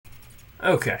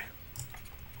Okay.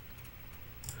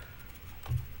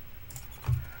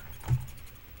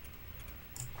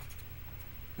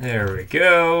 There we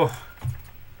go.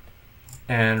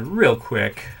 And real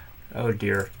quick, oh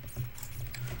dear.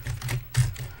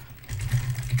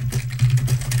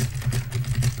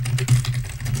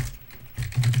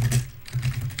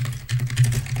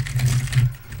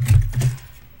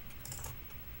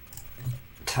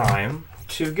 Time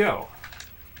to go.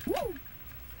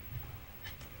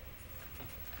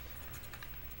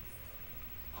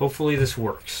 Hopefully this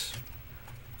works.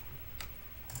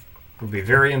 It would be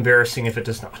very embarrassing if it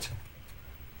does not.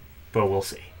 But we'll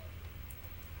see.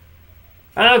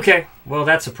 Okay, well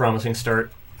that's a promising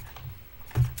start.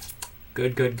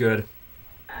 Good, good, good.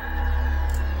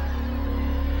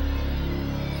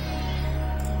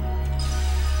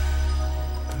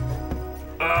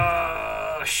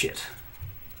 Shit.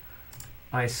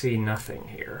 I see nothing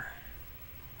here.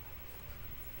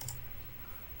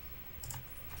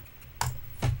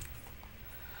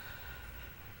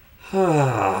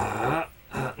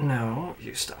 No,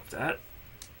 you stop that.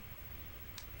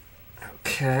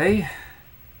 Okay.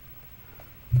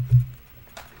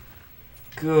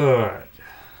 Good.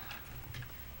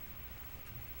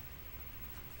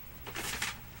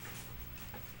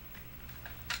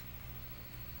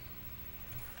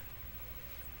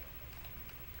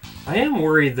 I am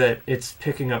worried that it's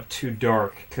picking up too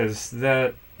dark, because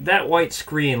that white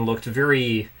screen looked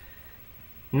very...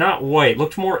 not white,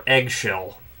 looked more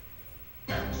eggshell.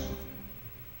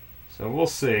 So we'll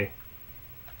see.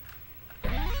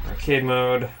 Arcade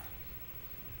mode.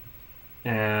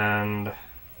 And...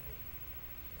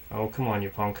 oh, come on, you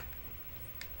punk.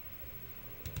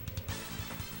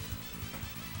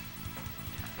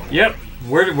 Yep,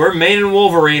 we're main and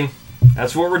Wolverine.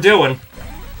 That's what we're doing.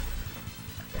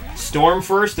 Storm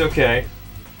first? Okay.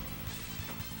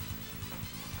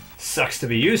 Sucks to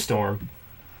be you, Storm.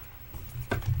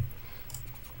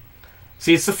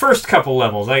 See, it's the first couple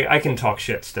levels. I can talk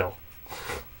shit still.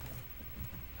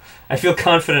 I feel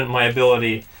confident in my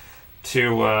ability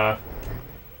to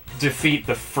defeat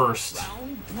the first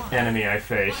enemy I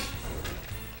face.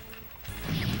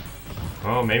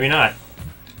 Oh, maybe not.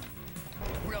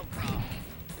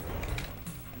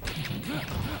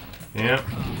 Yep.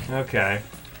 Okay.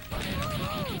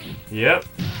 Yep.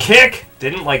 Kick!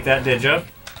 Didn't like that, did ya?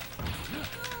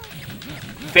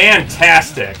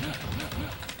 Fantastic!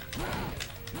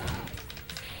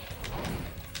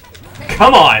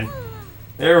 Come on!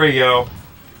 There we go.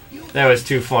 That was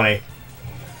too funny.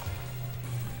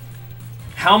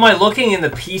 How am I looking in the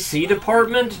PC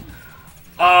department?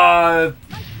 I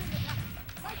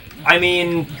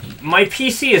mean, my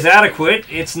PC is adequate.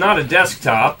 It's not a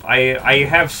desktop. I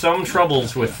have some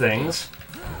troubles with things.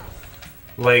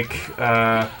 Like,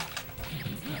 I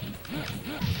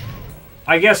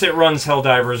guess it runs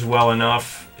Helldivers well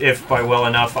enough. If by well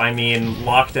enough, I mean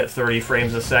locked at 30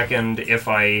 frames a second if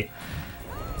I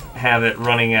have it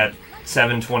running at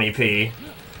 720p.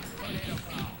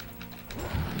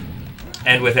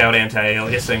 And without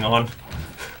anti-aliasing on.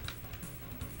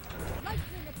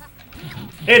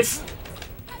 It's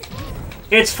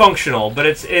functional, but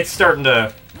it's starting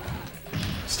to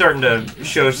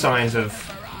show signs of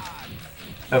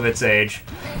its age.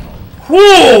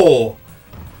 Whoa!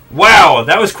 Wow,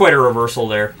 that was quite a reversal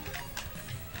there.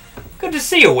 Good to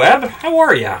see you, Webb. How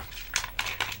are ya?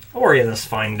 How are you this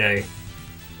fine day?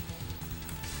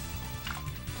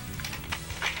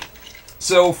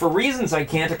 So, for reasons I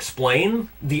can't explain,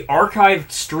 the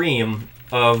archived stream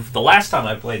of the last time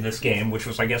I played this game, which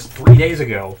was, I guess, 3 days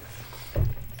ago,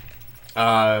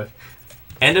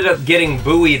 ended up getting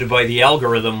buoyed by the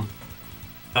algorithm,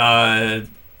 and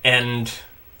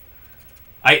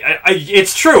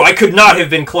it's true, I could not have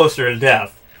been closer to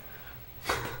death.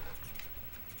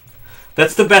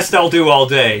 That's the best I'll do all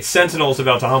day. Sentinel's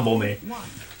about to humble me.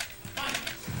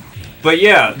 But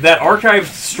yeah, that archived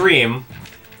stream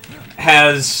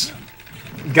has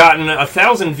gotten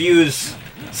 1,000 views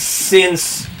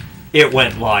since it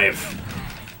went live.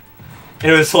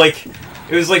 And it was like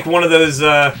one of those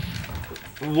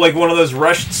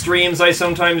rushed streams I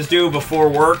sometimes do before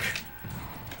work.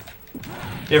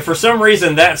 If for some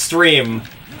reason that stream,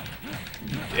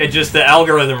 the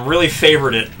algorithm really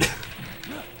favored it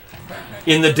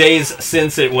in the days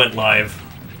since it went live.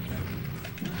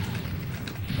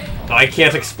 I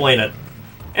can't explain it.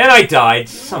 And I died.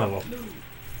 Son of a...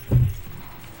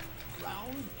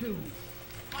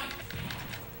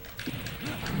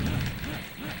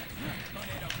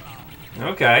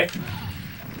 Okay.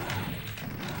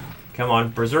 Come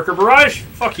on, Berserker Barrage!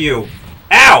 Fuck you!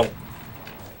 Ow!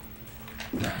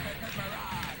 Oh,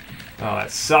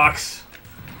 that sucks.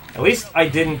 At least I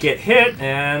didn't get hit,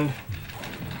 and...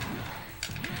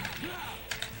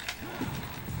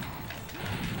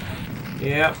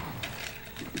 Yep.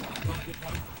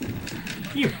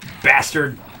 You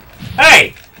bastard!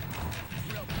 Hey!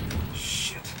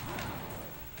 Shit.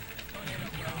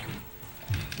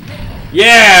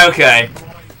 Yeah, okay.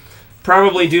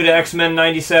 Probably due to X-Men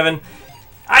 97.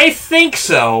 I think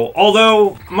so,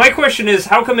 although my question is,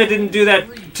 how come it didn't do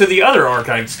that to the other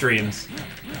archived streams?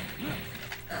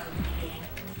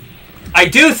 I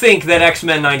do think that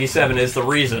X-Men 97 is the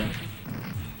reason.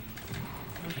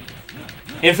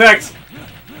 In fact,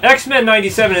 X-Men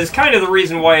 97 is kind of the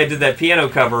reason why I did that piano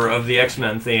cover of the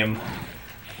X-Men theme.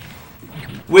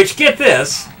 Which, get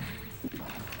this,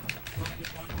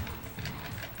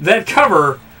 that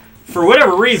cover, for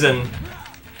whatever reason,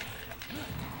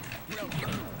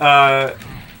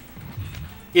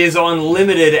 is on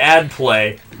limited ad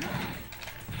play.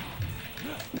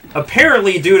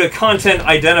 Apparently due to content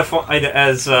identified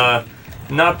as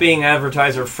not being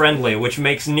advertiser friendly, which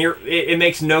makes it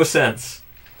makes no sense.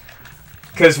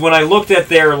 Because when I looked at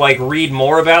their read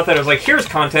more about that, I was like, here's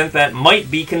content that might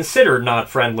be considered not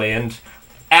friendly, and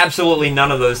absolutely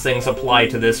none of those things apply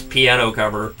to this piano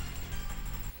cover.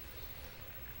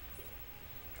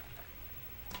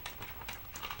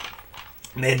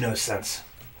 Made no sense.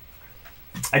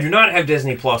 I do not have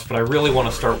Disney Plus, but I really want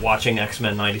to start watching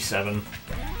X-Men 97.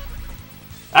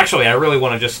 Actually, I really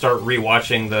want to just start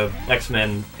rewatching the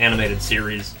X-Men animated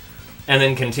series, and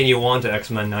then continue on to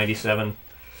X-Men 97.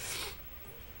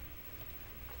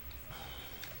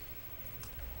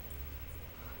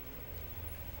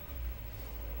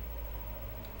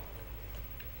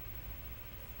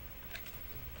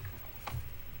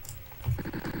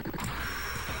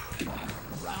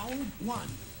 Round one.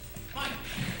 Fight.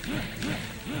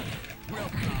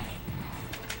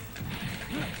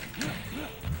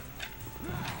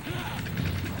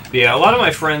 Yeah, a lot of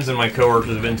my friends and my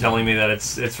coworkers have been telling me that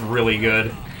it's really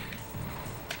good.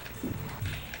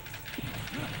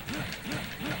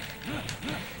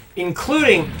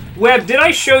 Including, Webb, did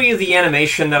I show you the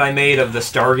animation that I made of the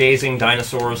stargazing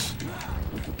dinosaurs?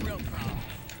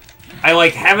 I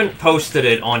haven't posted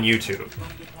it on YouTube.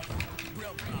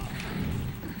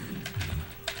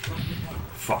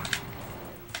 Fuck.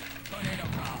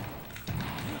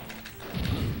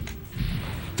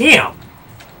 Damn!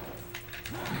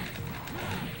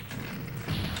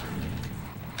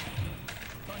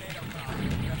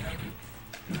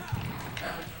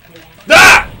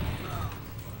 Ah!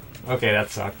 Okay, that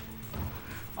sucked.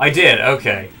 I did,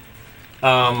 okay.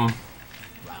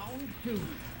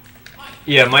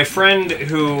 Yeah, my friend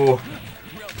who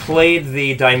played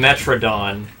the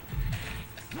Dimetrodon,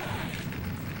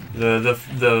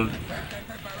 the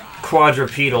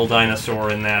quadrupedal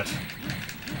dinosaur in that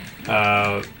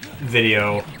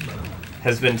video,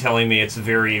 has been telling me it's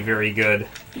very, very good.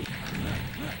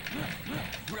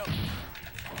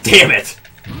 Damn it!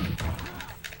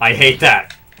 I hate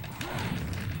that.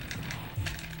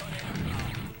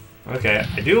 Okay,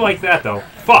 I do like that, though.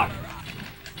 Fuck!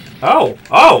 Oh!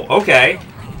 Oh, okay.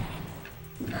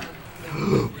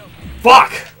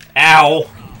 Fuck! Ow!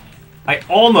 I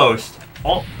almost...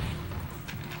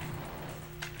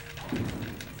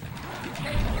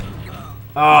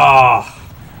 Ah!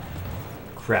 Oh,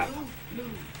 crap.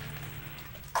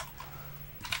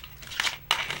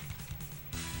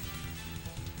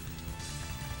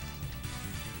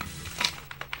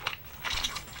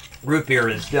 Root beer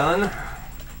is done.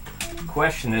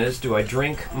 Question is, do I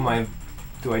drink my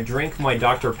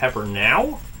Dr. Pepper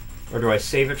now, or do I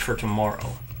save it for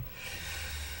tomorrow?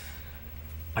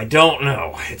 I don't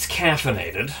know. It's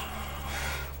caffeinated.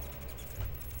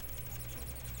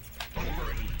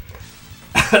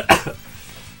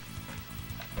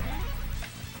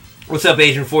 What's up,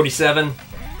 Agent 47?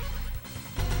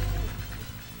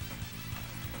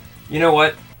 You know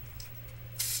what?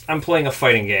 I'm playing a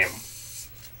fighting game.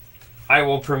 I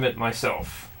will permit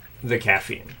myself the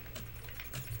caffeine.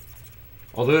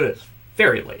 Although it is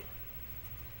very late.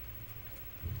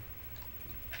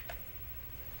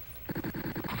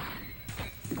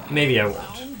 Maybe I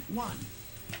won't.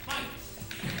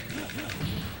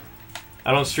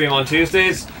 I don't stream on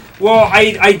Tuesdays? Well,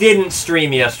 I didn't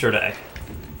stream yesterday.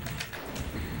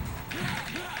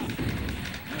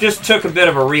 Just took a bit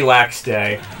of a relaxed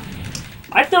day.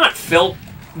 I've not felt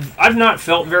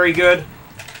very good.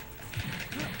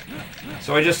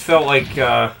 So I just felt like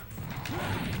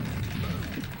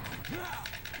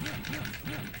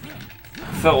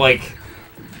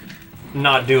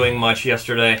not doing much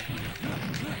yesterday.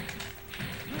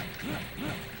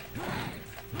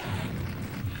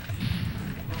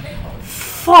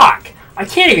 Fuck! I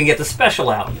can't even get the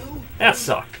special out. That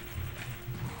sucked.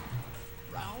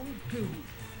 Round 2.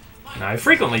 Now, I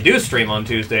frequently do stream on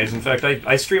Tuesdays. In fact,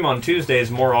 I stream on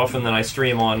Tuesdays more often than I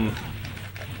stream on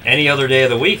any other day of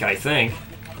the week, I think.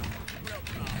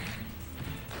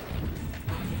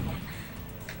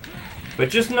 But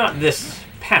just not this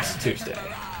past Tuesday.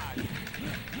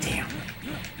 Damn.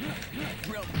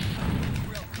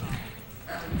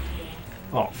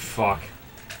 Oh, fuck.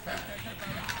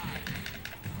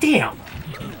 Damn.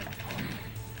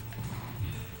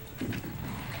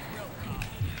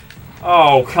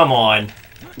 Oh, come on.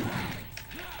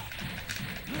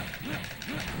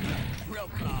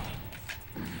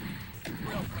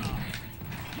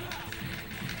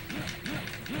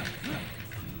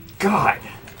 God.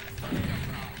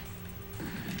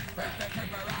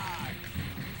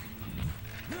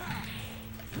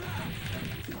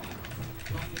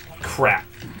 Crap.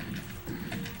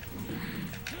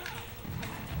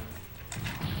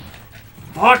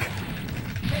 Fuck!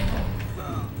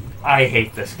 I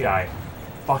hate this guy.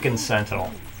 Fucking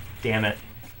Sentinel. Damn it.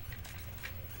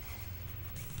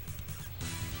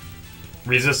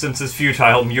 Resistance is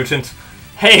futile, mutant.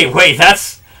 Hey, wait,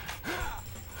 that's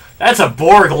a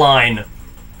Borg line.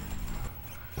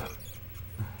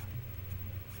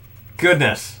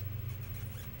 Goodness.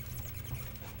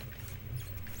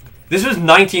 This was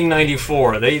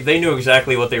 1994. They knew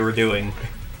exactly what they were doing.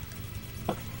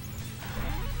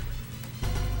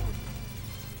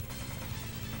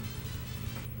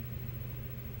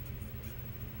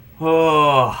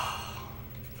 Oh.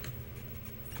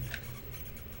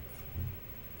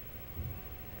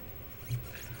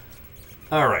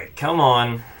 All right, come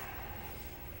on.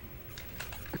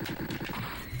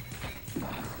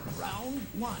 Round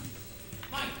 1.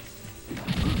 Fight.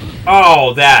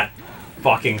 Oh, that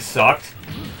fucking sucked.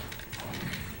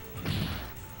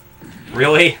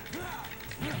 Really?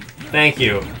 Thank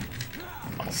you.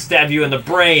 I'll stab you in the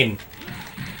brain.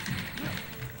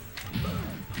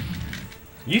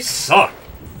 You suck.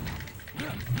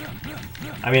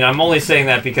 I mean, I'm only saying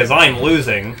that because I'm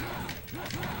losing.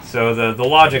 So the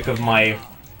logic of my...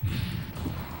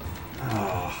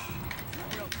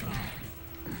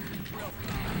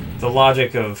 the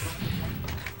logic of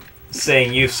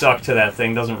saying you suck to that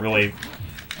thing doesn't really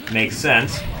make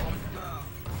sense.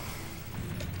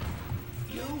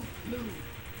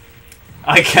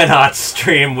 I cannot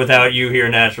stream without you here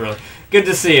naturally. Good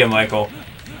to see you, Michael.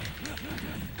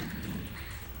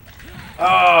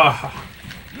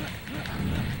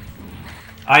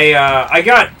 I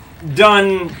got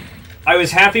done. I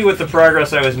was happy with the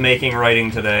progress I was making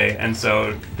writing today, and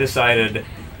so decided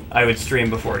I would stream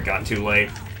before it got too late.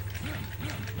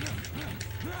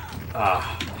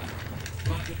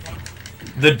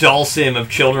 The Dulcim of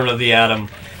Children of the Atom.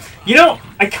 You know,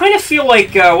 I kind of feel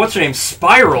like, what's her name,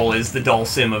 Spiral is the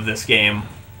Dulcim of this game.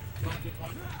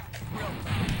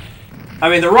 I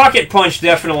mean, the Rocket Punch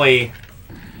definitely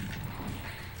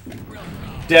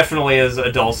is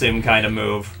a Dulcim kind of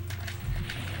move.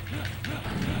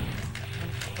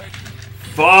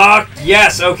 Fuck!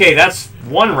 Yes! Okay, that's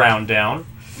one round down.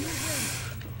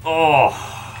 Oh.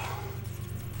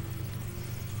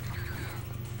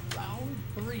 Round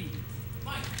 3.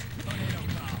 Fight.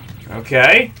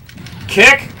 Okay.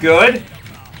 Kick! Good.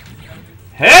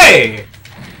 Hey!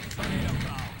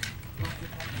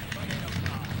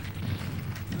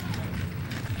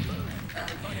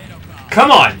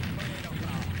 Come on!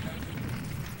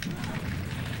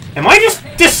 Am I just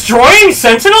destroying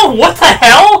Sentinel? What the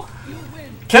hell?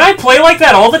 Can I play like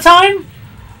that all the time?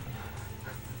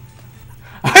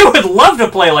 I would love to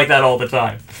play like that all the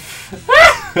time.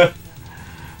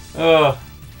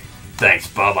 Thanks,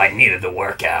 Bub. I needed the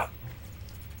workout.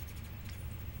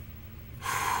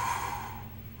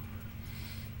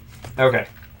 Okay,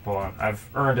 hold on. I've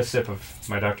earned a sip of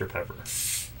my Dr. Pepper.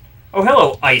 Oh,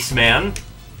 hello, Iceman.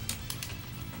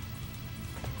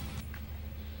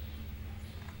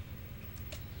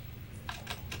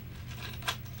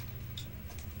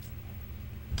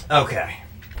 Okay.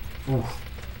 Ooh.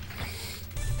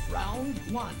 Round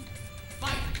 1.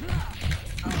 Fight.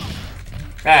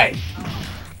 Hey.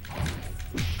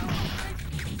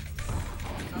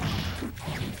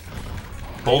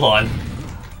 Hold on.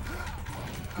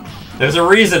 There's a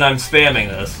reason I'm spamming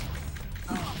this.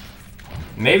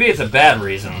 Maybe it's a bad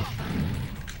reason.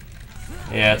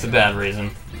 Yeah, it's a bad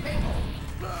reason.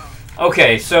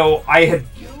 Okay, so I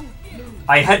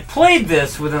had played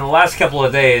this within the last couple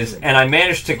of days, and I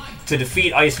managed to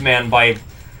defeat Iceman by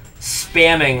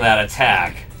spamming that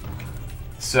attack.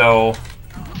 So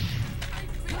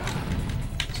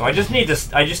I just need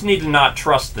to not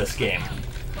trust this game.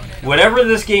 Whatever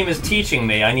this game is teaching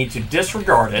me, I need to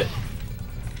disregard it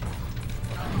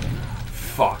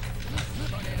fuck.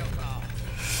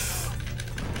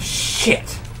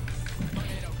 Shit.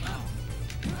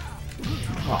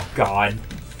 Oh, God.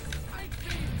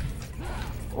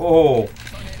 Oh.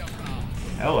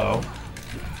 Hello.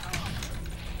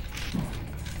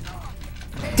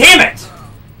 Damn it!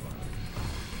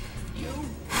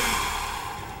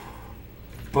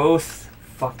 Both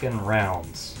fucking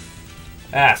rounds.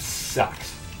 That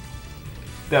sucks.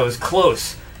 That was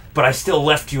close, but I still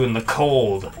left you in the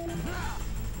cold.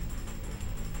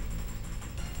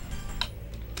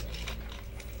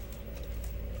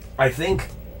 I think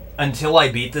until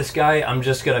I beat this guy, I'm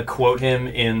just gonna quote him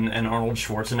in an Arnold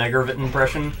Schwarzenegger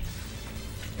impression.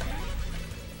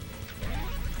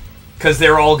 Because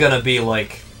they're all gonna be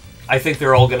like... I think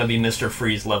they're all gonna be Mr.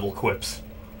 Freeze level quips.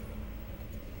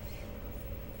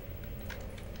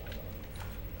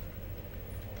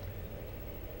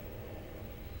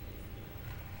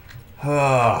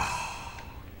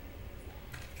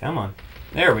 Come on.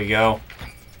 There we go.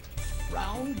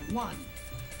 Round one.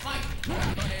 Fight.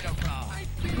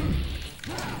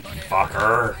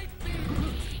 Fucker.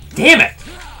 Damn it!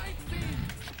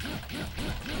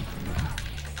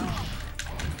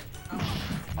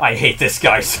 I hate this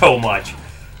guy so much.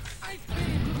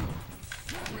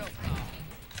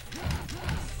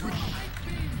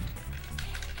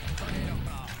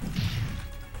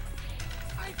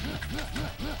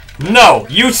 No!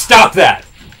 You stop that!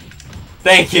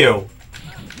 Thank you!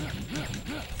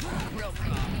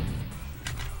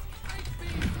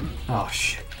 Oh,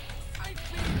 shit.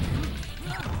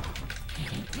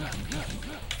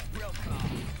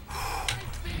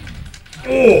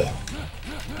 Oh!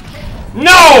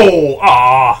 No!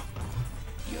 Aw!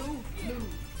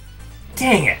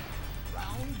 Dang it!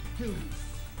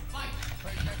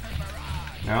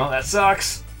 No, that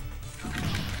sucks.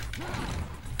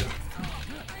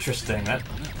 Interesting, that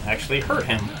actually hurt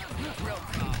him.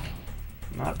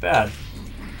 Not bad.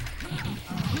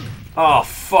 Oh,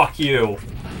 fuck you.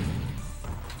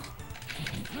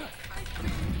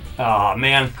 Aw,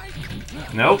 man.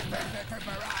 Nope.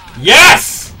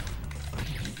 Yes!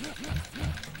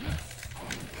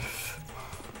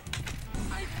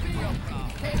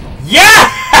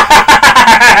 Yes!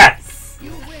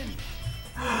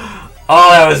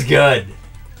 Oh, that was good.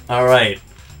 Alright.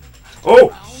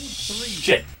 Oh!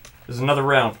 Shit. There's another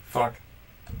round. Fuck.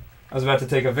 I was about to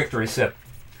take a victory sip.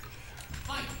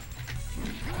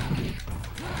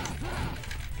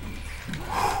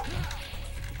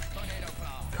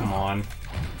 Come on.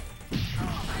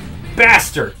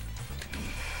 Bastard!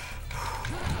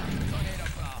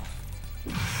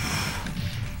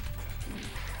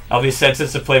 I'll be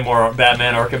sentenced to play more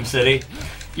Batman Arkham City.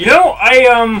 You know,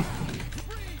 I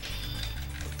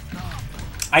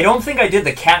don't think I did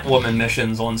the Catwoman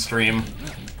missions on stream.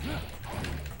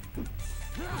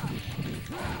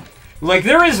 Like,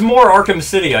 there is more Arkham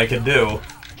City I could do.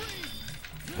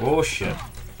 Oh, shit.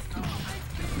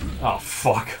 Oh,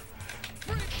 fuck.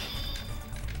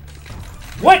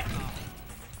 What?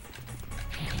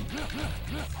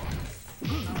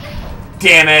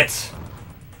 Damn it!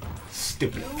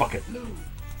 Stupid fucking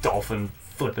dolphin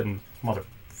flipping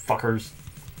motherfuckers.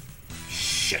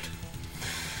 Shit.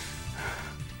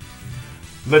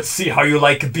 Let's see how you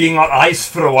like being on ice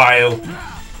for a while.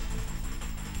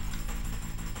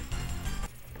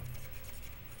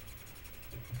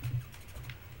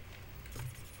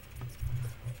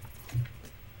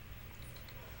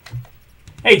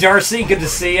 Hey Darcy, good to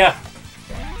see ya.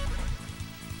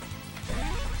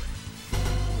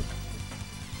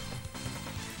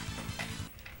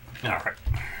 Alright.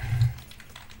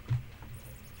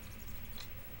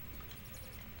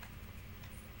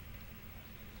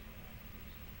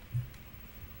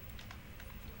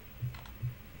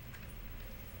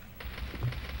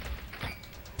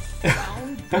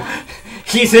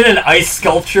 He's in an ice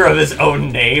sculpture of his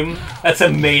own name? That's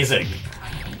amazing.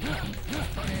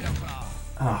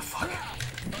 Oh, fuck.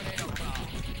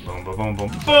 Boom, boom, boom, boom,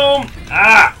 boom!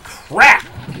 Ah, crap!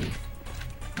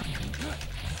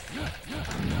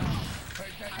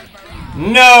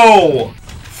 No!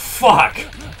 Fuck!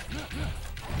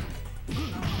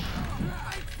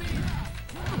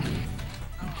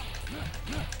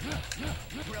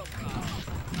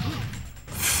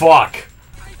 Fuck!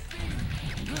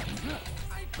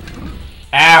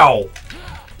 Ow!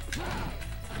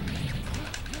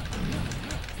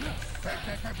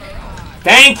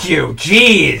 Thank you!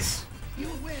 Jeez!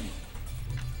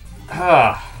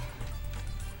 I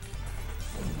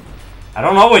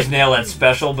don't always nail that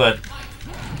special, but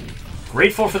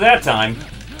grateful for that time.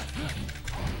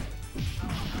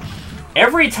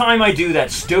 Every time I do that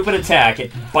stupid attack,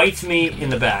 it bites me in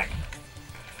the back.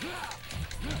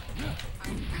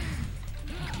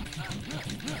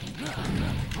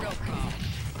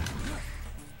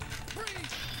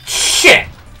 Shit!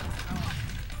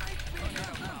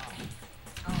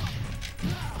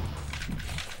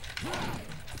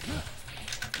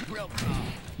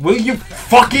 Will you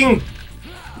fucking...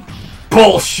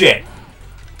 Bullshit!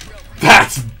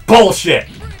 That's bullshit!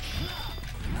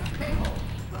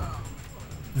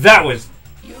 That was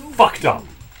fucked up.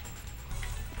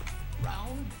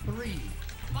 Round 3.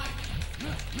 Fight.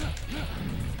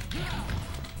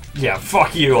 Yeah,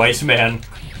 fuck you, Iceman.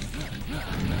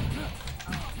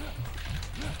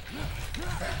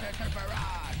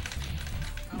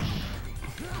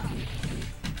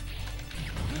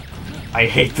 I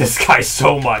hate this guy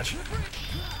so much.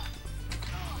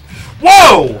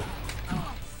 Whoa!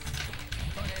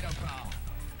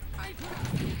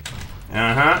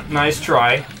 Uh-huh, nice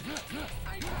try.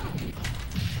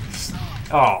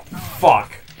 Oh,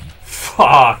 fuck.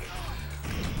 Fuck.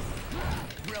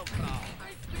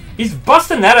 He's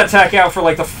busting that attack out for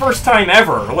like the first time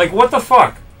ever. Like, what the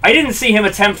fuck? I didn't see him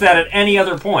attempt that at any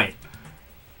other point.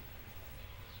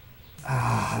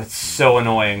 Ah, that's so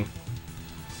annoying.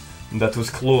 That was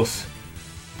close,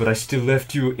 but I still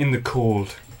left you in the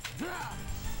cold.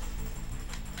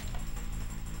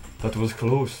 That was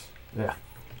close. Yeah.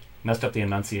 Messed up the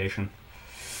enunciation.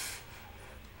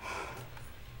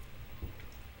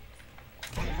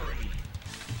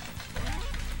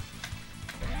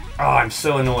 Oh, I'm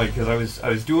so annoyed because I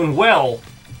was doing well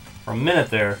for a minute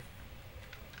there.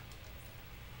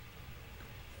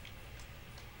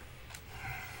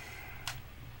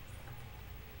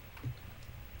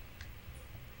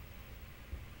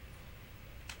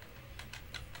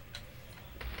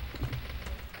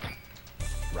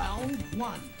 Round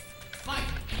 1. Fight.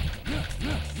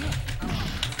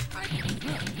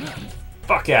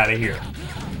 Fuck out of here.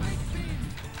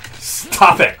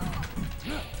 Stop it.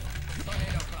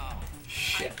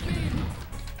 Shit.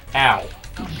 Ow.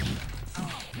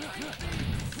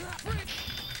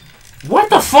 What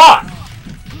the fuck?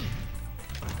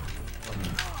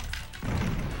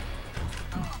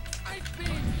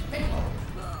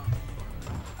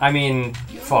 I mean,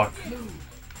 fuck.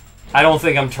 I don't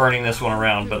think I'm turning this one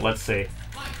around, but let's see.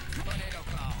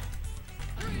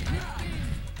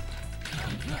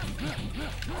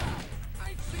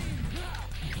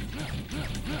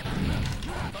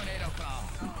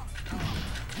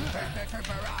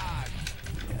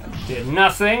 Did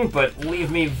nothing but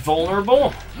leave me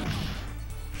vulnerable.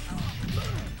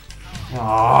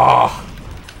 Oh.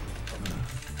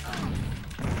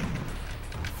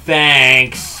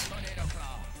 Thanks.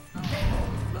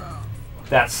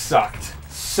 That sucked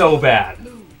so bad.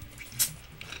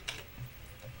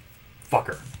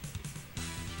 Fucker.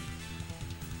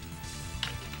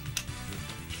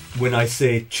 When I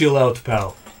say chill out,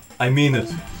 pal, I mean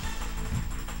it.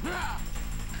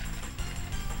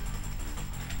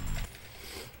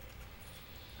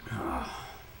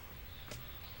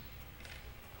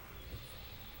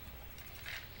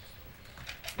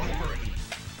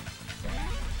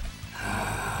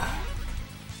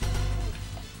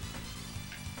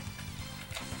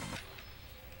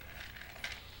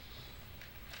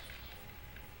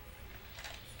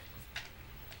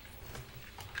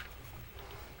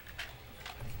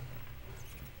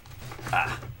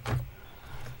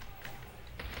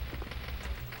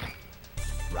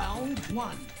 Round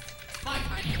 1. Fight.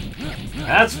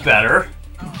 That's better.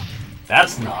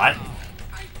 That's not.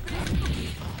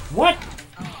 What?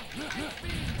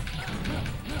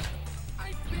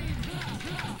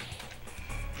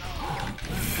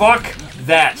 Fuck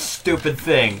that stupid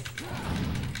thing.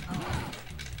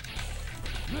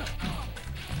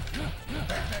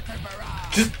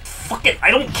 Just fuck it.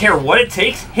 I don't care what it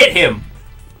takes. Hit him.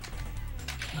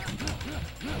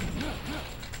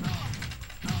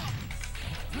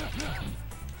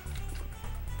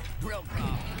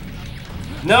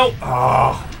 No.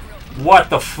 Oh, what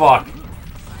the fuck?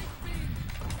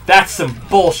 That's some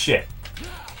bullshit.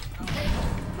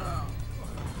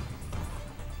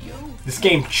 This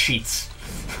game cheats.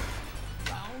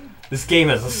 This game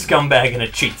is a scumbag and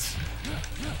it cheats.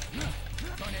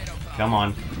 Come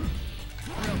on.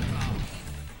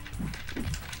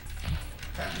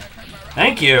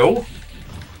 Thank you.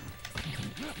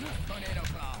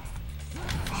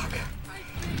 Fuck.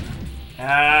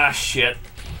 Ah, shit.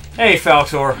 Hey,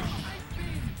 Falxor.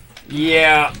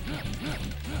 Yeah.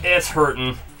 It's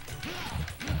hurting.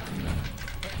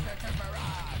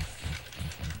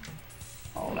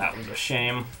 Oh, that was a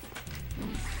shame.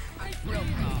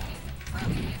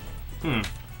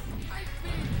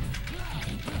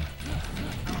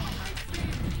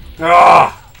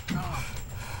 Ah!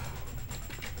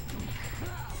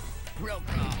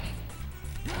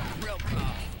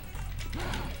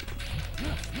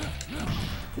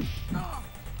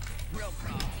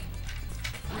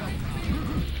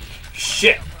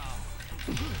 Shit!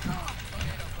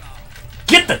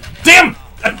 Get the damn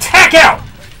attack out!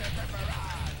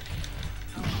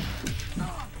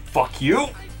 Fuck you!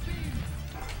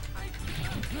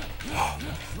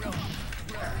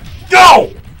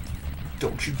 Go!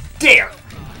 Don't you dare!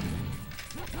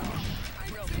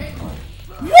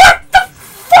 What the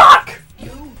fuck?!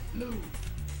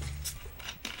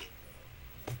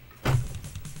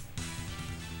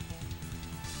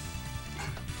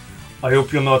 I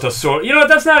hope you're not a sword. You know what?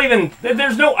 That's not even.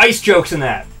 There's no ice jokes in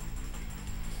that.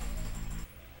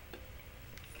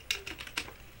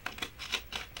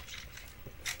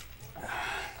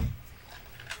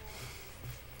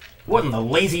 What in the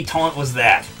lazy taunt was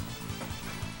that?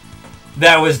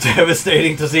 That was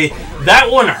devastating to see.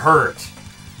 That one hurt.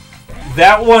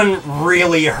 That one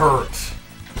really hurt.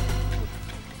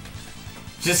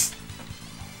 Just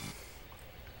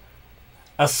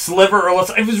a sliver or less.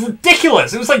 It was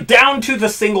ridiculous. It was like down to the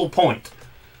single point.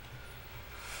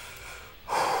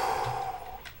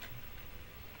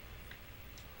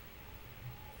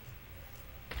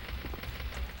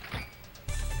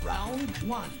 Round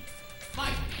one.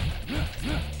 Fight.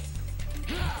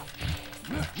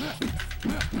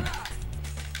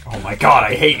 Oh my god,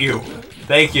 I hate you.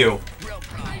 Thank you.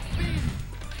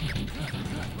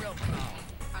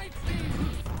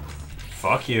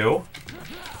 Fuck you.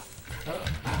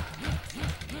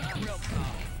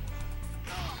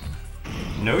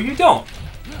 No, you don't.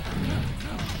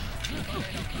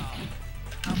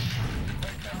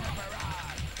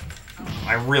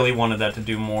 I really wanted that to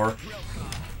do more.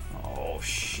 Oh,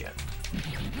 shit.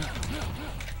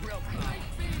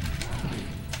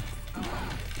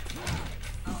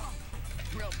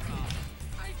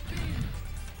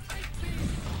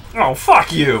 Oh,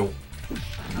 fuck you!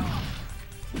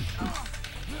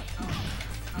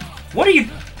 What are you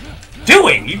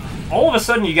doing? You, all of a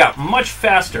sudden you got much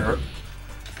faster.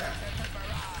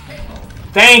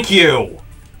 Thank you!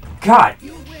 God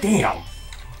damn.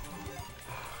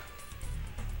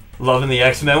 Loving the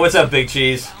X-Men. What's up, Big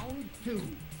Cheese?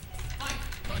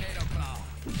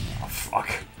 Oh, fuck.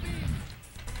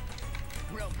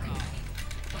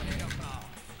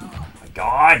 Oh my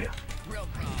god.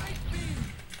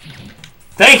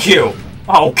 Thank you!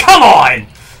 Oh, come on!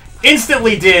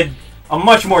 Instantly did a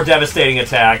much more devastating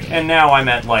attack, and now I'm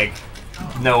at, like,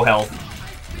 no health.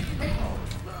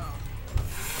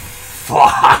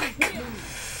 Fuck!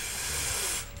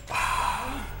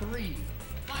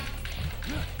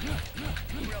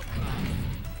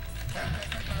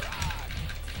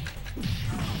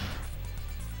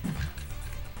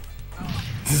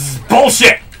 This is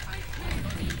bullshit!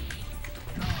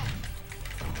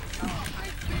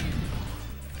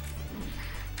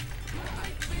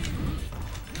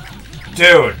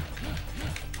 Dude.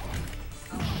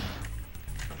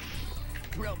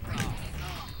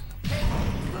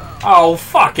 Oh,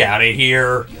 fuck out of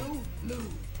here.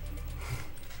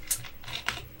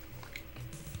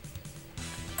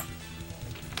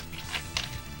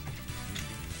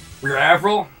 You're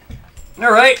Avril?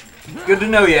 Alright. Good to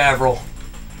know you, Avril.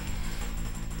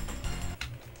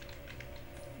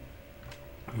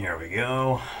 Here we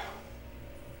go.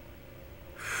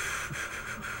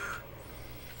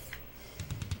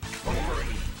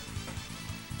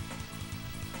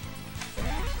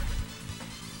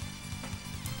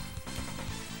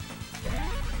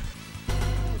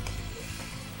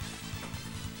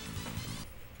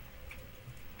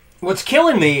 What's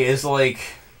killing me is, like,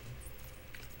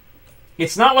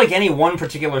 it's not like any one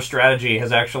particular strategy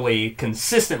has actually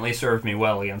consistently served me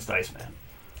well against Iceman.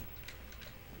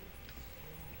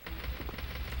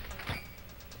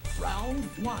 Round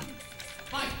one.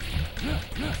 Fight.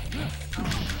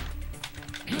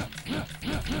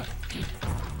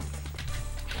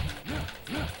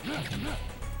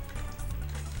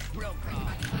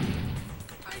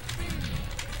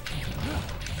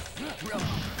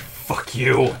 Fuck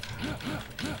you.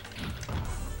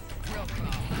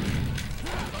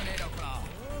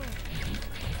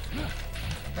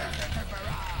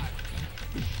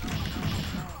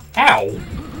 Ow!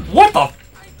 What the?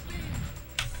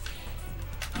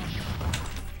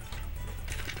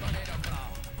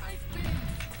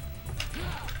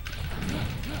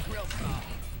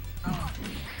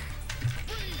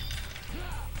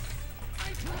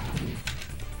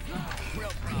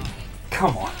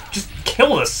 Come on, just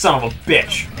kill this son of a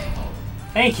bitch.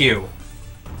 Thank you.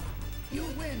 You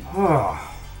win. Round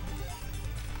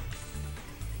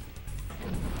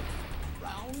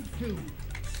two.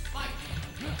 Fight.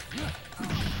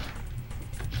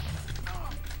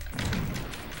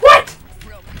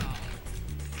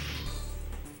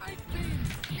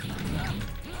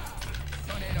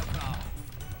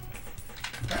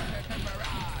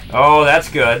 Oh, that's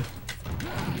good.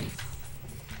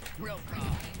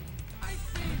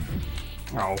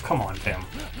 Oh, come on, Tim.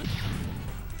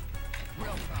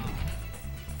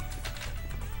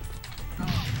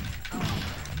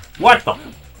 What the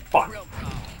fuck?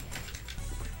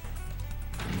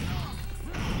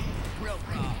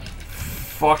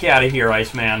 Fuck out of here,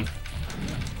 Iceman.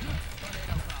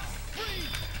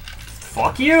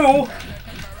 Fuck you!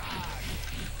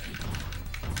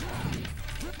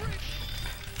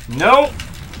 Nope!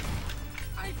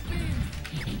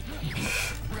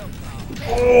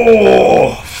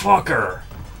 Oh, fucker!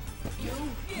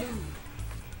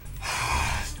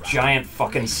 Giant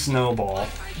fucking snowball.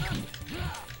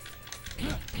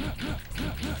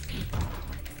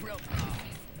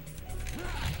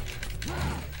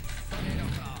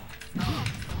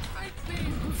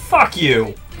 Fuck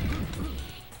you!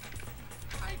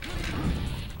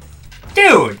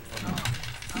 Dude!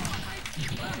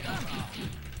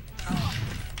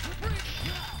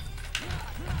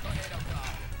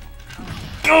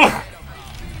 Ugh.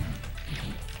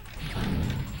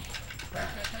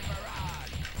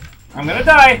 I'm gonna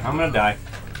die. I'm gonna die.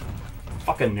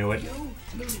 Fucking knew it.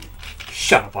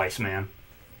 Shut up, Iceman.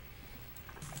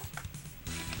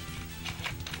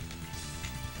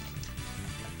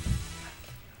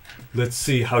 Let's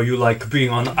see how you like being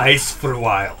on ice for a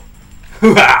while.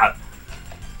 Damn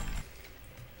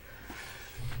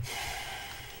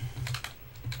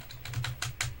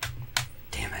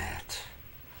it.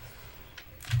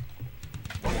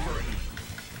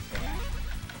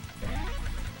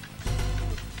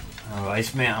 Oh,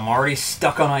 Iceman. I'm already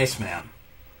stuck on Iceman.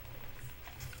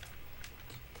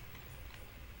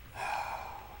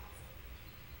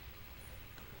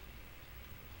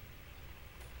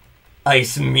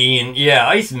 Ice Mean. Yeah,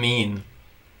 Ice Mean.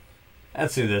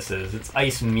 That's who this is. It's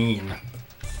Ice Mean.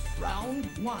 Round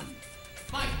one.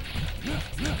 Fight.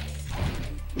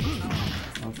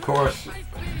 Of course.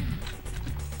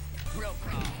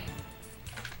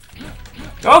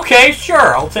 Okay,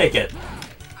 sure, I'll take it.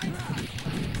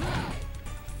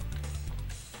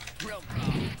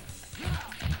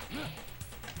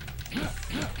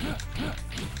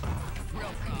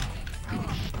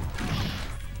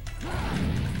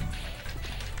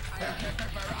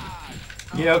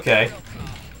 Yeah, okay.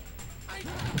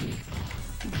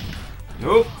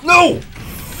 Oh, no!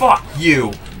 Fuck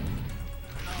you!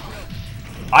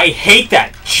 I hate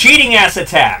that cheating ass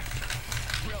attack!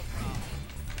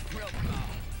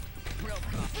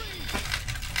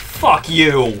 Fuck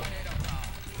you!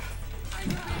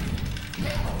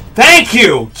 Thank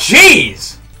you!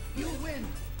 Jeez!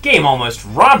 Game almost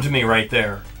robbed me right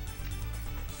there.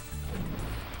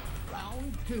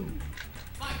 Round two.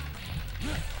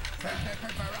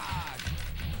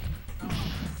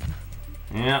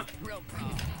 Yeah.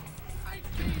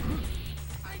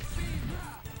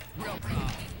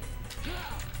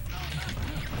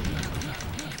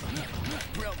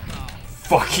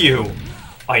 Fuck you,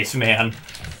 Iceman.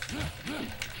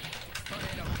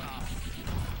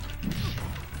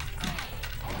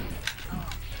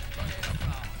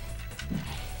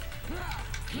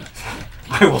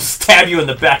 I will stab you in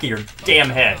the back of your damn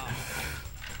head.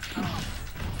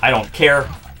 I don't care.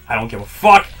 I don't give a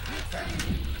fuck.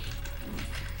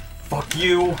 Fuck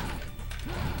you.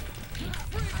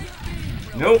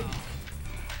 Nope.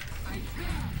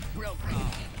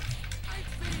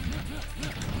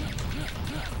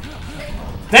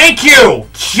 Thank you!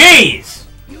 Jeez!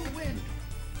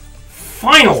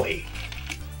 Finally!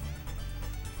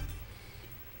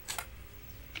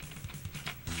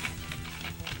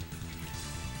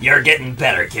 You're getting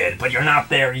better, kid, but you're not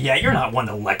there yet. You're not one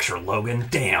to lecture, Logan.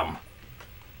 Damn.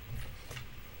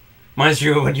 Reminds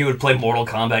you when you would play Mortal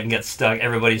Kombat and get stuck.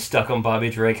 Everybody's stuck on Bobby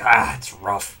Drake. Ah, it's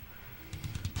rough.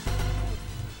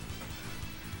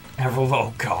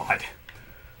 Oh, God.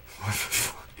 What the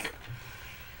fuck?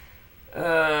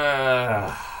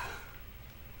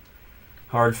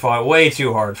 Hard fought. Way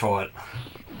too hard fought.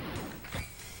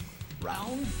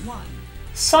 Round one.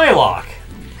 Psylocke.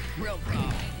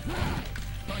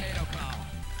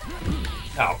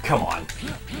 Oh, come on.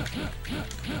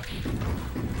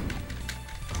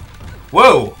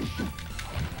 Whoa!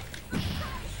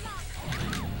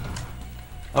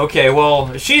 Okay,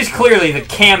 well, she's clearly the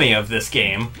Cammy of this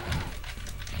game.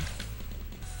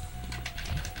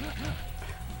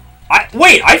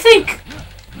 Wait, I think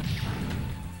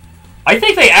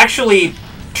they actually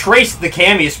traced the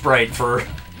Cammy sprite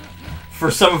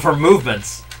for some of her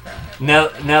movements. Now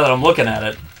that I'm looking at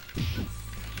it.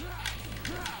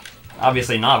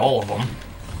 Obviously not all of them.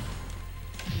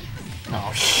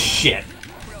 Oh, shit.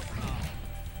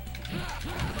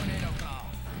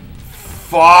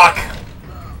 Fuck!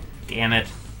 Damn it.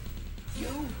 You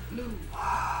lose.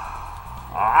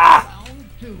 Ah! Round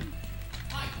 2.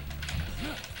 Fight.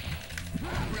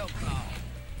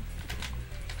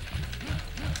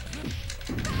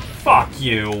 Fuck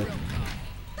you.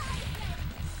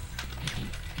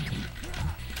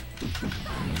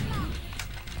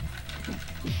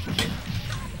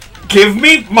 Give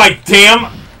me my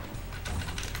damn...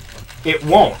 It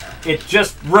won't. It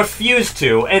just refused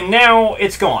to, and now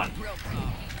it's gone.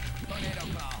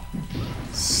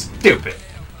 Stupid.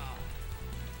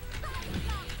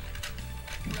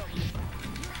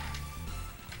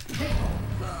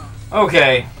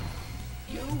 Okay.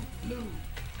 You lose.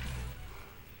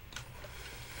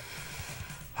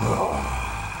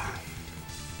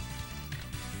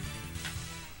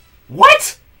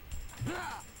 What?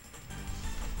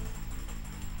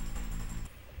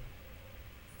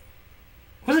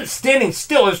 I wasn't standing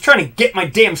still, I was trying to get my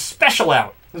damn special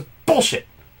out. It was bullshit.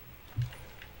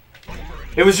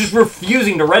 It was just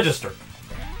refusing to register.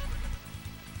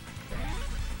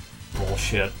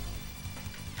 Bullshit.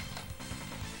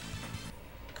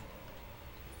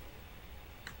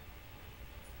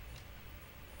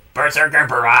 Berserker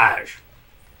Barrage.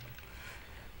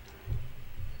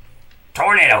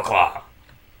 Tornado Claw.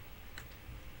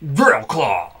 Drill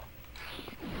Claw.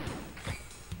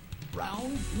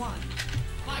 Round 1.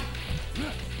 Fight.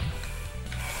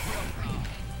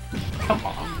 Come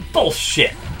on.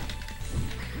 Bullshit.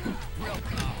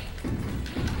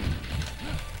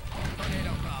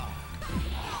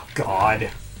 Oh, God.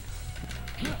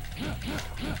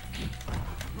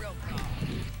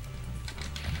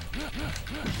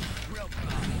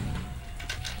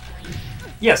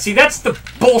 Yeah, see, that's the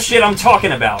bullshit I'm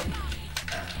talking about.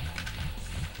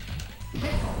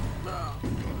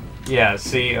 Yeah,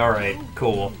 see, alright,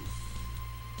 cool.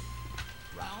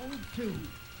 Round 2.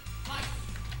 Fight.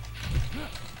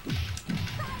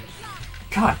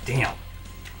 God damn.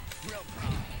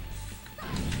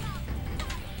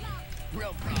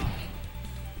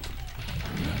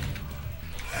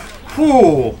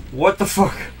 Whew, what the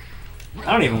fuck?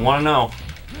 I don't even want to know.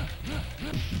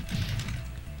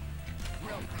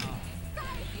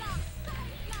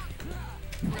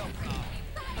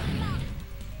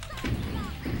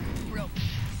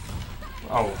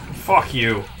 Oh, fuck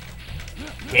you.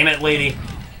 Damn it, lady.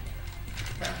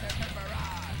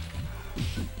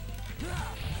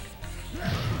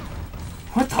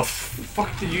 What the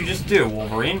fuck did you just do,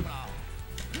 Wolverine?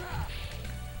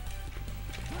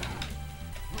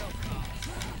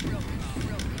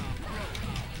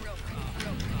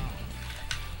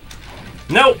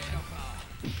 Nope.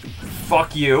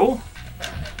 Fuck you.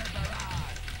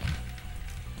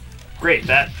 Great,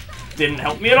 that didn't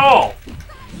help me at all.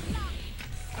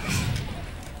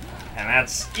 And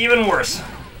that's even worse.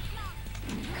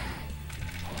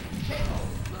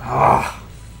 Ah.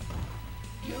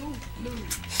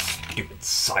 Stupid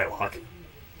Psylocke.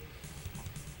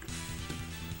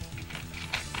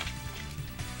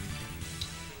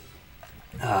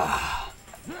 Ah.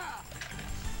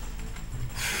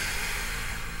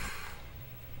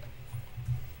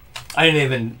 I didn't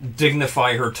even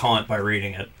dignify her taunt by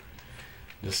reading it.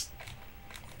 Just...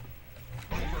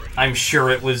 I'm sure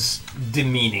it was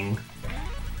demeaning.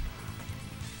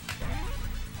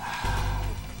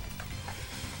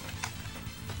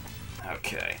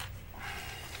 Okay.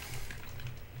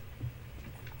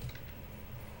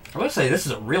 I would say this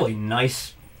is a really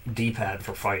nice D-pad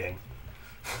for fighting.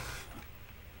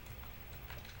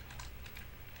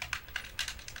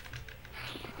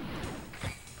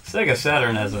 Sega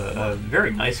Saturn has a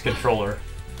very nice controller.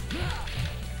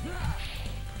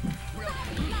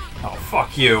 Oh,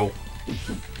 fuck you.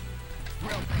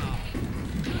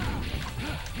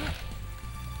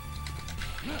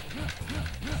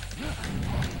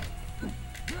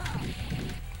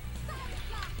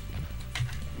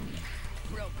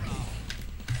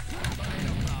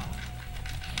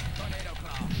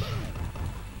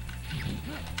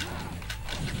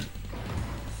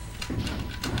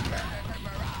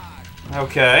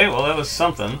 Okay, well that was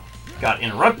something. Got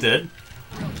interrupted.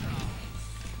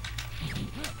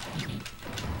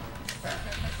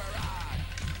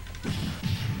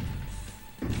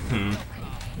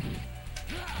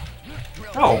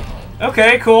 Oh,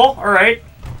 okay, cool, alright.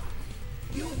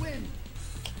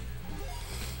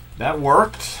 That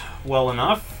worked well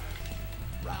enough.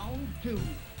 Round 2.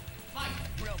 Fight.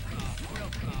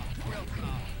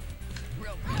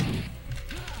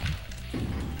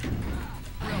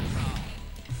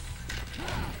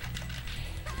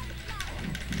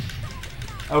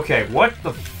 Okay, what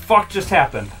the fuck just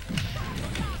happened?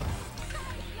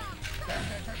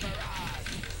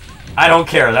 I don't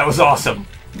care, that was awesome.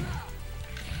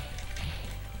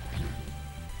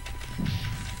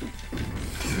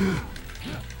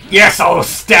 Yes, I'll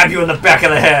stab you in the back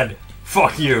of the head!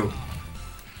 Fuck you!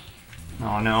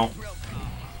 Oh no.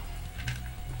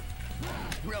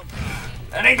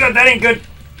 That ain't good, that ain't good!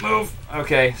 Move!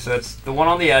 Okay, so it's the one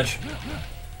on the edge.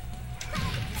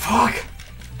 Fuck!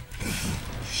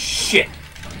 Shit!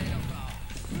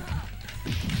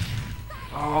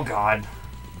 Oh god.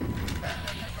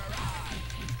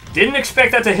 Didn't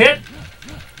expect that to hit?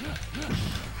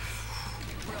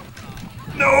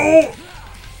 No!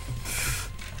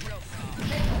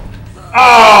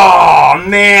 Oh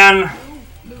man!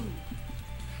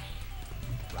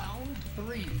 Round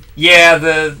 3. Yeah,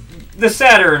 the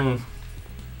Saturn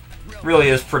really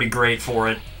is pretty great for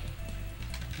it.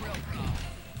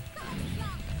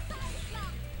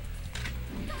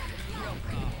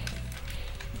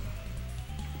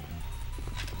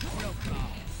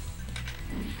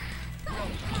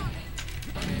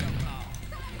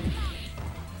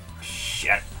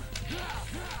 Shit.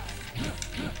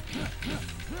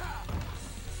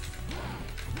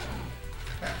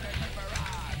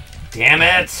 Damn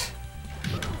it!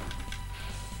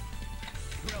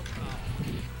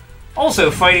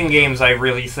 Also, fighting games I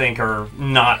really think are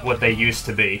not what they used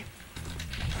to be.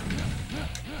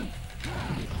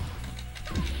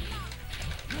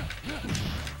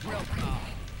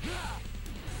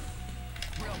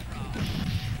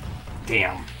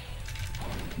 Damn.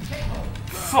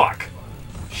 Fuck.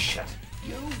 Shit.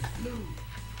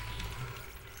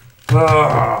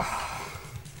 Ugh.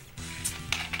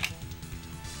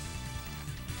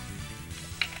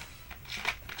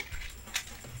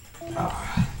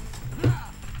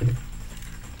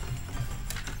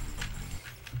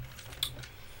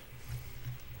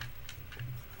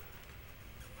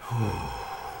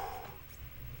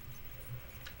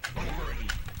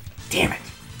 Damn it.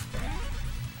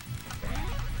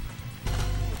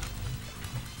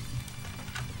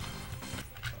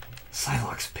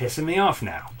 Psylocke's pissing me off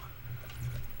now.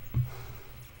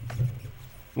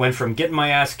 Went from getting my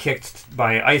ass kicked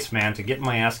by Iceman to getting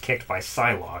my ass kicked by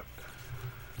Psylocke.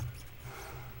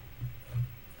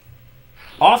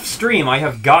 Off stream, I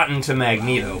have gotten to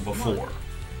Magneto before.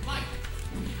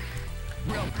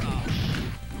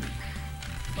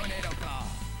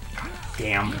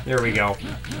 Damn, there we go.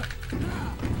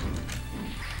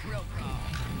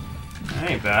 That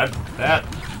ain't bad. That,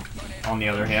 on the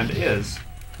other hand, is.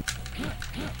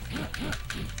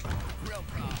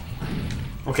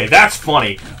 Okay, that's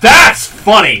funny. That's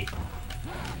funny!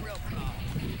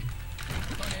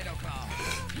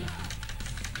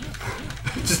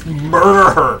 Just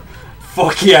murder her!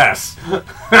 Fuck yes!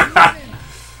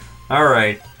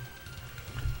 Alright.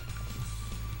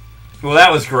 Well,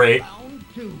 that was great. Round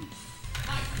 2.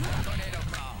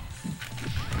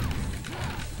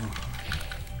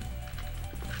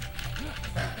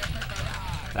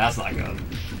 That's not good.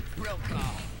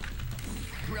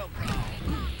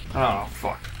 Oh,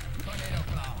 fuck.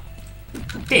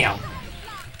 Damn.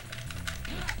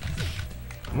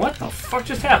 What the fuck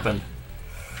just happened?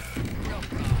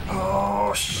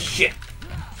 Oh, shit.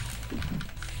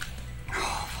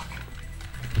 Oh, fuck.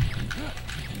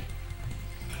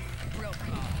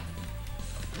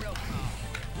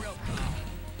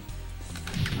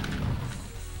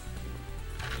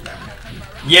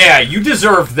 Yeah, you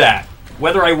deserve that,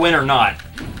 whether I win or not.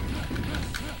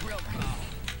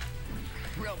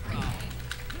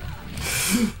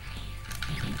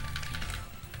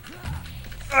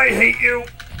 I hate you.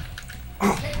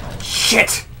 Oh,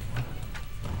 shit.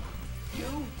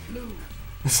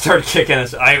 Start kicking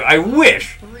us. I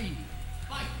wish. 3.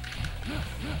 Fight.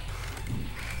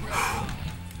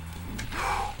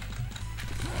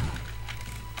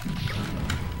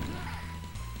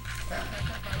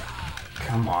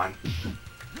 Come on.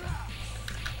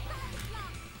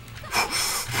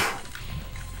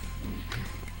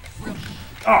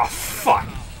 Oh, fuck.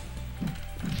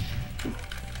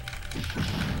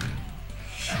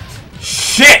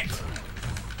 Shit!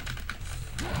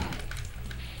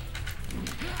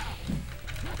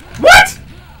 What?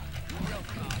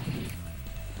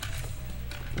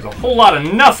 There's a whole lot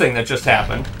of nothing that just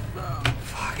happened.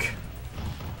 Fuck.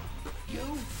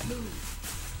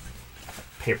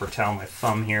 Paper towel my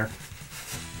thumb here.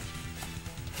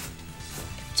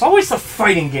 It's always the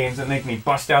fighting games that make me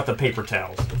bust out the paper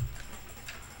towels.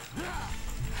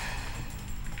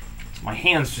 My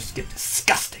hands just get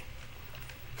disgusting.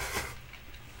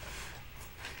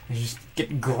 They just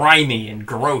get grimy and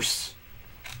gross.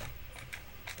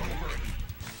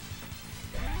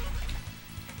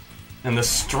 And the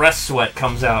stress sweat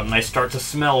comes out and I start to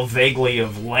smell vaguely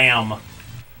of lamb.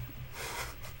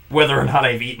 Whether or not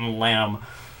I've eaten lamb.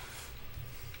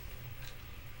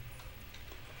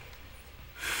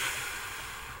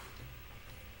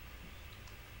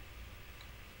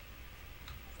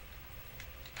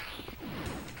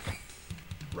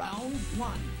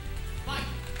 one. Fight.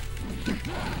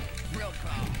 Real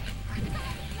power.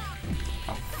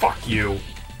 Oh, fuck you.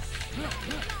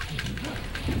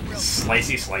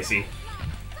 Slicey, slicey.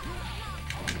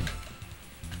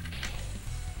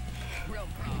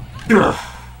 Ugh.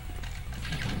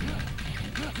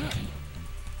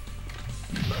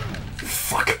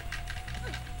 Fuck.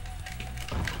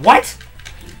 What?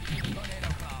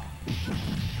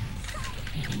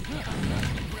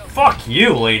 Fuck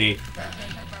you, lady.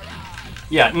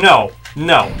 Yeah, no.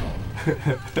 No.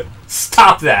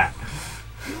 Stop that.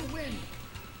 You win.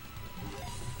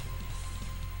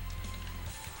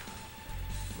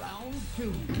 Round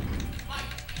two.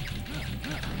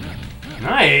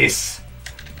 Nice.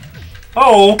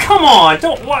 Oh, come on!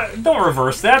 Don't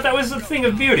reverse that. That was a thing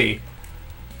of beauty.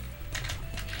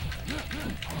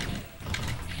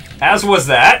 As was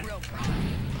that.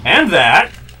 And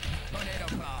that.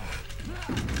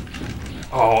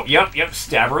 Oh, yep.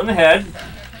 Stab her in the head.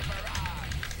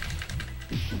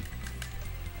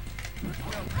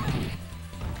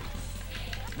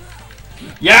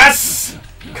 Yes!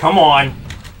 Come on.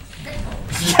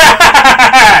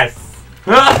 Yes!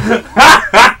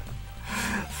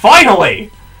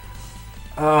 Finally!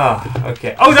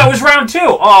 Okay. Oh, that was round two!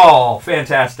 Oh,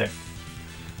 fantastic.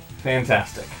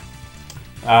 Fantastic.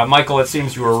 Michael, it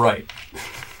seems you were right.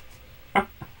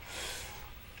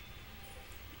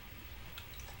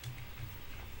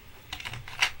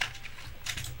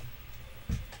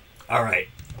 Alright.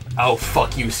 Oh,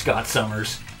 fuck you, Scott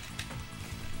Summers.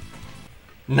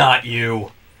 Not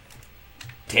you.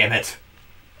 Damn it.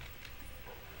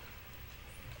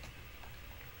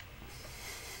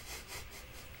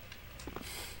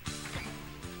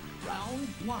 Round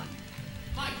one.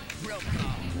 Fight. Real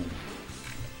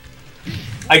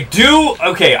I do...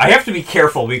 Okay, I have to be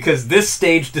careful because this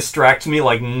stage distracts me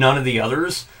like none of the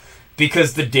others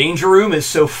because the danger room is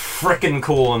so frickin'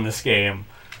 cool in this game.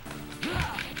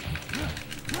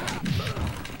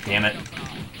 Damn it.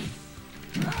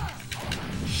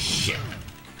 Shit.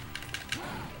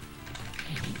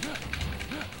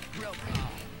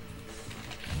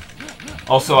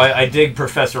 Also, I dig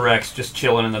Professor X just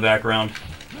chilling in the background.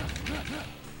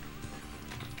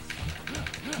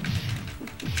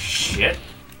 Shit.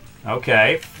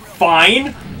 Okay.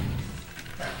 Fine.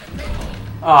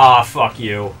 Ah, fuck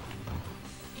you.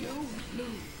 You lose.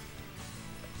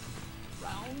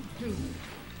 Round two.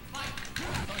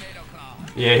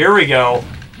 Yeah, here we go.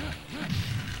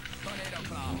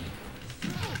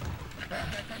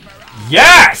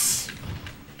 Yes!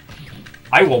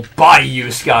 I will body you,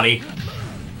 Scotty.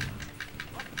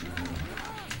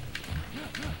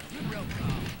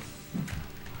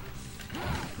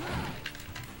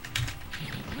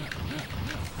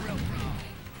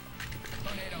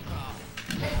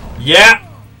 Yeah!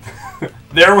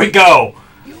 There we go!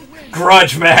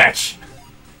 Grudge match!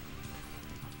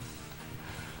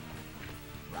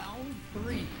 Round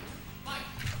three.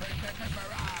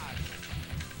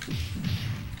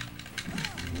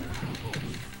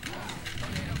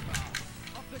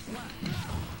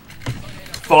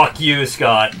 Fuck you,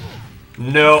 Scott.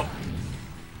 Nope.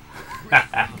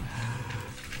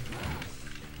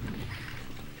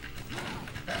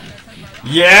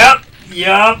 Yep.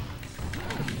 Yep.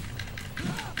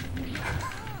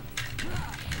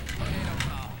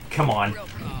 Come on.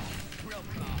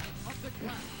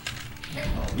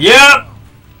 Yep.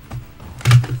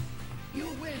 You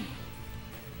win.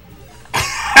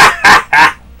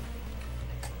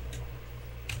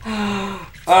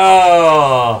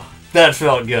 Oh, that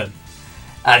felt good.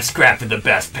 I've scrapped the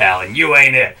best, pal, and you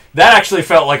ain't it. That actually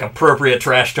felt like appropriate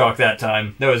trash talk that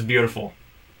time. That was beautiful.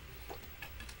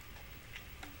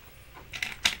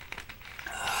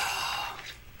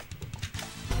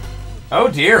 Oh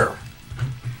dear.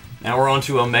 Now we're on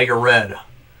to Omega Red.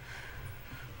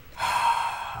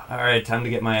 Alright, time to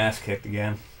get my ass kicked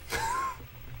again.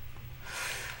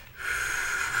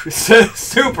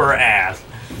 Super ass.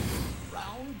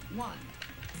 Round one.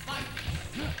 Fight.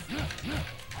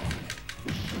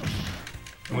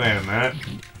 Wait a minute.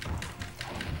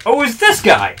 Oh, it's this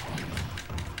guy!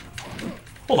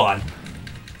 Hold on.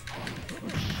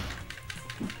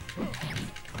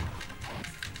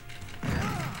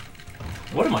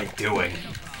 What am I doing?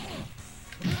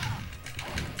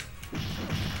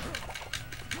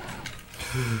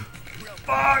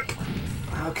 Fuck!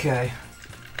 Okay.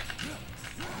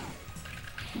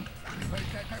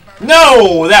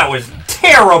 No! That was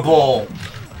terrible!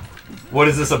 What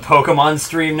is this, a Pokemon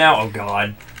stream now? Oh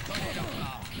god.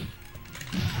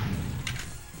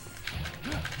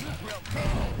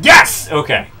 Yes!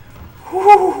 Okay.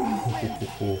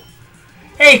 Whew.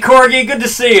 Hey Corgi, good to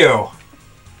see you!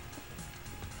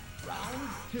 Round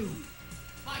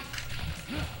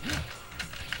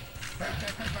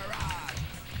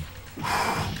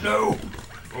No!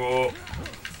 Oh.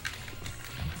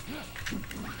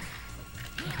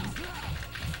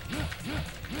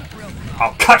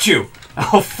 I'll cut you!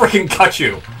 I'll freaking cut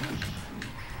you!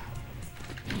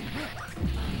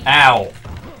 Ow!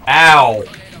 Ow!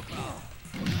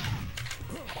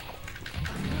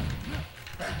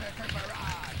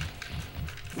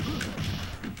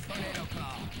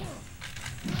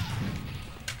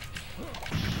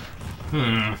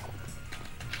 Hmm.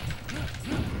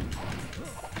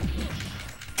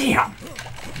 Damn!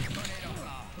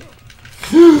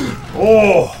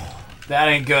 Oh! That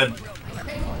ain't good.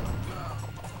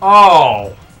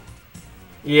 Oh!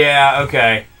 Yeah,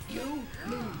 okay.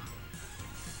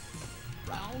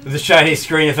 The shiny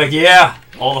screen effect, yeah!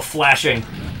 All the flashing.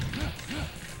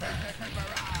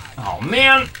 Oh,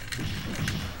 man!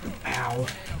 Ow.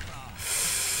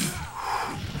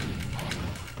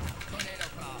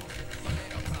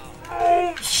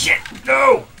 Oh, shit!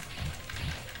 No!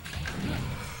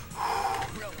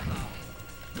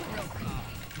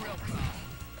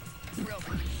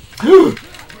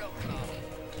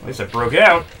 At least I broke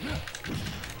out.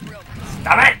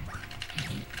 Stop it!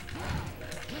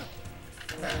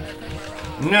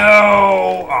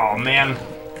 No! Oh, man.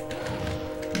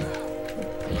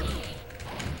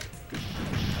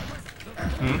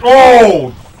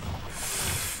 Oh!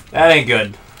 That ain't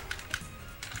good.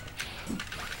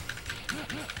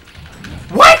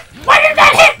 What? Why did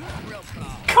that hit?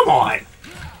 Come on!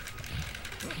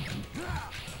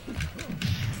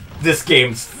 This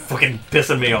game's fucking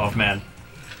pissing me off, man.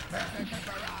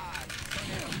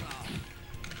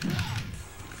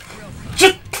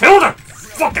 Just kill the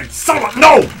fucking son of a...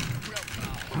 No!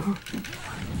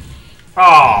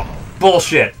 Oh,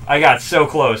 bullshit. I got so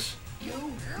close.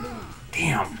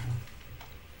 Damn.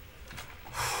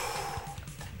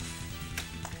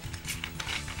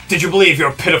 Did you believe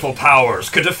your pitiful powers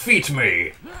could defeat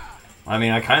me? I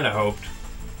mean, I kinda hoped.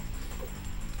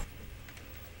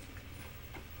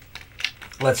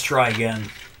 Let's try again.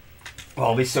 Well,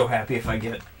 I'll be so happy if I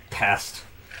get past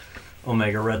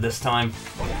Omega Red this time.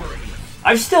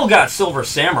 I've still got Silver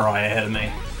Samurai ahead of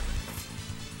me.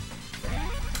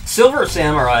 Silver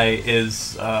Samurai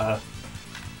is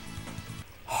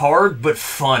hard but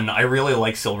fun. I really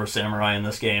like Silver Samurai in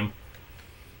this game.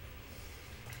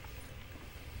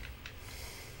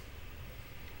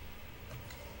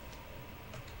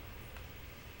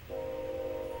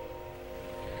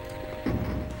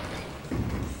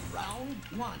 Round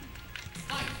one.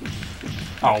 Fight.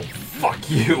 Oh, fuck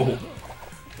you.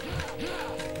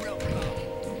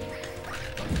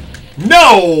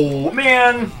 No,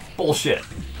 man. Bullshit.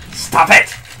 Stop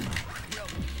it.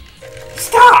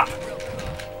 Stop.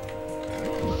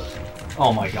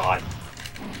 Oh my god.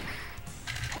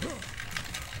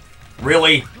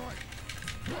 Really?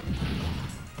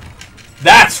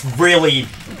 That's really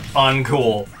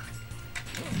uncool.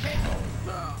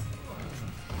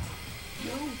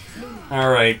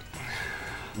 Alright.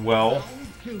 Well,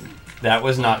 that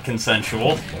was not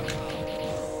consensual.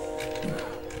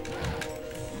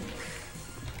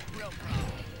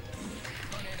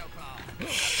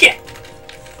 Shit!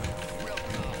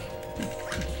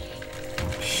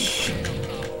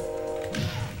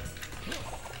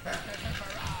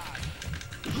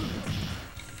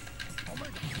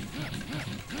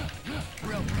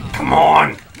 Come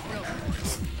on!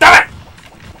 Stop it!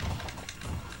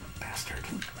 Bastard.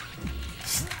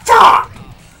 Stop!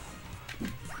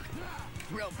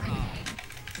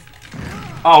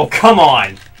 Oh, come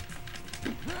on!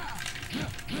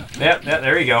 Yep,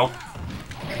 there you go.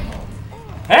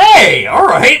 Hey!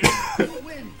 Alright!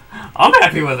 I'm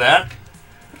happy with that.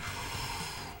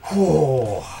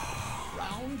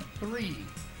 Round three.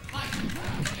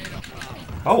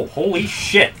 Oh, holy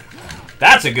shit.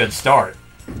 That's a good start.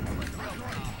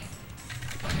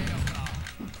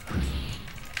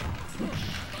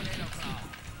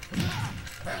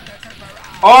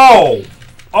 Oh!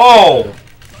 Oh!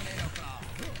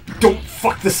 Don't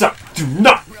fuck this up! Do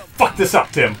not fuck this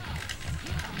up, Tim!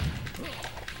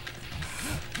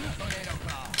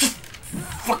 Just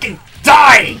fucking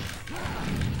die!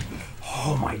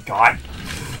 Oh my god.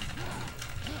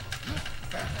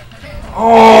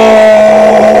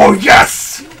 Oh,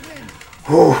 yes!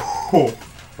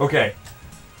 Okay.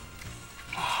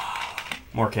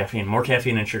 More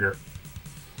caffeine and sugar.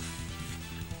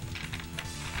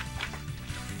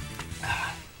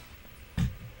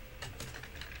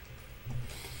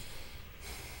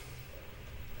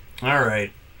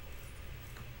 Alright.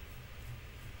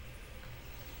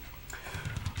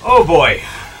 Oh boy.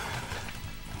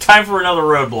 Time for another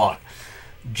roadblock.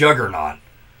 Juggernaut.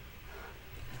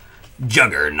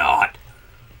 Juggernaut.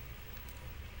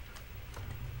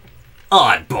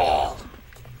 Oddball.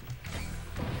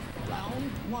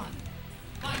 Round 1.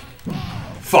 Fight.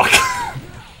 Fuck.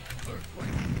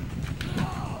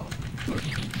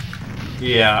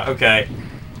 Yeah, okay.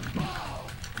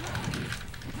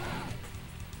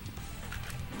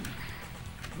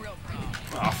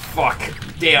 Oh, fuck.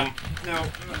 Damn. No.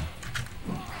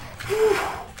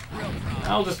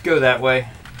 I'll just go that way.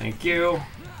 Thank you.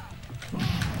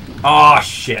 Oh,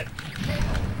 shit.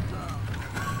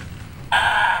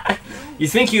 You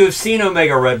think you have seen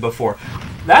Omega Red before.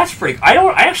 That's pretty... I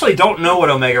actually don't know what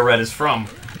Omega Red is from.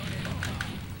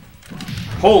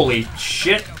 Holy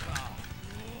shit.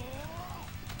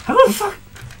 How the fuck?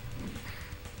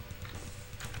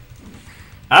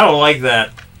 I don't like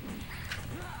that.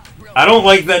 I don't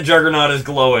like that Juggernaut is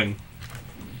glowing.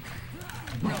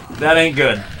 That ain't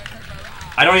good.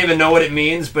 I don't even know what it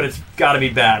means, but it's gotta be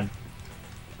bad.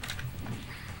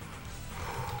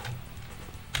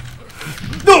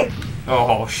 No!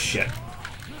 Oh, shit.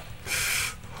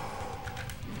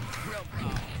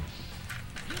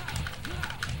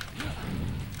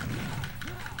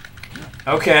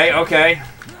 Okay, okay.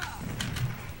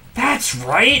 That's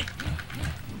right!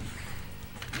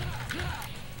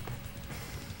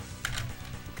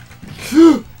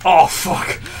 Oh,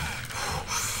 fuck.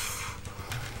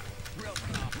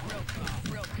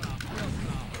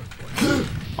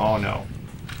 Oh, no.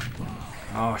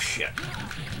 Oh, shit.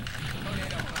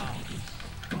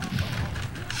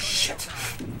 Shit.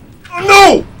 Oh,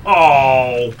 no!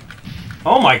 Oh!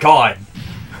 Oh, my God.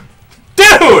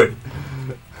 Dude!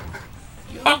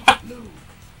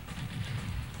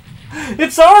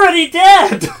 It's already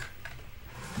dead!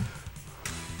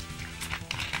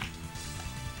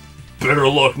 Better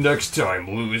luck next time,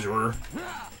 loser.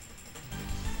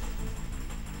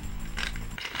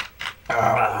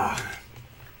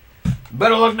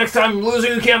 Better luck next time,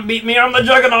 loser. You can't beat me. I'm the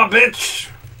Juggernaut, bitch.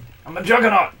 I'm the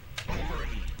Juggernaut.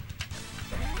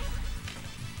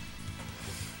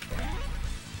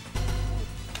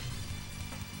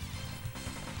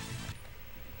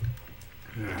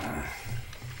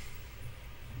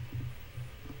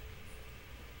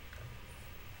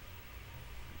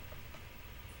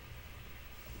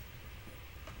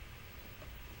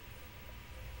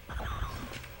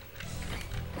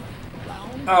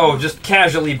 Oh, just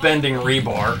casually bending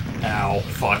rebar. Ow,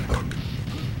 fuck.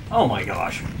 Oh my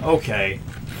gosh. Okay.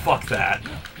 Fuck that.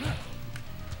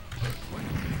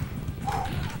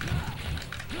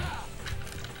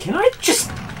 Can I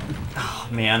just... Oh,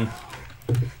 man.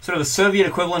 Sort of the Soviet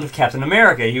equivalent of Captain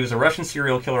America. He was a Russian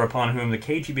serial killer upon whom the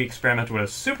KGB experimented with a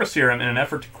super serum in an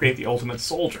effort to create the ultimate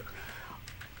soldier.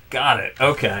 Got it.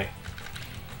 Okay.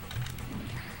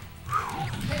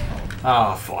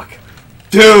 Oh, fuck.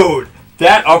 Dude!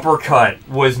 That uppercut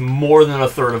was more than a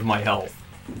third of my health.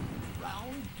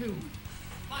 Round 2.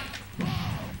 Fight.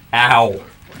 Ow.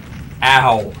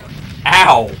 Ow.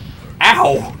 Ow.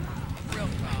 Ow.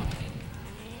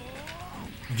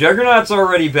 Juggernaut's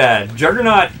already bad.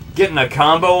 Juggernaut getting a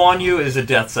combo on you is a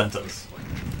death sentence.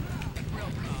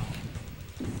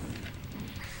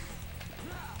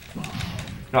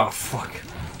 Oh, fuck.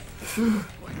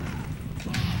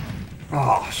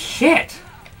 Oh, shit.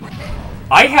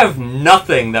 I have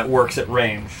nothing that works at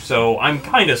range, so I'm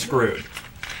kind of screwed.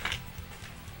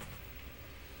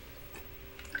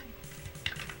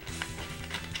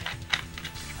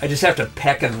 I just have to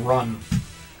peck and run.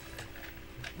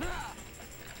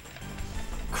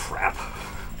 Crap.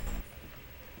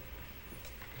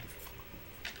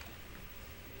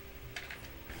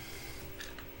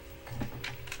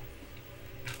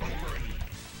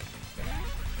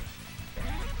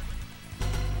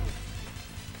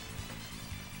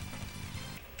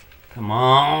 Come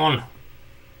on.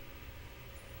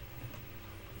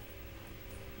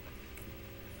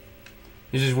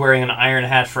 He's just wearing an iron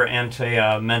hat for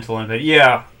anti-mental invasion.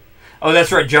 Yeah. Oh,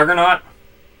 that's right, Juggernaut.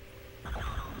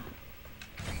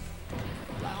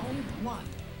 Round 1.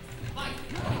 Fight.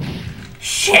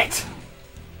 Shit.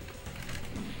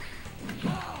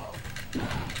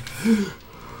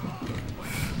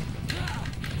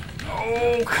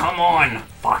 Oh, come on.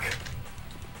 Fuck.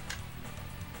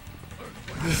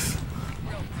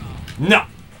 No!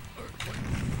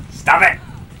 Stop it!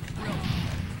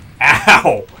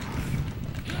 Ow!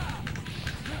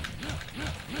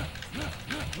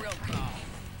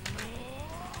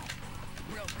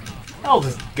 I'll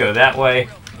just go that way.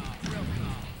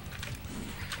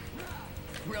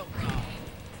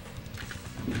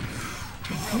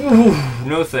 Ooh,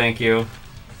 no thank you.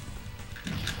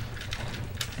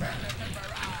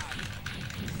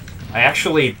 I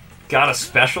actually got a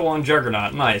special on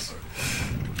Juggernaut. Nice.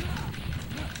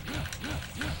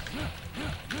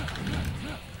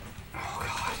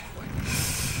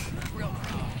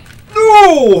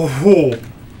 Oh!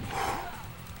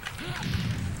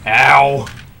 Ow!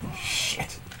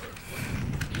 Shit!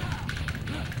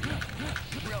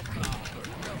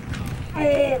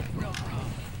 Oh.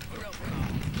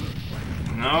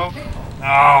 No.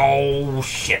 Oh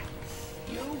shit!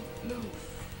 You lose.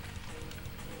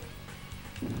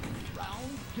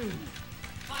 Round 2.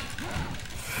 Fight.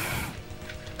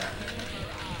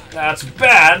 That's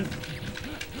bad,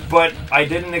 but I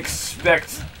didn't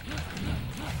expect.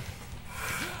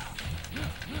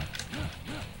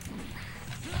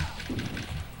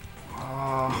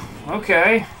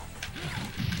 Okay.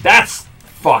 That's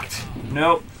fucked.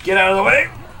 Nope. Get out of the way.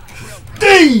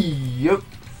 Yep.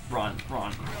 Run,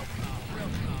 run.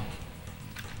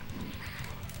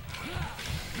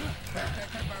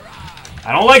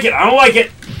 I don't like it. I don't like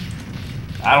it.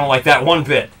 I don't like that one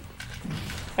bit.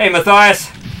 Hey,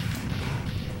 Matthias.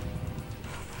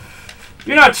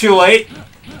 You're not too late.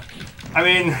 I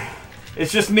mean,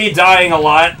 it's just me dying a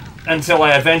lot until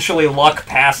I eventually luck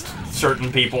past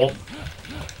certain people.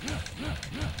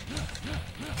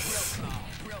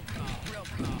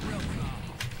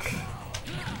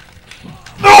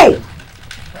 No!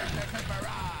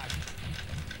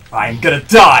 I'm gonna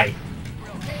die!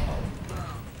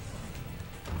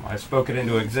 I spoke it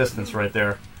into existence right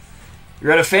there.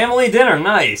 You're at a family dinner,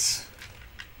 nice.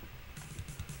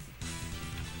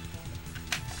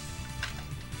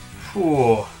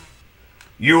 Whew.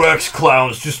 You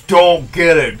ex-clowns just don't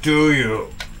get it, do you?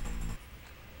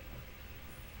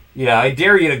 Yeah, I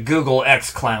dare you to Google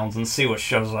ex-clowns and see what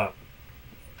shows up.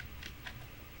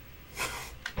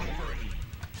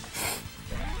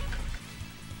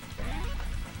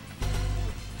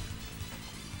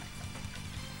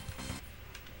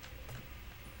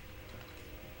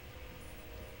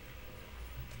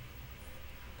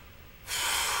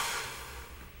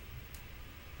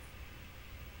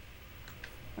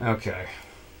 Okay.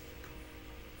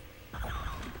 Round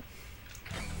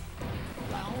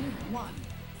 1.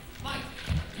 Fight.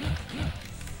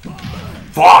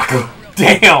 Fuck!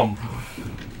 Damn!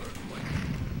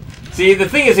 See, the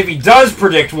thing is, if he does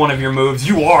predict one of your moves,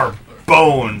 you are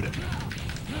boned.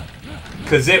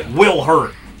 Because it will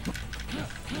hurt.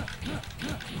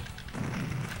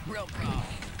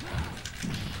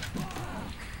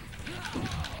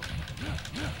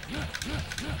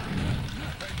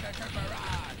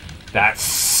 That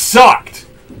sucked!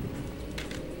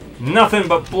 Nothing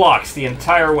but blocks the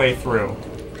entire way through.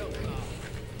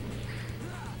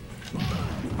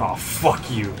 Oh, fuck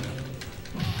you.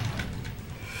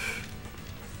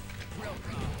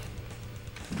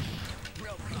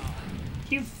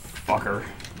 You fucker.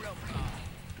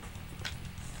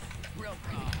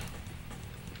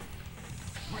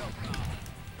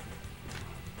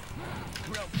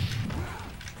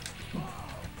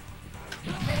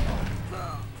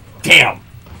 Damn!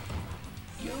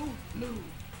 You lose.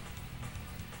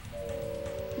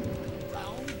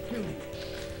 Round 2.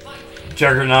 Fight.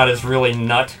 Juggernaut is really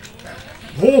nut.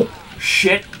 Oh,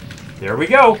 shit. There we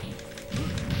go.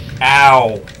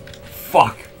 Ow.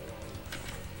 Fuck.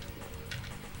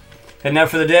 Heading out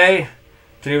for the day?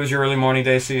 Today was your early morning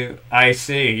day, I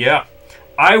see, yeah.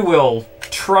 I will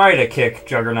try to kick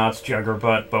Juggernaut's jugger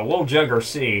butt, but we'll jugger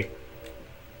see.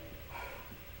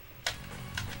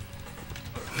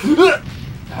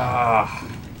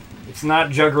 It's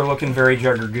not Jugger looking very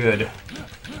Jugger good.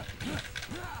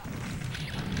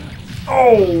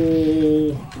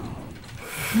 Oh!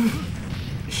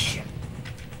 Shit.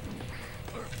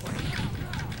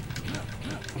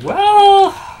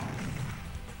 Well...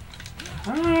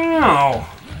 I don't know.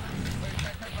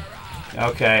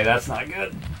 Okay, that's not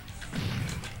good.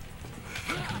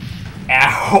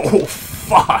 Ow!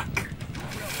 Fuck!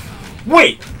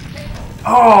 Wait!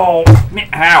 Oh! Man,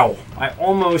 ow! I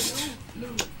almost...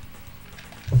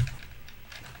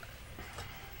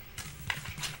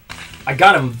 I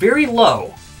got him very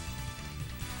low.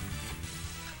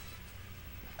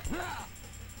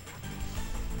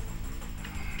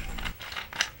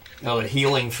 Oh, the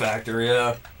healing factor,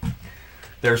 yeah.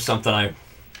 There's something I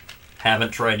haven't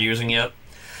tried using yet.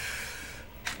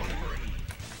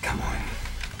 Come on.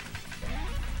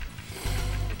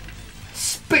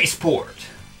 Spaceport!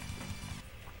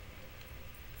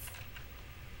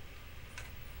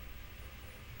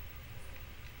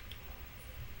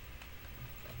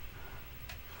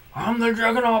 I'm the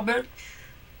Juggernaut, bitch!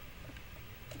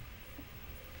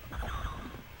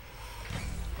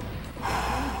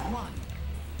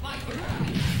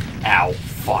 Ow,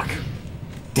 fuck.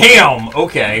 Damn,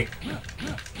 okay.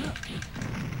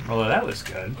 Although that was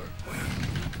good.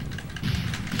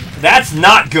 That's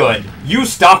not good. You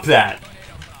stop that.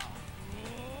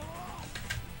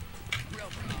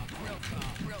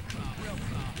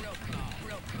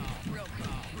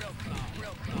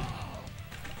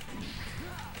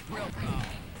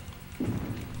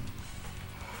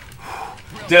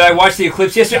 Did I watch the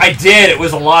eclipse yesterday? I did. It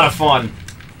was a lot of fun.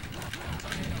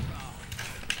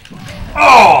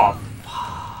 Oh!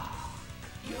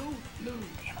 You lose.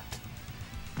 Damn it.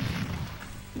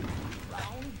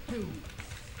 Round 2.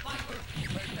 Fight.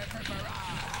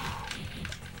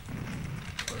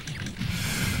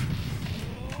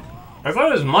 I thought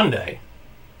it was Monday.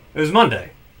 It was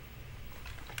Monday.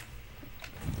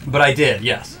 But I did,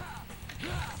 yes.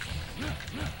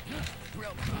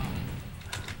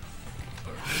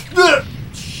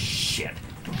 Shit.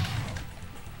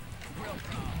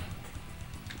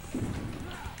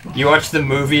 You watched the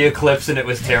movie Eclipse and it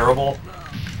was terrible?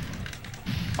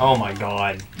 Oh my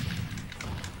god.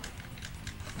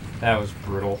 That was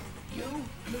brutal.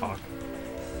 Fuck.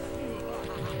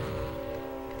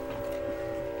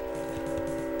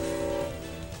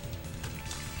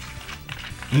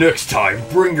 Next time,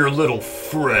 bring your little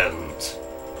friends.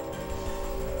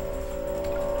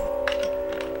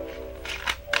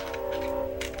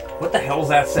 What the hell is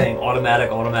that saying?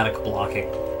 Automatic blocking.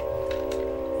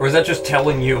 Or is that just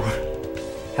telling you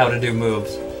how to do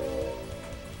moves?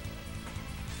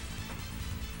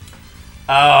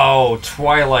 Oh,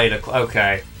 Twilight.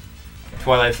 Okay.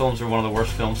 Twilight films are one of the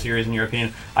worst film series in your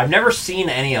opinion. I've never seen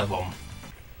any of them.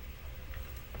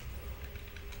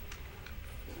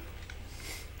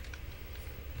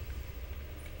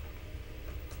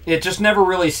 It just never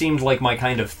really seemed like my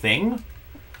kind of thing.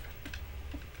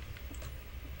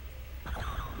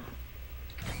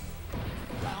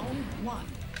 Round 1.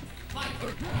 Fight.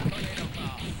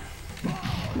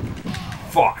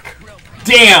 Fuck.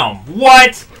 Damn!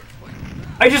 What?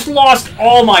 I just lost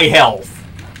all my health.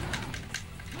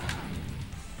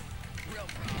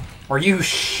 Are you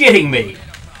shitting me?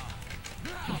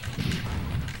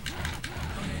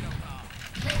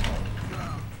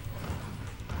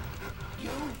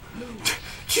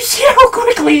 Did you see how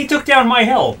quickly he took down my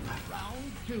health?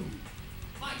 Round 2.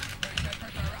 Fight.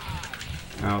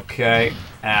 Okay.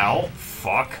 Ow.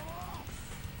 Fuck.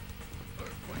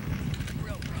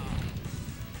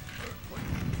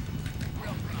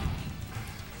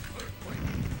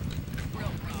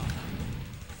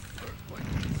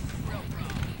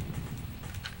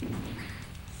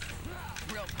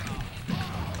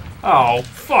 Oh,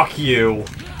 fuck you.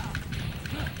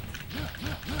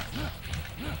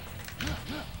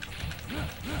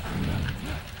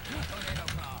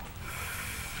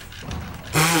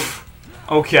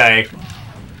 Okay.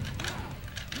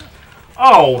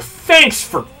 Oh, thanks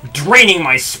for draining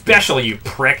my special, you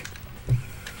prick.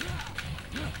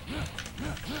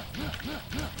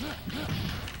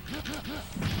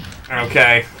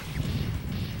 Okay.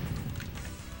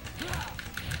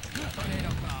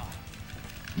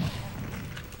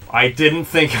 I didn't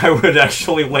think I would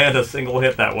actually land a single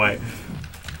hit that way.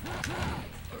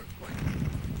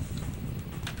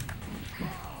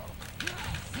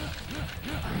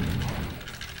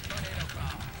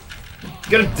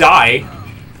 Gonna die.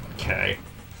 Okay.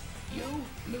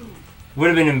 Would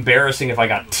have been embarrassing if I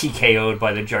got TKO'd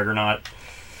by the Juggernaut.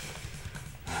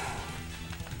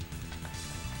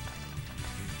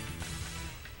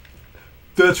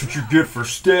 That's what you get for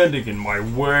standing in my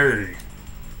way.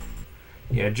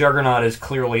 Yeah, Juggernaut is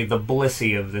clearly the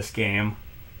Blissey of this game.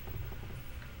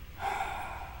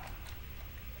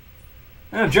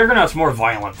 No, Juggernaut's more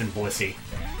violent than Blissey.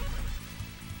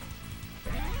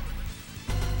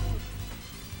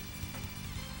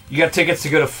 You got tickets to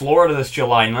go to Florida this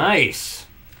July. Nice.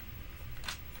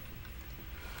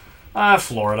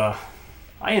 Florida.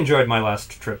 I enjoyed my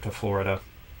last trip to Florida.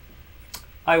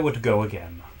 I would go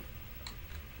again.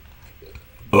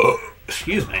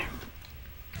 Excuse me.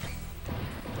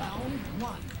 Round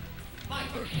 1.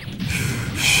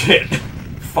 Fight. Shit.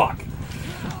 Fuck.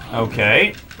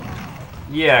 Okay.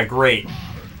 Yeah, great.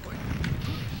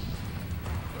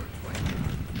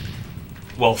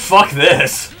 Well, fuck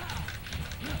this.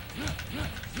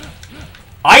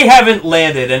 I haven't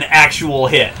landed an actual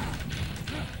hit.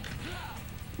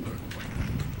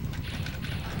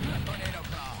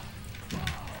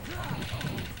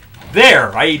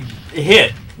 There, I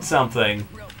hit something.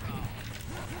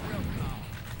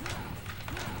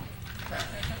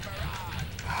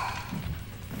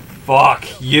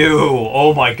 Fuck you.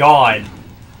 Oh my god.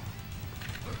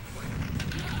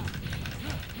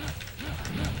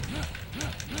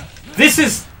 This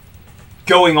is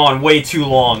going on way too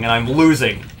long and I'm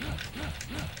losing.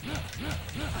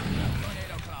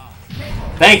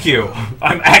 Thank you.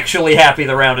 I'm actually happy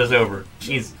the round is over.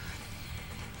 Jeez.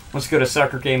 Let's go to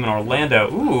soccer game in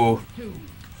Orlando. Ooh.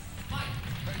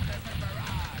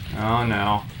 Oh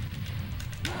no.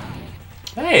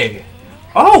 Hey.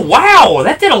 Oh wow,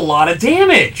 that did a lot of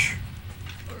damage.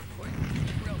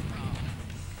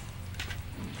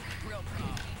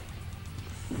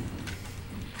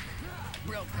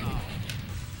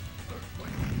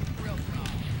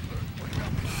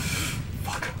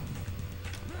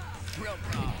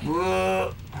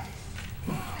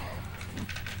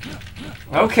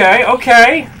 Okay,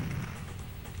 okay.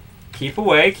 Keep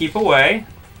away, keep away.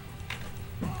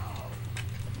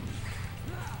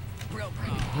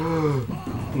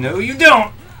 No, you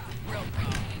don't.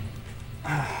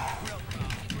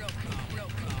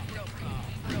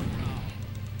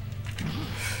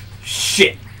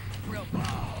 Shit.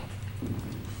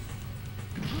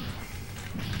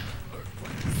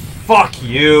 Fuck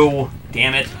you.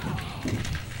 Damn it.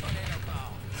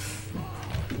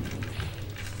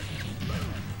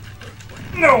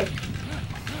 No.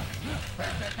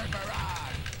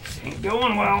 This ain't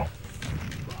going well.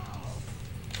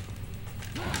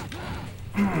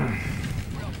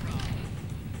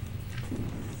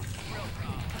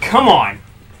 Come on.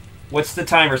 What's the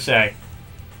timer say?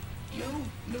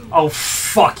 Oh,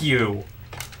 fuck you.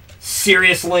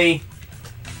 Seriously?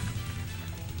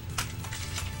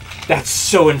 That's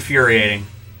so infuriating.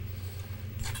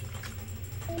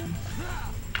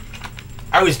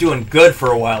 I was doing good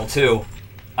for a while, too.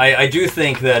 I do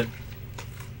think that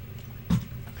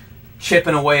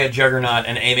chipping away at Juggernaut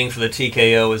and aiming for the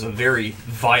TKO is a very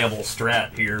viable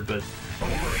strat here, but...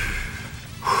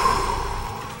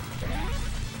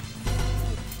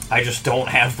 I just don't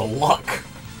have the luck.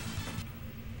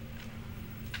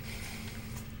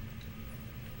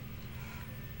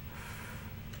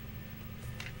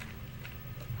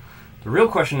 The real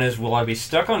question is, will I be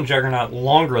stuck on Juggernaut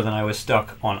longer than I was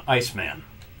stuck on Iceman?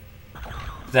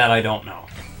 That I don't know.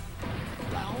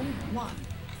 Round one.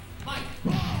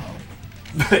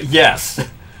 Fight. Yes.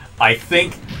 I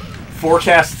think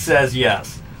forecast says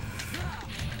yes.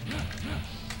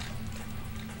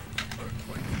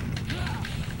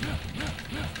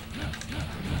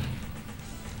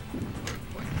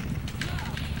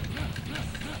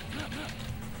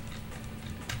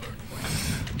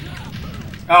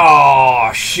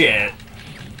 Oh, shit.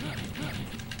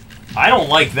 I don't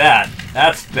like that.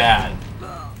 That's bad.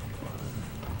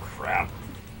 Crap.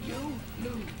 You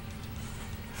lose.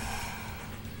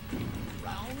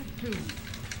 Round two.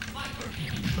 Fight.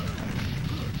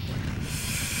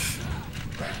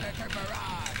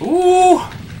 Ooh!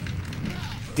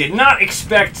 Did not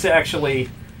expect to actually...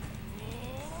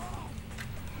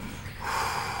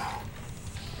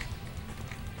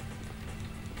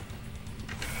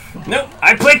 Nope,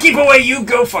 I play keep away, you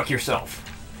go fuck yourself.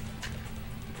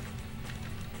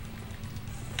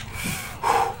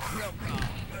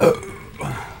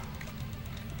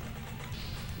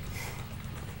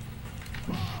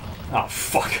 Oh,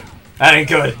 fuck. That ain't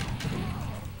good.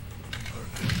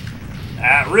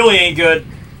 That really ain't good.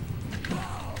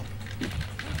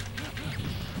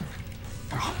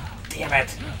 Oh, damn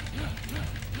it.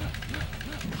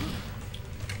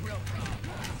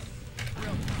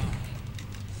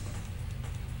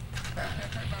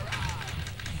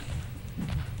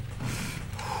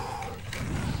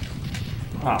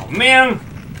 Oh, man.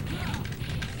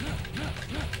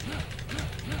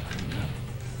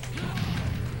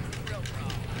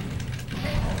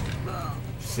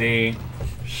 See?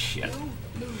 Shit.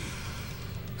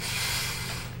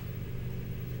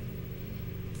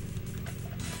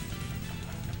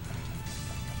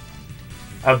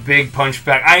 A big punch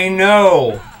back. I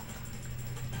know!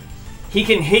 He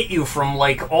can hit you from,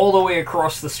 like, all the way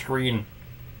across the screen.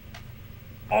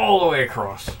 All the way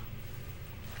across.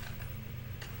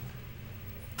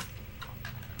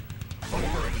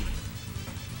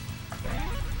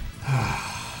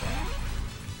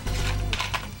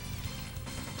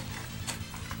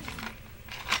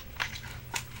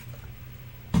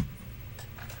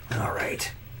 All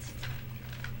right.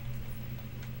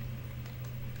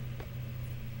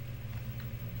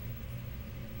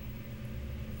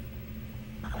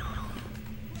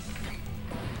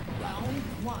 Round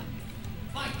one.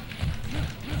 Fight.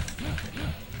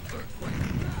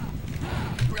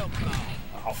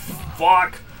 Oh,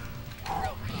 fuck.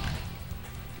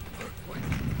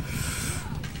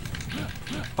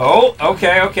 Oh,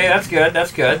 okay, okay, that's good,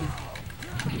 that's good.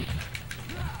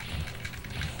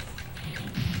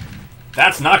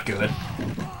 That's not good.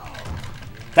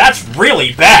 That's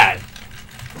really bad.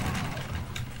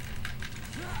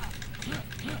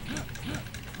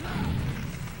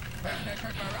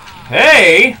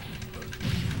 Hey!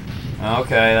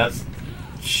 Okay, that's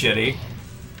shitty.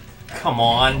 Come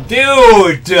on,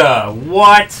 dude!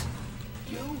 What?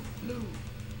 You lose.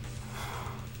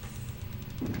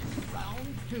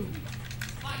 Round two.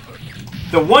 Fight.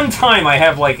 The one time I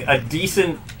have, like, a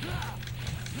decent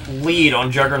lead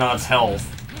on Juggernaut's health,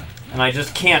 and I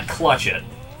just can't clutch it.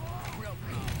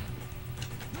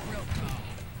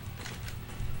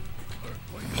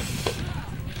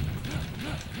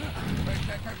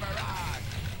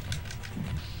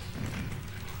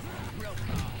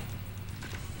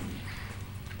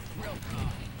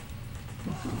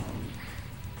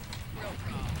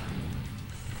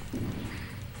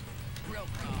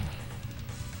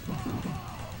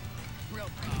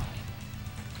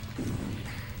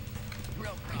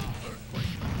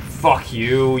 Fuck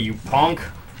you, you punk.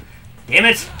 Damn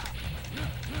it!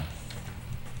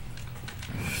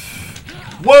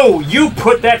 Whoa, you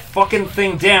put that fucking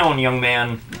thing down, young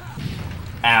man.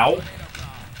 Ow.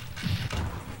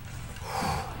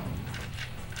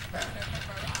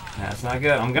 That's not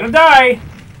good. I'm gonna die!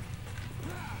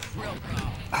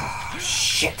 Oh,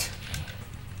 shit.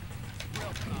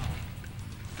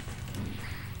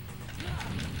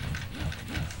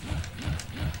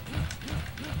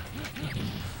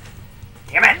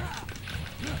 Damn it!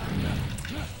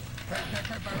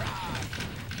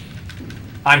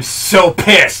 I'm so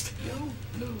pissed!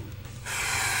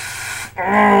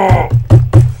 Oh.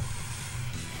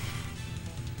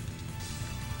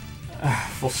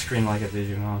 Full screen like a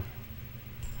Digimon.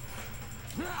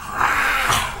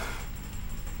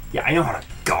 Yeah, I know how to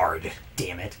guard,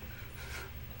 damn it.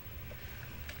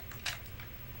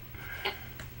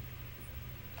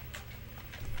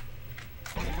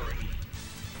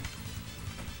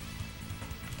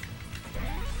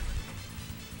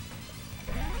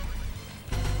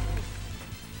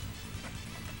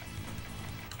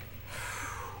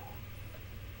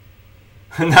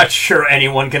 I'm not sure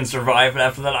anyone can survive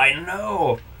after that. I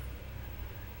know.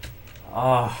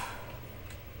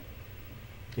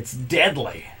 It's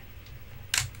deadly.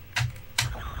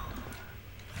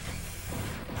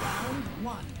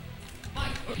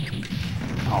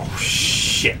 Oh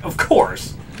shit! Of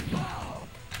course.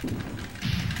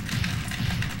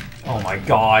 Oh my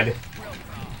god.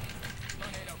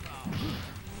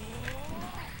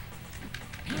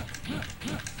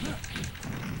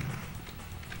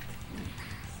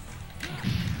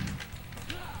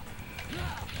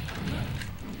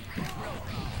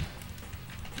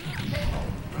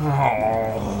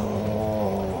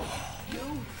 Oh.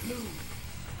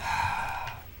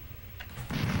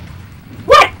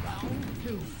 What?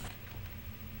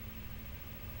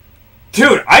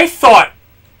 Dude, I thought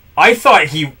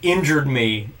he injured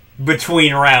me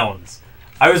between rounds.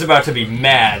 I was about to be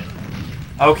mad.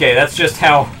 Okay, that's just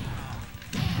how...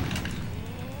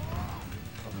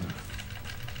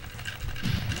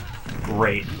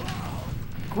 Great.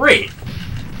 Great!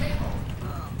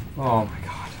 Oh my god.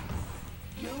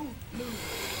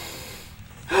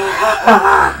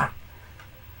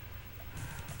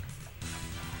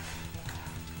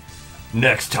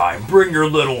 Next time, bring your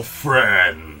little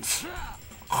friends.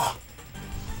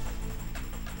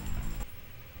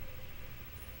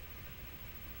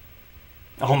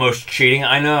 Almost cheating,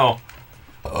 I know.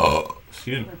 Oh,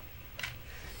 excuse me.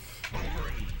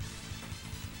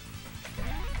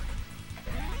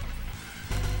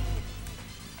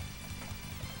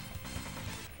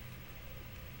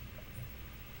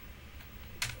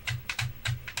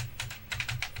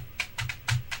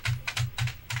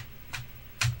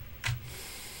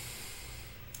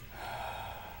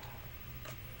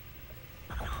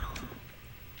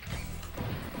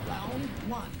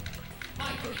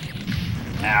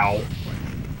 Ow.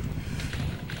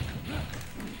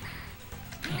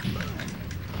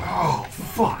 Oh,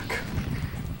 fuck.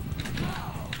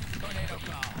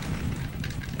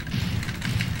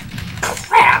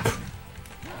 Crap!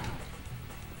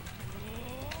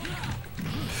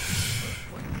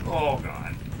 Oh,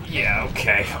 God. Yeah,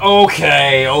 okay.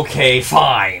 Okay,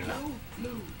 fine.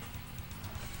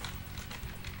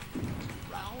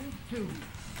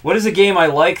 What is a game I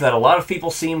like that a lot of people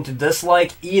seem to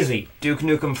dislike? Easy. Duke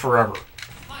Nukem Forever.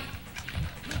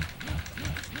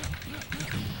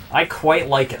 I quite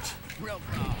like it.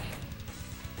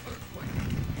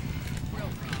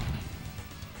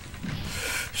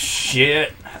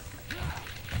 Shit.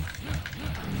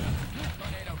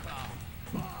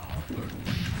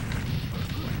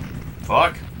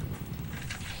 Fuck.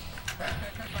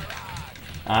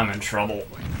 I'm in trouble.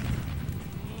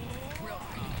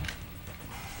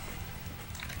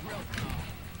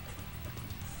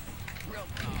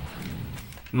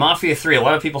 Mafia 3. A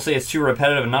lot of people say it's too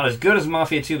repetitive and not as good as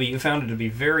Mafia 2, but you found it to be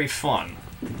very fun.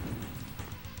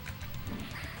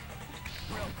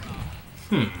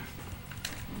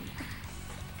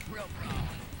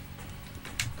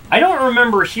 I don't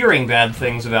remember hearing bad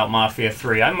things about Mafia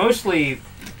 3. I mostly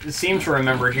seem to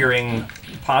remember hearing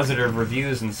positive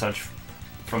reviews and such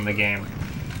from the game.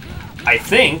 I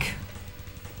think.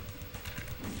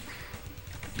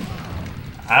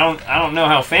 I don't know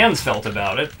how fans felt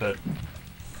about it, but...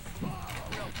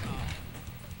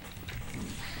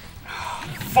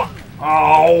 Fuck!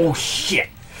 Oh, shit!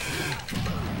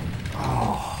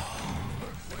 Oh.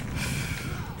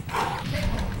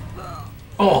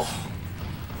 Oh.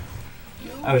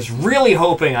 I was really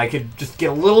hoping I could just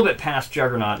get a little bit past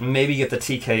Juggernaut and maybe get the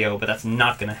TKO, but that's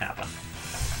not going to happen.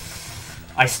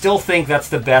 I still think that's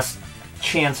the best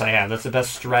chance I have. That's the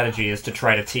best strategy, is to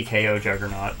try to TKO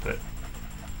Juggernaut, but...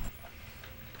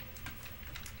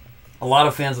 A lot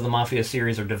of fans of the Mafia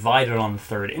series are divided on the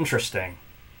third. Interesting.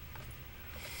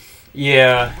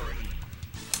 Yeah.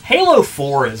 Halo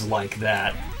 4 is like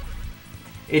that.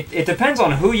 It depends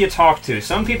on who you talk to.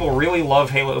 Some people really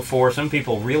love Halo 4, some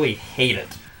people really hate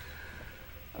it.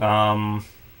 And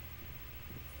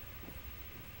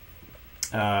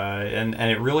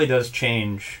it really does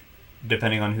change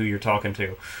depending on who you're talking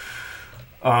to.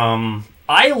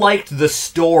 I liked the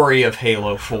story of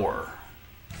Halo 4.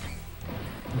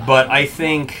 But I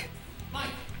think...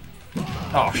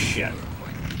 Oh, shit.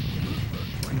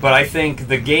 But I think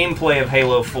the gameplay of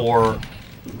Halo 4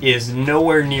 is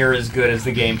nowhere near as good as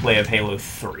the gameplay of Halo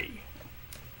 3.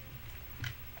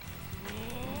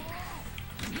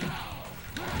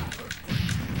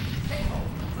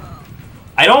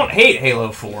 I don't hate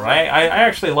Halo 4. I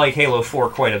actually like Halo 4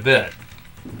 quite a bit.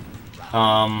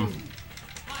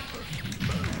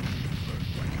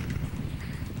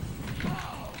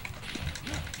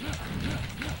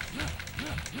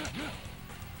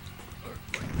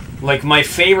 Like, my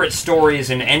favorite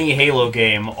stories in any Halo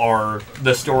game are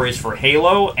the stories for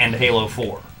Halo and Halo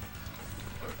 4.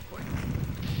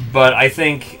 But I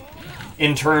think,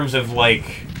 in terms of,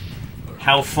 like,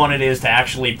 how fun it is to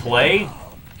actually play,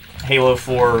 Halo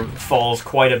 4 falls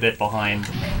quite a bit behind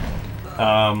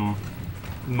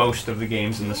most of the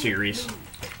games in the series.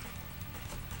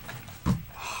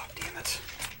 Oh, damn it.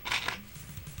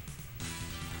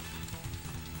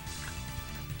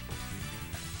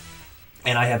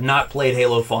 And I have not played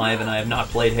Halo 5, and I have not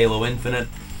played Halo Infinite.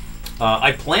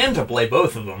 I plan to play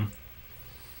both of them.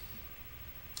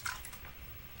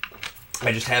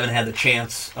 I just haven't had the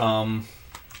chance. I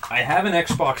have an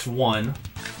Xbox One,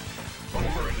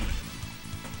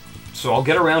 so I'll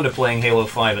get around to playing Halo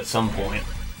 5 at some point.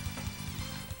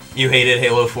 You hated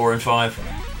Halo 4 and 5?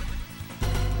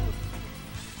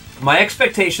 My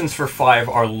expectations for 5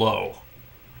 are low.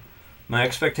 My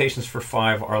expectations for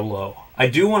 5 are low. I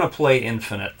do want to play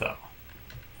Infinite, though.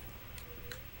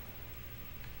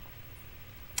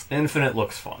 Infinite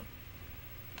looks fun.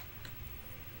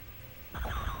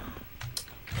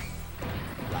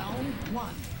 Round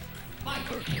 1. Fight.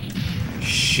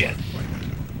 Shit.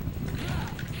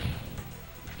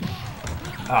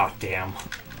 Oh, damn.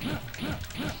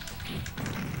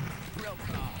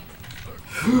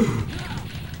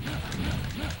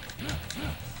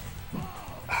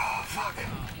 Oh, fuck.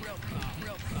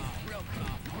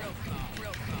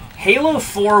 Halo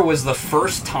 4 was the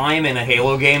first time in a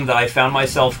Halo game that I found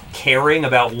myself caring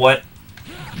about what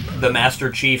the Master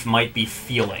Chief might be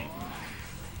feeling.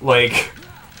 Like...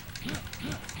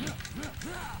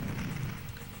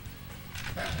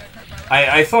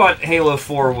 I thought Halo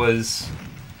 4 was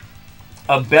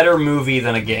a better movie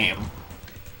than a game.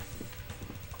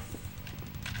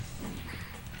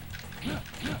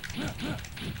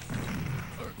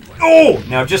 Oh!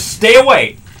 Now just stay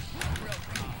away!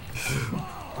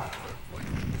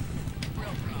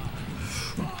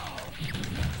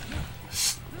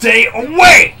 Stay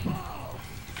away!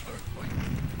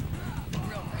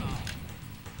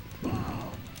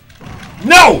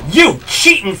 No! You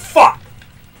cheating fuck!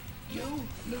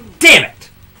 Damn it!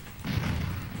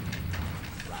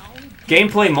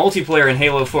 Gameplay multiplayer in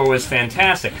Halo 4 was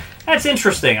fantastic. That's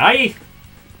interesting. I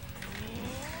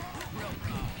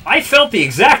felt the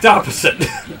exact opposite.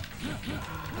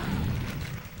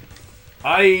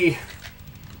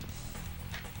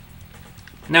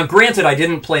 Now, granted, I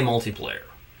didn't play multiplayer.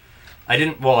 I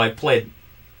didn't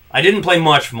play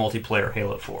much multiplayer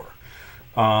Halo 4.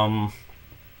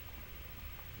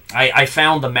 I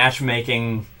found the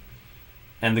matchmaking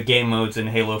and the game modes in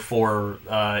Halo 4,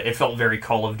 it felt very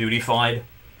Call of Duty-fied.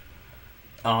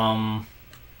 The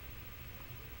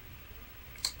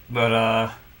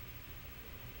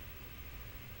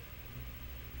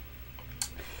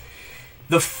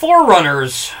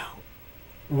Forerunners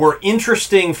were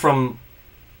interesting from...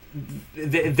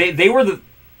 They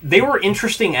were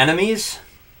interesting enemies,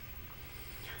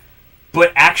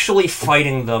 but actually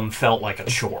fighting them felt like a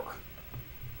chore.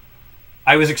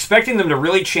 I was expecting them to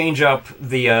really change up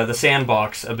the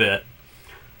sandbox a bit,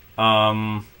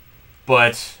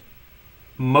 but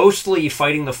mostly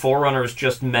fighting the Forerunners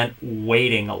just meant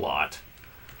waiting a lot.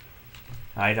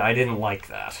 I didn't like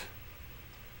that.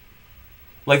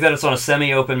 Like that it's on a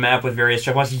semi-open map with various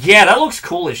checkpoints. Yeah, that looks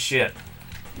cool as shit.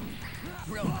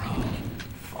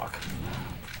 Fuck.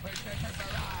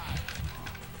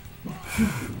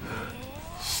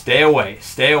 Stay away,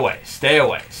 stay away, stay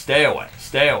away, stay away,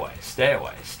 stay away, stay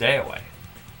away, stay away.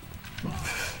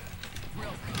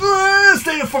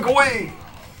 Stay the fuck away!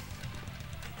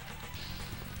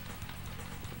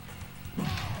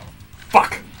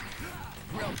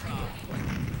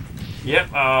 Yep.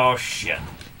 Oh, shit.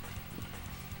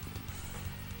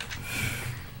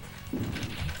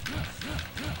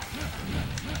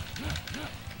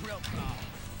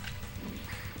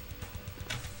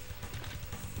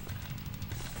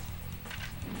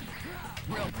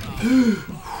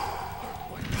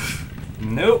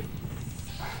 Nope.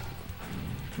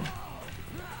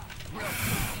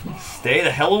 Stay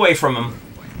the hell away from him.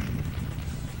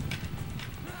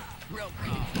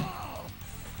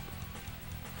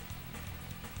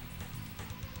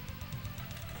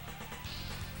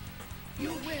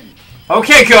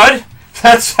 Okay, good.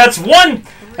 That's one.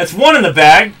 That's one in the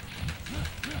bag.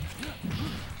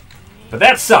 But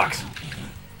that sucks.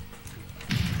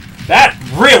 That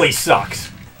really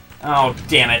sucks. Oh,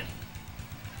 damn it.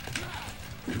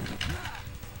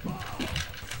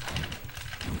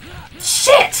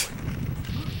 Shit!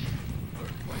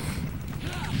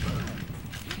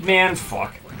 Man,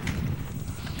 fuck.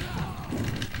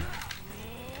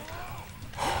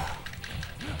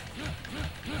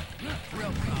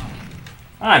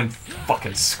 I'm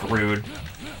fucking screwed.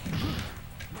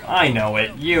 I know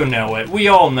it. You know it. We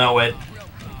all know it.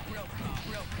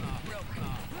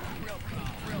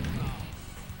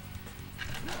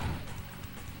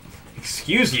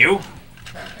 Excuse you?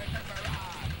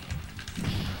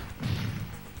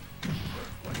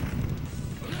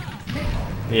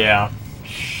 Yeah.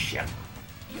 Shit.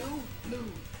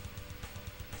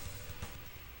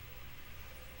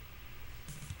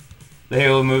 The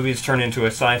Halo movies turn into a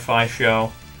sci-fi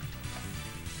show.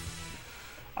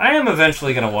 I am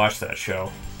eventually going to watch that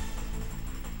show.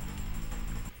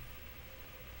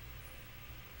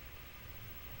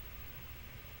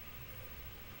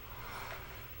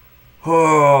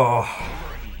 Oh.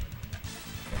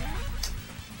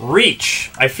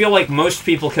 Reach. I feel like most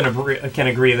people can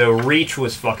agree, though. Reach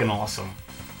was fucking awesome.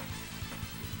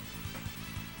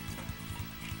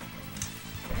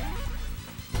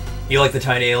 You like the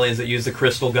tiny aliens that use the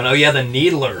crystal gun? Oh yeah, the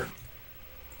Needler.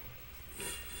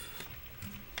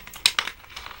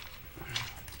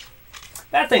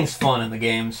 That thing's fun in the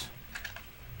games.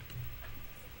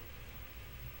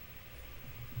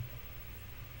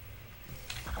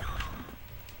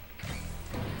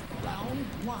 Round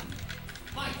one.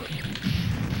 Fight.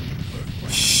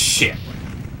 Shit.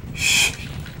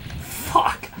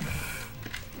 Fuck.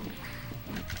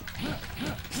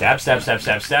 Stab, stab, stab,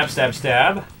 stab, stab, stab,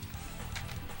 stab.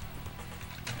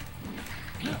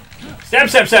 Stab,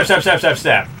 stab, stab, stab, stab, stab,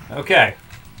 stab. Okay.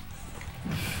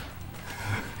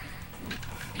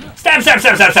 Stab, stab,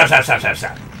 stab, stab, stab, stab, stab, stab,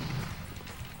 stab.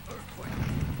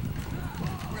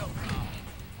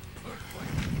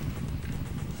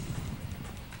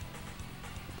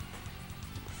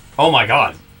 Oh my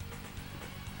god.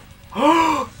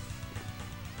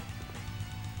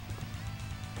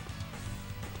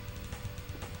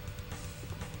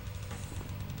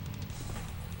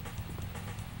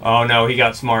 Oh no, he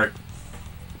got smart.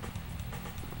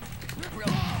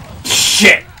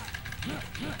 Shit!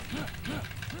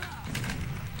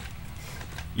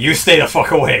 You stay the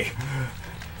fuck away.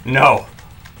 No.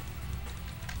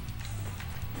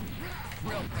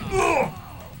 Ugh.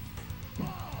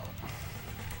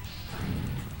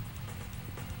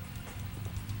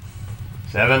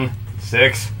 7,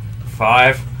 6,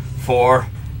 5, 4,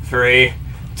 3,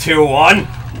 2, 1.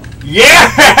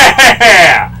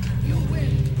 Yeah!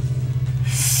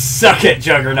 Suck it,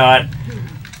 Juggernaut.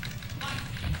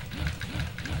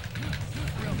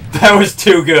 That was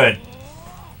too good.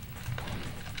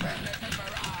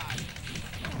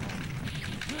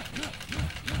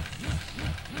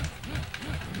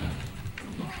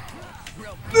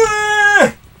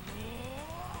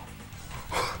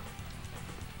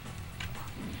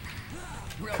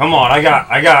 Come on, I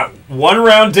got one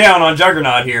round down on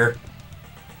Juggernaut here.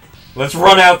 Let's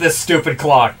run out this stupid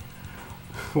clock.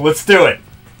 Let's do it.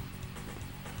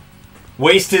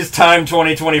 Waste his time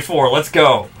 2024. Let's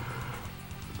go.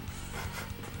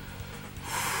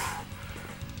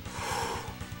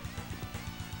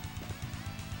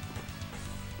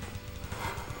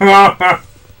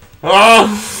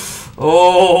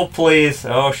 Oh, please.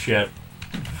 Oh, shit.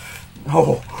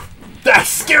 Oh, that's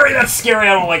scary. That's scary.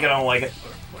 I don't like it. I don't like it.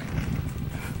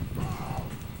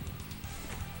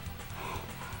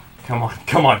 Come on.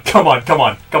 Come on. Come on. Come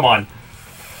on. Come on.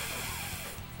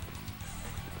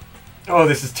 Oh,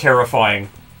 this is terrifying.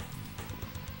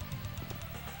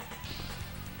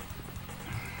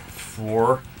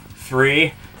 4,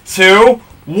 3, 2,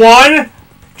 1.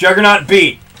 Juggernaut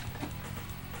beat.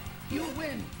 You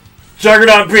win.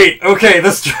 Juggernaut beat. Okay,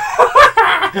 this.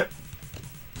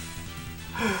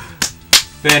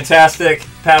 Fantastic.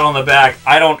 Pat on the back.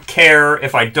 I don't care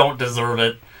if I don't deserve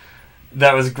it.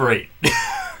 That was great.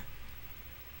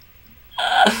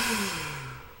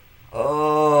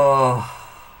 Oh.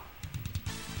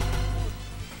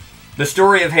 The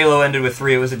story of Halo ended with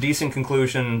 3. It was a decent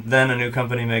conclusion. Then a new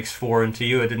company makes 4, and to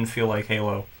you it didn't feel like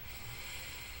Halo.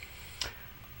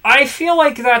 I feel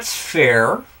like that's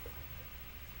fair.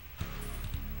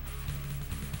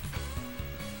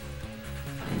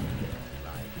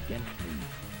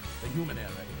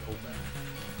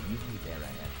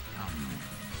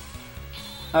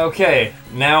 Okay,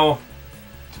 now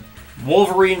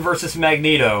Wolverine versus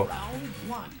Magneto.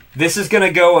 This is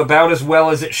gonna go about as well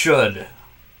as it should.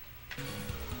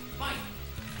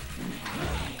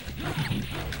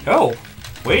 Oh,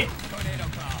 wait.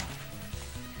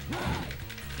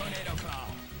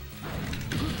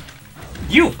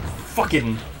 You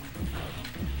fucking...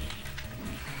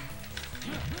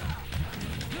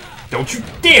 Don't you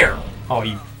dare! Oh,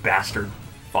 you bastard.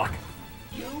 Fuck.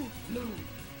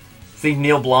 Think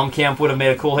Neil Blomkamp would have made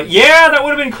a cool hit? Yeah, that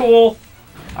would have been cool!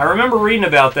 I remember reading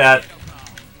about that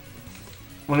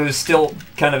when it was still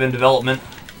kind of in development.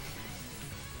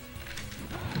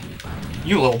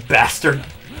 You little bastard.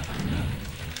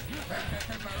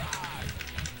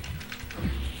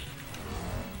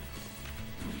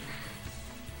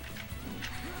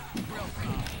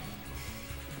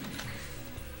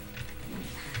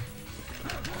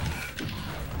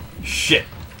 Shit.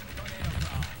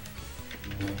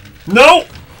 No!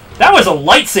 That was a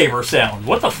lightsaber sound.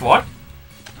 What the fuck?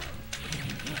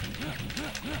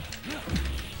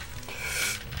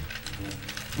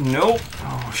 Nope.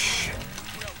 Oh, shit.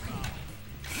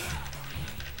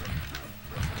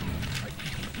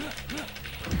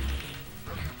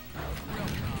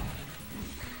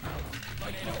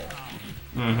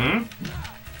 Mm-hmm.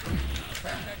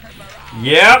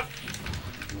 Yep.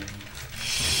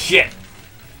 Shit.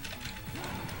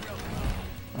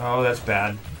 Oh, that's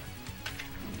bad.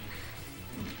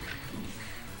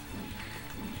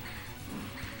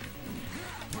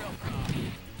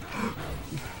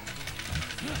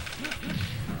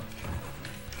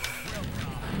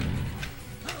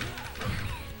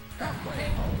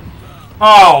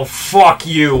 Oh, fuck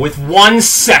you. With 1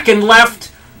 second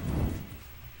left?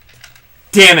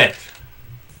 Damn it.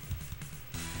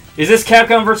 Is this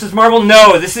Capcom versus Marvel?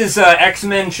 No, this is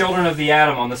X-Men Children of the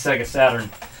Atom on the Sega Saturn.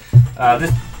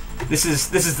 This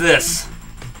is.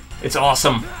 It's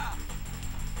awesome.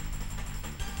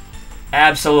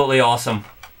 Absolutely awesome.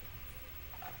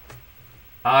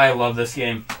 I love this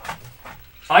game.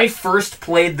 I first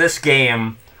played this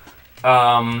game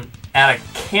at a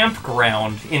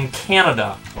campground in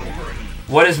Canada.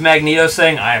 What is Magneto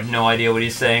saying? I have no idea what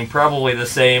he's saying. Probably the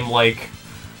same, like...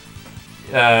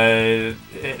 the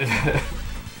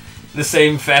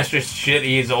same fascist shit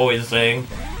he's always saying.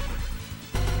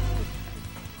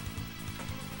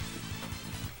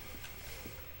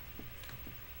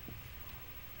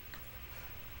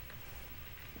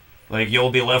 Like,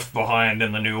 you'll be left behind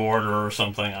in the New Order or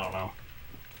something. I don't know.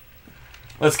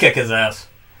 Let's kick his ass.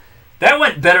 That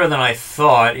went better than I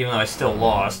thought, even though I still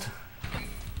lost.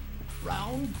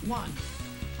 Round 1.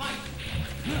 Fight.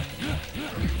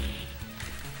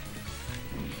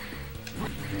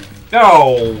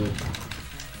 Oh!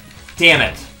 Damn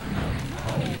it.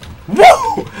 Woo!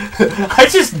 I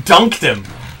just dunked him.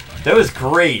 That was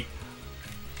great.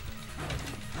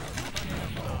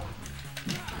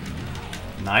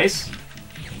 Nice.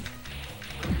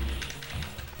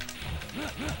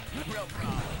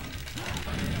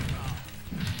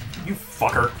 You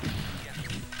fucker.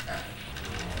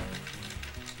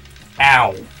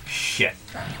 Ow. Shit.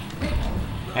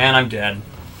 And I'm dead.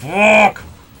 Fuck!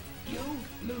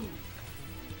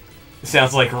 It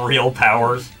sounds like real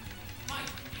powers.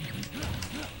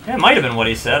 Yeah, it might have been what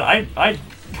he said. I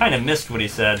kind of missed what he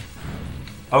said.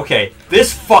 Okay,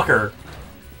 this fucker.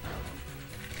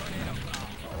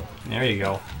 There you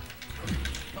go.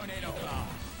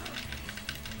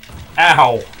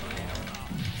 Ow.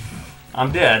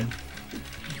 I'm dead.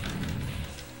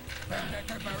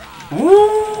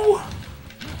 Woo!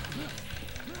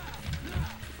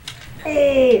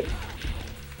 Oh!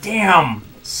 Damn!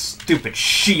 Stupid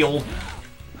shield.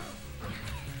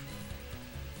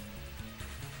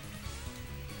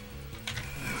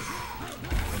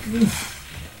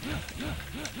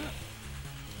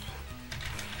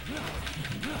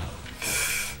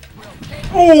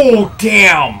 Oh,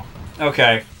 damn!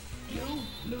 Okay.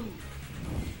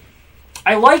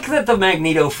 I like that the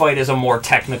Magneto fight is a more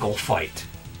technical fight.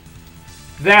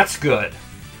 That's good.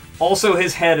 Also,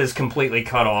 his head is completely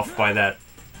cut off by that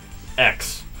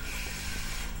X.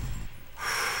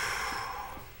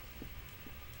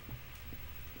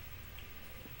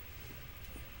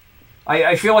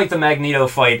 I feel like the Magneto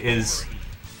fight is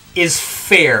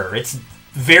fair. It's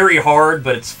very hard,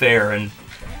 but it's fair. And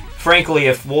frankly,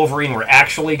 if Wolverine were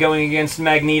actually going against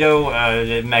Magneto,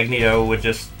 Magneto would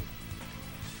just,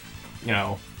 you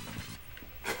know,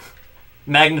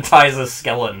 magnetize a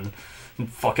skeleton and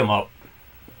fuck him up.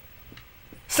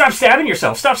 Stop stabbing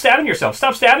yourself! Stop stabbing yourself!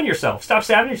 Stop stabbing yourself! Stop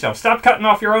stabbing yourself! Stop cutting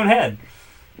off your own head!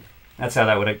 That's how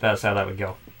that would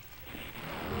go.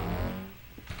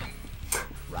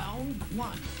 Round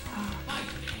 1. Fight.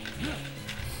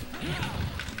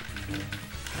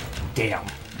 Damn.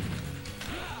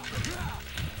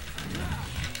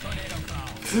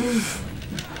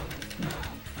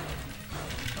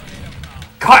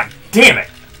 God damn it!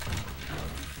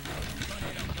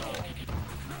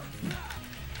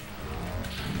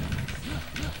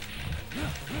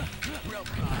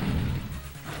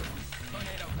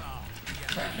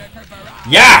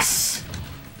 Yes!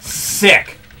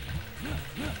 Sick!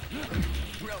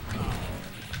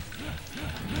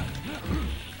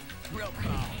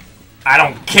 I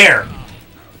don't care!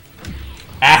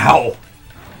 Ow!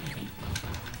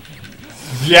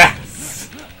 Yes!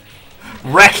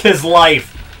 Wreck his life!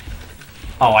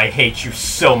 Oh, I hate you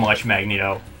so much,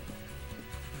 Magneto.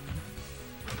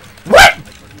 What?!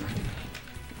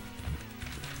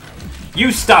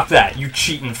 You stop that, you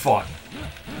cheating fuck.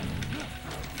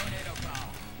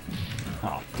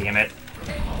 Oh, damn it.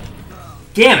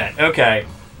 Damn it, okay.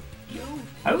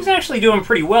 I was actually doing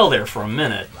pretty well there for a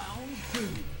minute.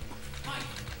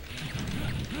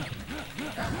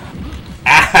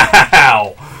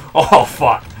 Ow! Oh,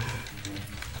 fuck.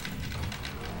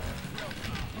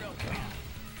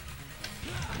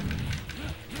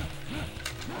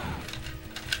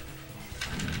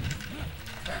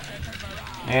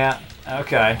 Yeah,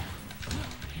 okay.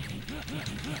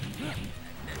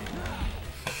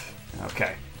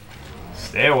 Okay.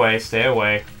 Stay away, stay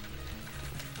away.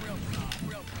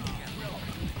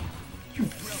 You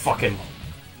fucking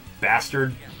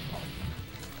bastard.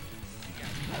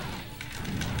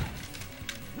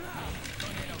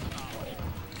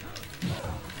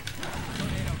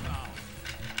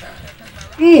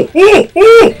 Ooh, ooh,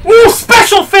 ooh, ooh!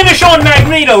 Special finish on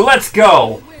Magneto! Let's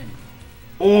go!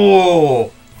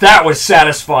 Ooh, that was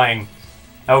satisfying.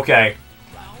 Okay.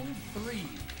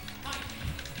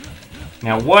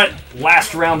 Now what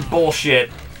last round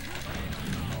bullshit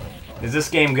is this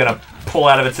game gonna pull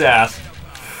out of its ass?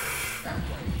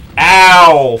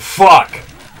 Ow! Fuck!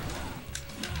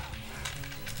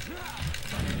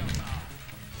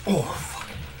 Oh, fuck.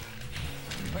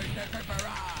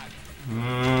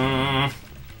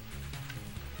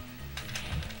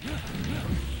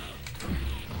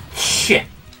 Shit!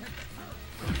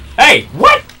 Hey,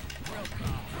 what?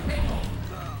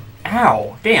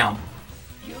 Ow, damn.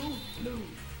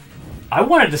 I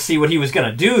wanted to see what he was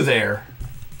gonna do there.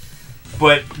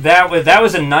 But that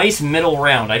was a nice middle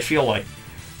round, I feel like.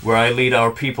 Where I lead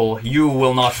our people, you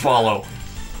will not follow.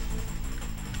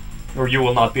 Or you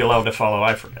will not be allowed to follow,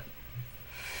 I forget.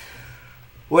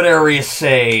 Whatever you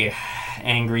say,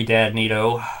 Angry Dad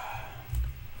Nito.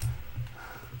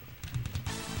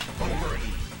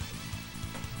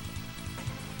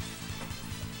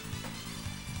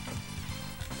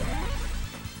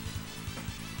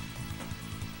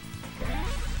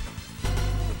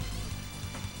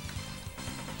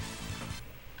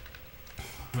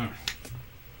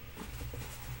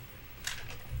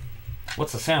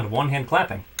 What's the sound of one hand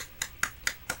clapping?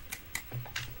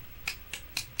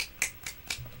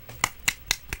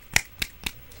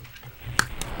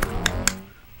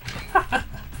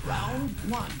 Round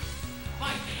 1.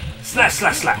 Fight. Slash,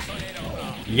 slash, slash.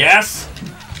 Yes.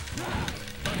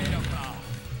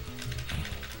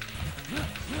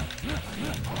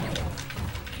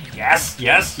 Yes,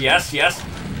 yes, yes, yes.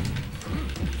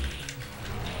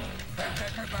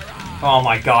 Oh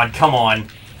my god, come on.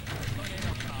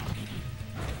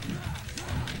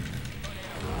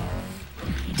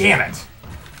 Damn it.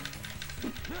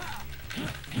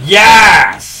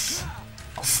 Yes!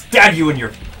 I'll stab you in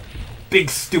your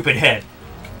big stupid head.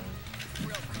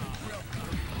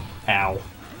 Ow.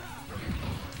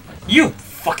 You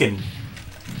fucking...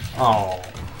 Oh.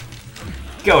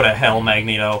 Go to hell,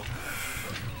 Magneto.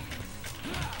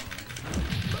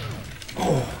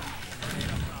 Oh.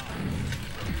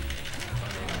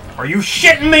 Are you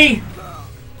shitting me?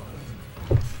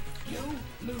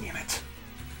 Damn it.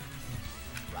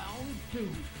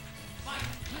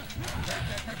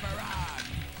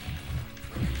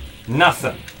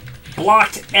 Nothing.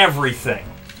 Blocked everything.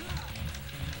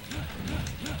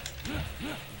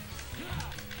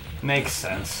 Makes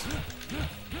sense.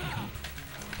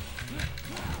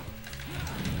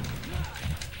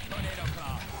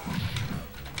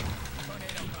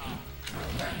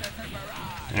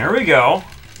 There we go.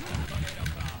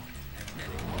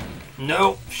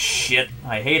 No. Shit.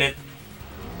 I hate it.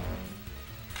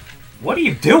 What are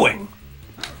you doing?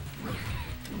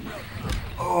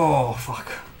 Oh, fuck.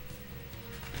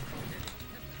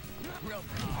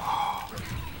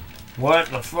 What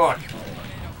the fuck?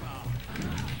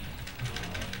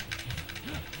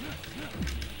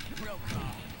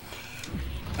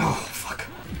 Oh, fuck.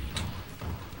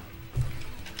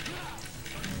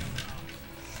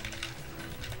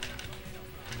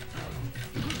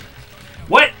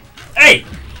 What? Hey!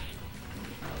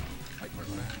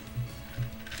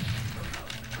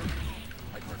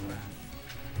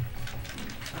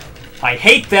 I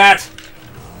hate that!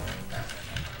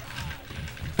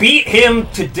 Beat him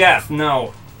to death.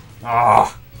 No.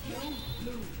 Ah.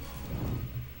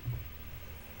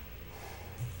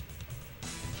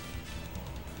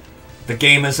 The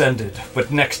game has ended,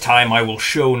 but next time I will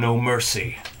show no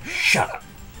mercy. Shut up.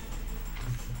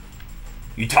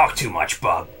 You talk too much,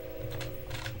 Bob.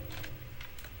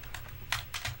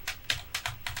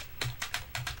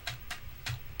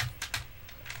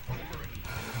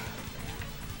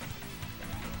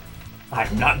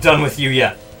 I'm not done with you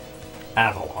yet.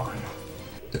 Avalon.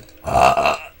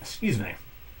 Excuse me.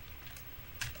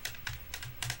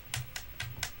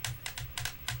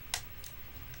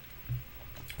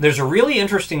 There's a really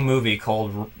interesting movie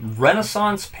called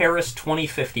Renaissance Paris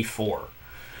 2054.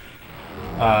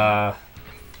 Round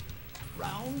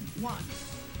one.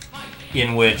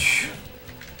 In which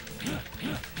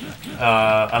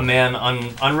a man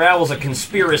unravels a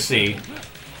conspiracy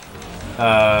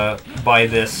by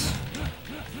this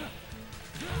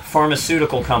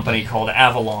pharmaceutical company called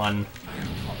Avalon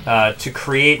to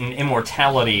create an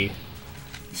immortality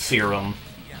serum.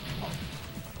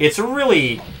 It's a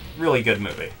really, really good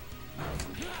movie.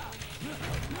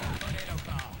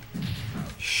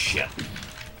 Shit.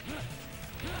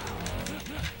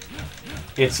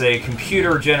 It's a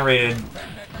computer-generated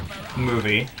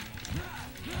movie.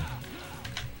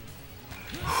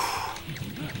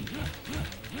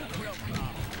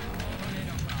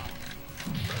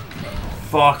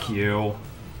 Fuck you.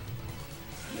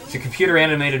 It's a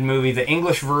computer-animated movie. The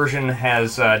English version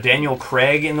has Daniel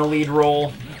Craig in the lead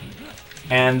role.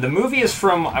 And the movie is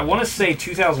from, I want to say,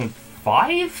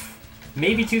 2005?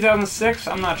 Maybe 2006?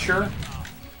 I'm not sure.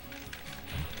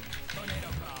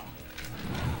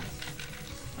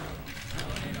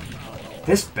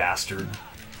 This bastard.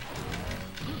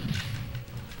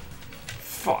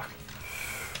 Fuck.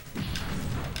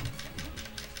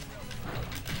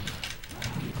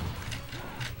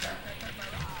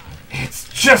 It's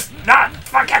just not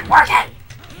fucking working!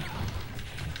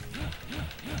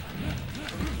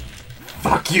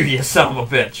 Fuck you, you son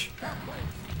of a bitch!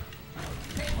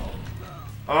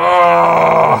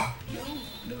 Oh!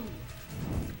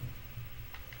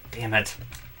 Damn it.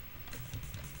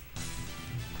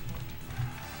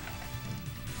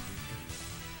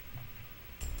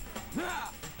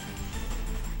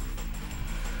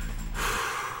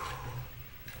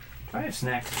 Try a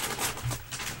snack.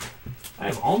 I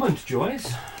have almond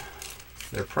joys.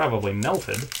 They're probably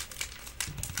melted.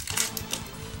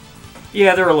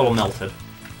 Yeah, they're a little melted.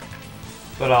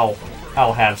 But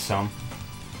I'll have some.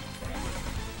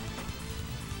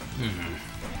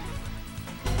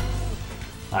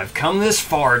 I've come this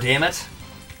far, damn it.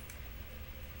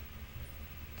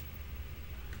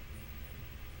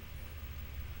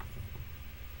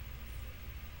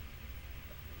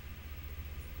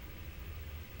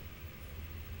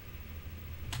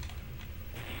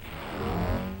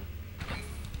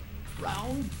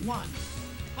 Round one.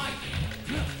 Fight.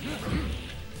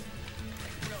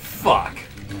 Fuck.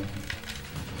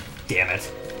 Damn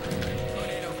it.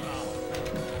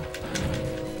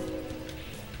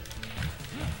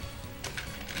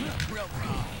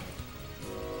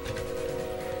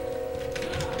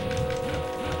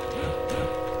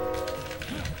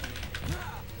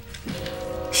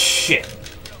 Shit.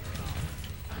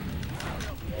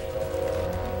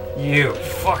 You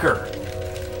fucker.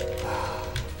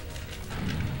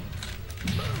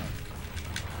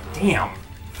 Damn.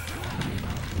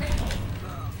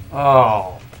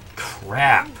 Oh,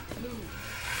 crap.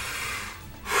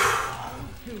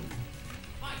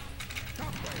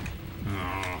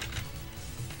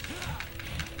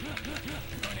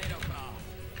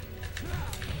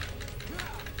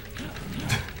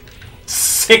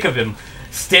 Sick of him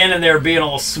standing there being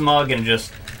all smug and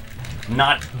just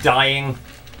not dying.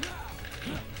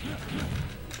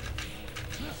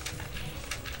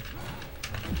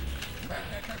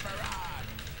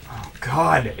 Oh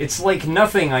God, it's like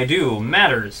nothing I do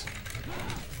matters.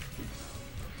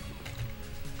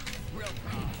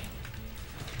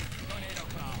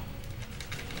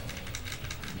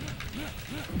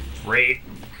 great.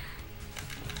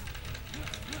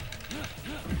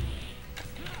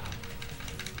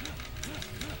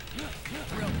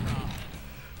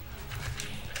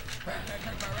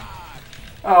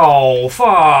 Oh,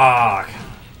 fuck!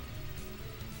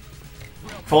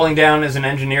 Falling Down is an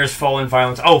engineer's fall in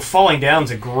violence. Oh, Falling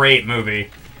Down's a great movie.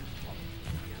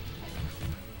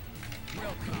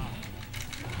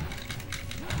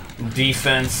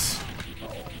 Defense.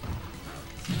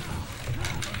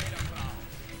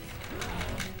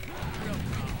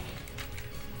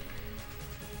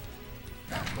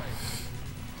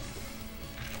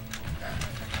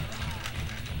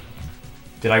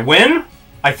 Did I win?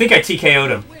 I think I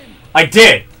TKO'd him. I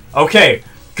did! Okay,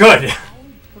 good.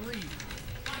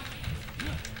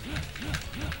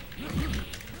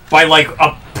 By like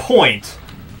a point.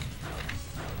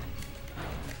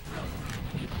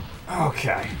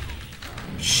 Okay.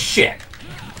 Shit.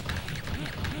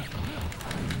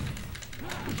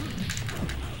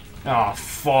 Oh,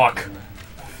 fuck.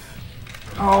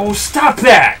 Oh, stop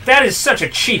that! That is such a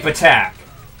cheap attack.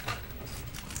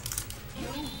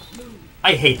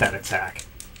 I hate that attack.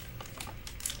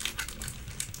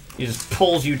 He just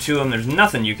pulls you to him, there's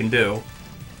nothing you can do.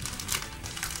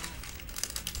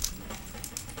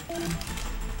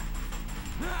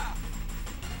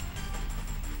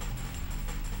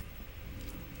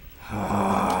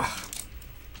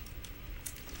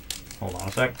 Hold on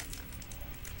a sec.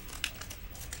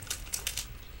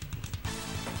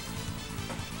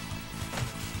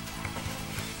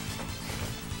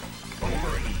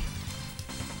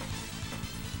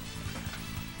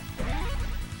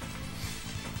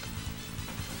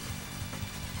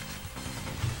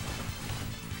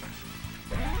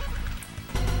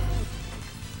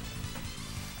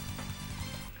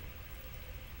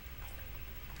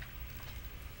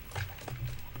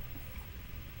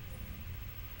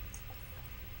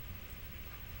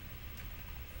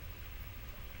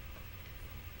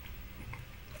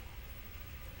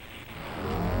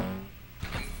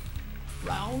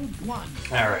 Round one.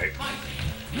 All right.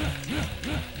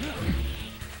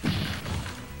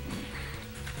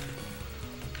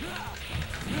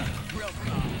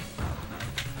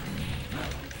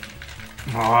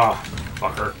 Ah,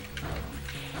 fucker.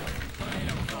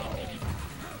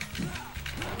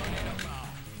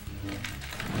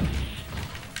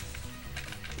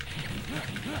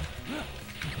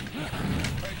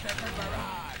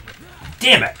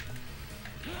 Damn it.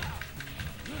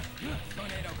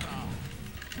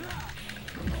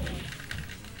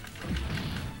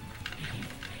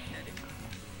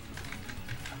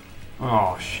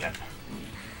 Oh, shit.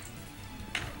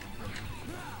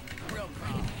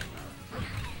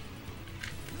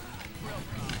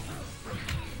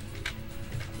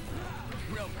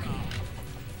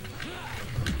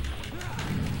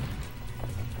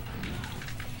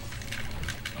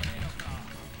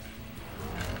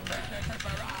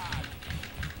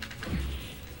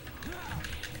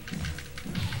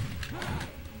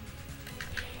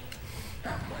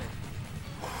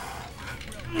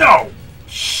 No!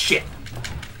 Shit!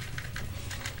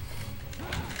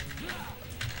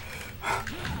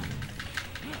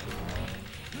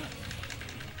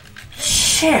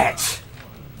 Shit!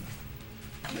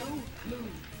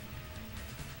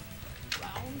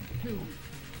 Round two.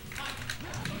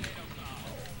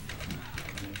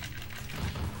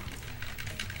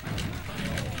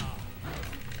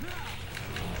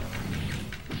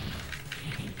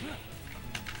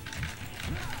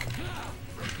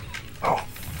 Oh,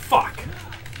 fuck.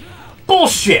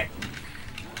 Bullshit!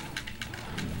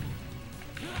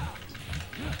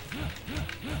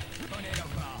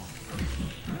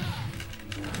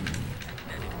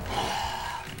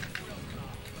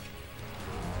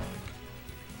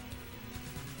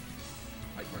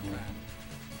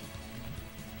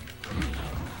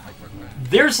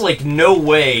 There's like no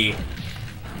way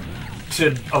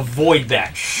to avoid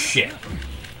that shit.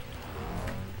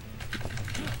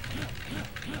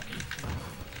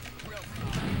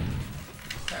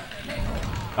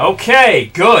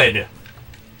 Okay, good.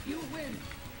 You win.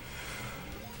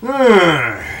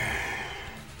 Hmm.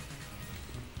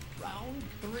 Round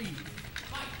three.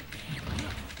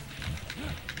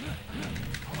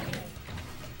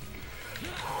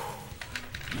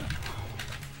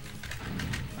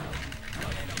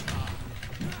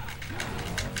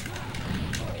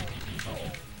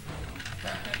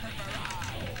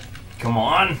 Come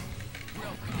on.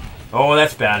 Oh,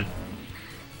 that's bad.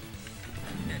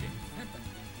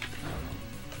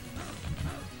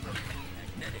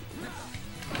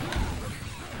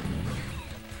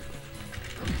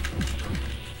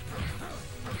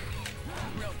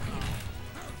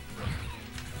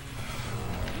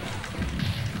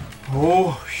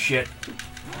 Oh, shit.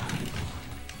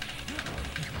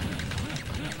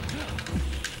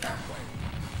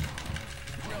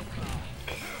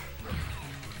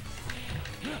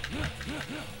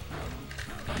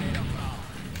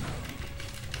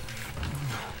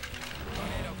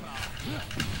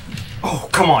 Oh,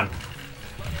 come on.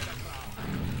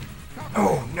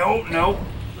 Oh, no, no.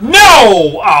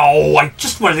 No! Oh, I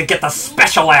just wanted to get the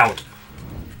special out.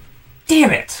 Damn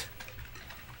it.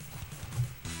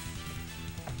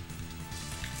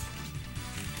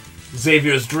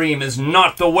 Xavier's dream is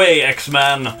not the way,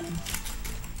 X-Man.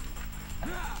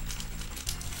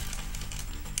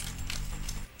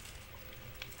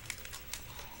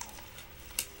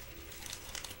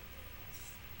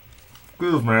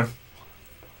 Excuse me.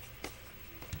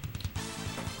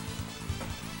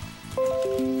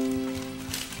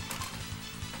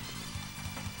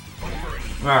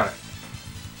 Alright.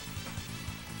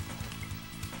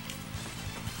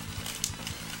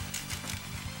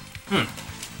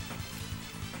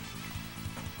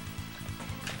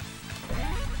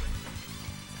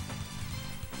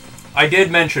 I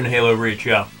did mention Halo Reach,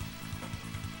 yeah.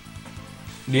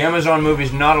 The Amazon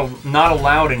movie's not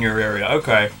allowed in your area.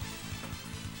 Okay.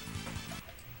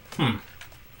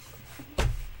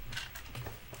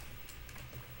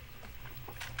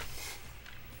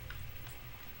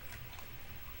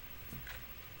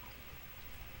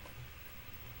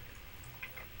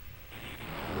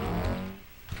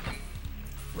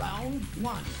 Round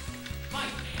one. Fight.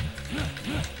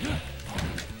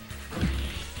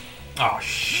 Oh,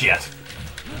 shit.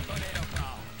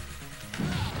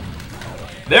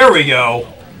 There we go.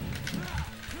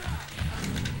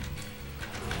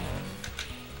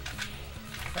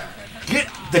 Get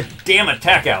the damn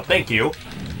attack out. Thank you.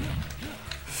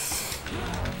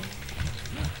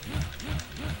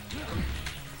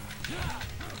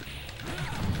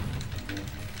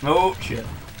 Oh, shit.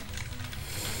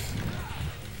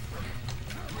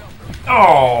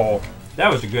 Oh,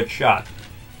 that was a good shot.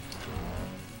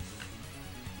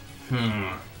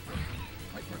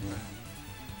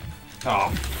 Oh,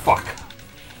 fuck.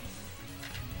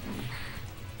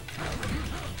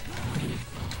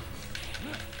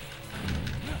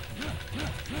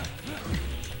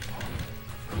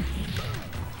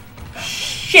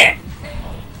 Shit!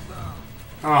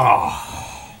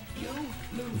 Oh,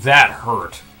 that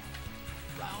hurt.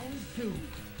 Round two.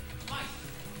 Fight.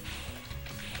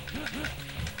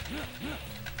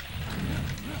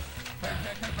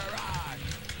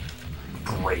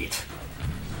 Great.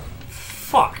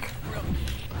 Fuck.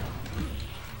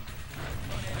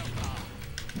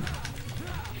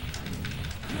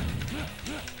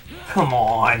 Come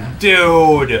on,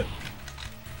 dude!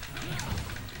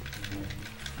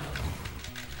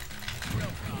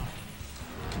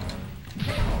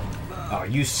 Oh,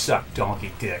 you suck,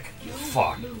 donkey dick.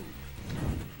 Fuck.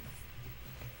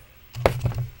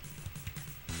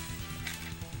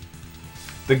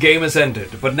 The game has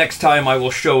ended, but next time I will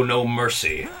show no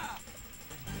mercy.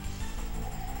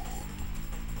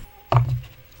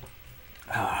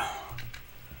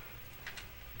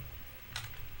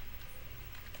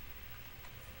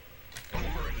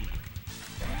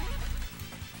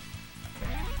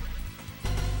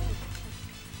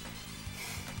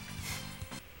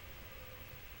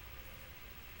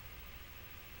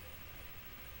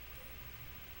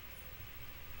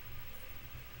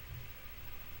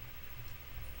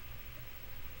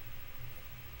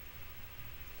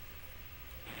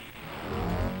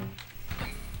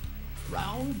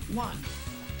 Round one.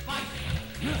 Fight.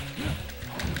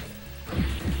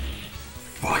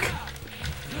 Fuck.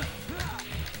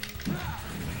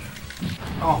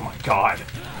 Oh my god.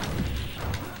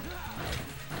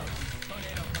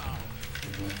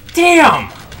 Damn!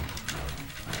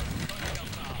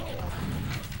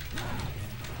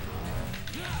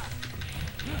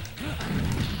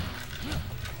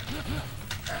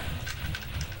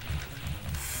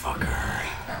 Fucker.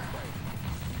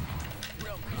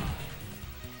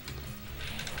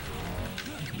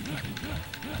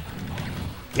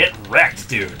 Get wrecked,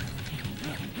 dude.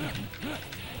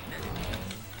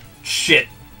 Shit.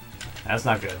 That's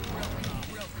not good.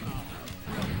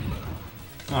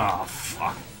 Oh,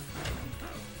 fuck.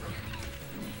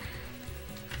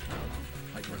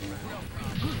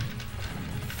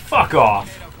 Fuck off.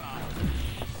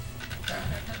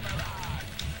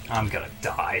 I'm gonna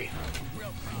die.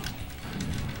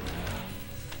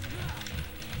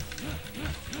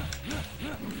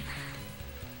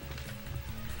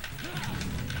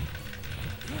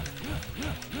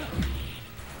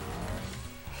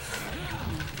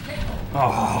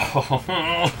 Oh,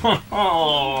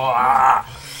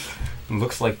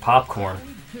 looks like popcorn.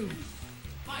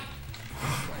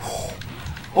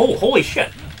 Oh, holy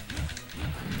shit.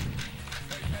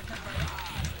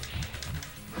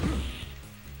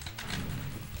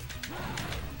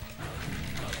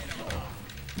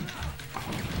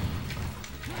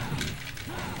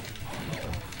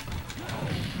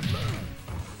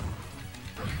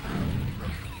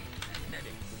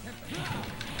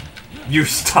 You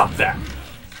stop that.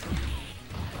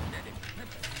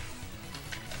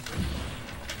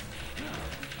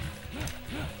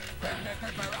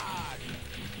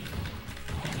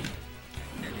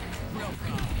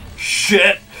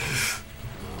 Shit.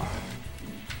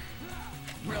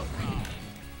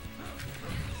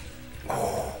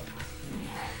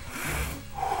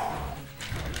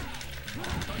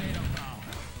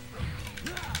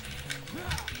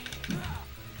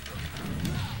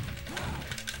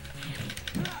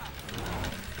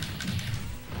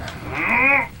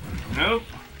 Nope.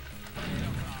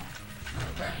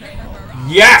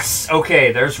 Yes!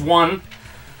 Okay, there's one.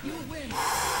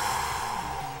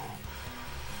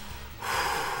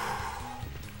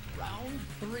 Round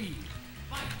 3.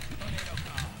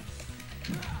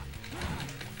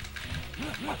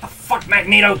 What the fuck,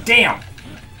 Magneto? Damn!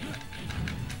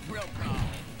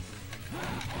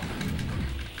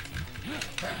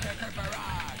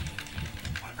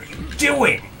 What are you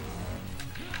doing?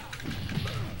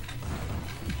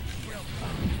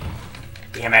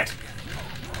 Damn it.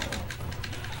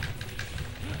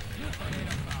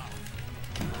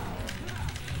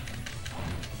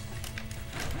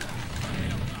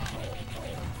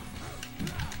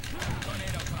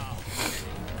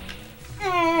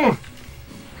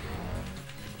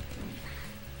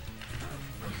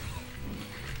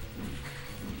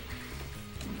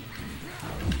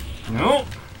 Nope.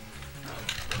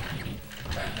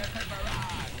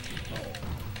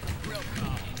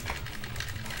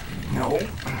 No.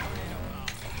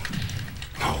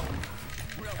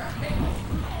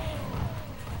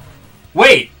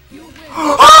 Wait!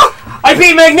 Ah! I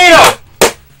beat Magneto!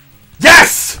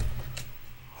 Yes!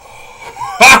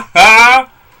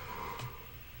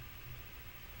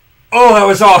 Oh, that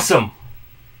was awesome!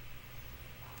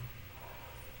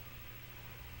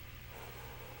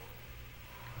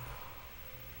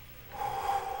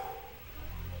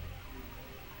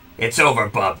 It's over,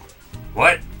 bub.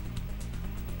 What?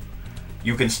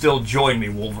 You can still join me,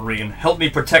 Wolverine. Help me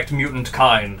protect mutant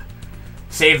kind.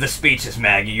 Save the speeches,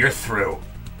 Maggie. You're through.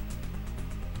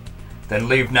 Then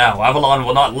leave now. Avalon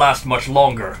will not last much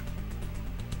longer.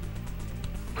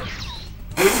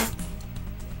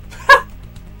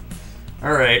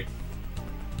 Alright.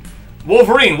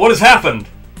 Wolverine, what has happened?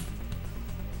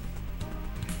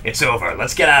 It's over.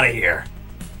 Let's get out of here.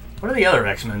 What are the other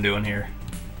X-Men doing here?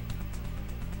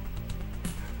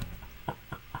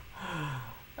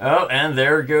 Oh, and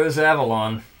there goes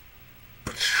Avalon.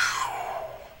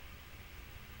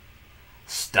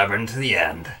 Stubborn to the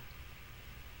end.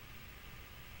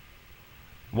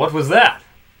 What was that?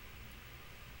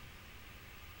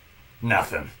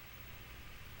 Nothing.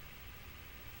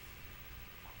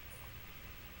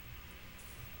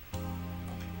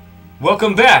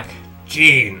 Welcome back,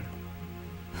 Jean.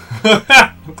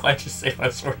 I'm glad you saved my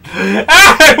sword.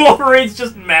 Ah, Wolverine's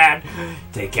just mad.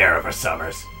 Take care of her,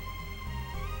 Summers.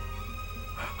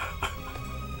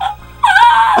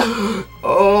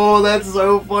 Oh, that's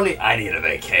so funny. I need a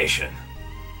vacation.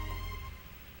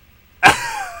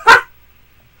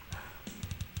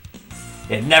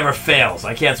 It never fails.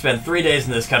 I can't spend 3 days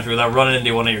in this country without running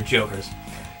into one of your jokers.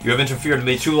 You have interfered with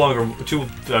me too long or too...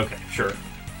 Okay, sure.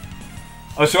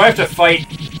 Oh, so I have to fight...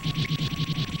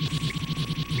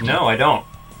 No, I don't.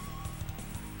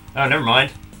 Oh, never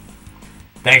mind.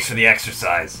 Thanks for the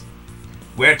exercise.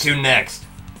 Where to next?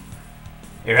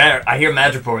 I hear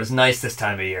Madripoor is nice this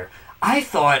time of year. I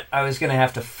thought I was going to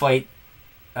have to fight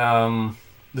the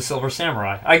Silver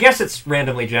Samurai. I guess it's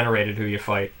randomly generated who you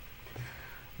fight.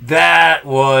 That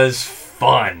was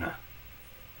fun.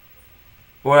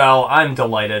 Well, I'm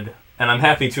delighted, and I'm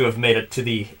happy to have made it to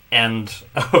the end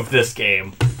of this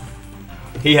game.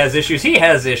 He has issues. He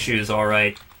has issues,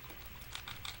 alright.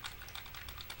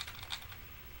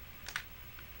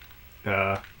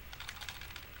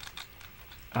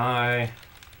 I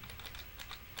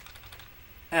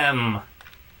am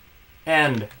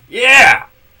and yeah!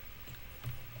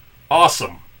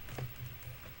 Awesome.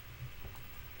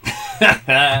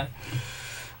 I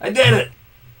did it!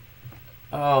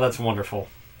 Oh, that's wonderful.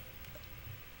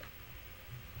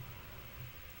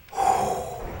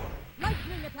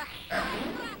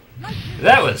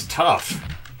 That was tough.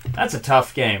 That's a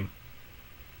tough game.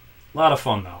 A lot of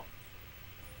fun, though.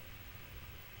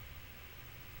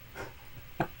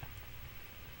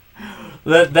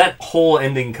 That whole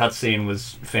ending cutscene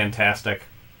was fantastic.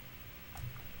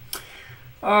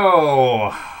 Oh.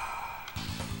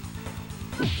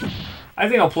 I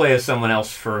think I'll play as someone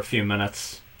else for a few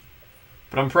minutes.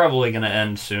 But I'm probably going to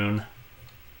end soon.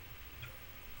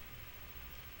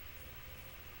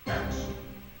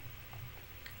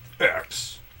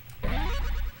 X.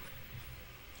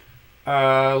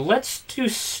 Let's do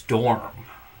Storm.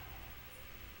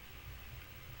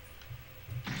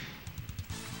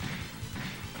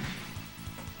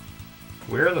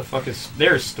 Where the fuck is...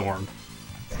 There's Storm.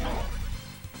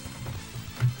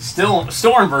 Still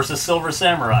Storm versus Silver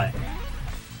Samurai.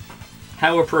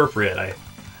 How appropriate.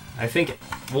 I think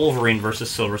Wolverine versus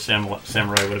Silver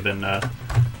Samurai would have been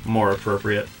more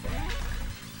appropriate.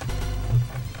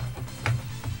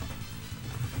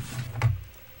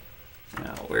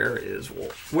 Now, where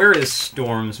is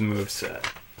Storm's moveset?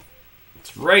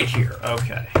 It's right here.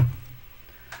 Okay.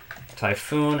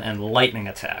 Typhoon and Lightning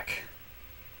Attack.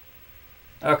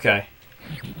 Okay.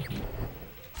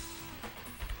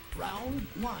 Round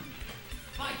 1.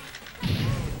 Fight.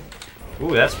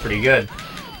 Ooh, that's pretty good.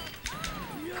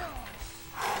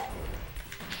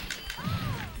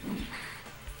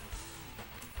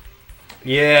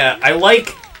 Yeah, I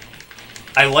like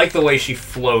the way she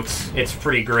floats. It's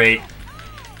pretty great.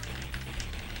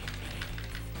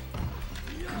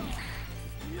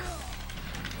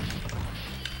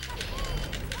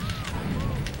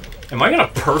 Am I gonna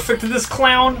perfect this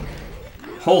clown?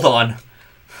 Hold on.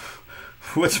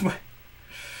 What's my...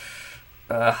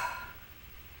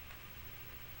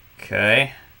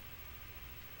 Okay.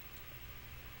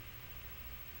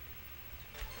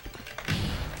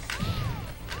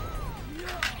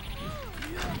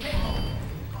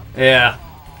 Yeah.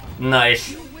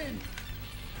 Nice.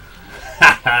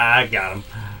 Haha, I got him.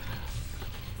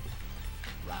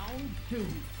 Round 2.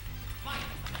 Fight.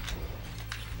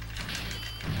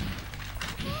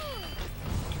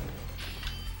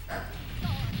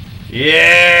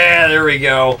 Yeah, there we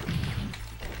go.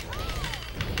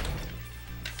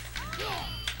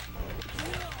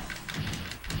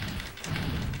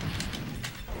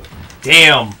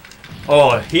 Damn.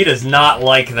 Oh, he does not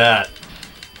like that.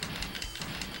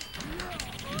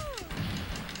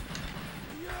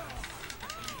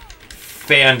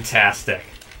 Fantastic.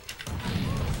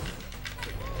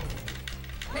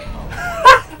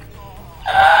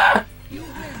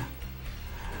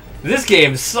 This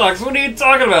game sucks. What are you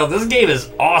talking about? This game is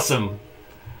awesome.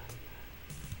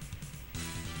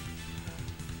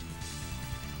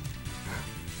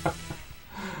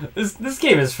 This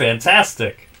game is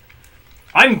fantastic.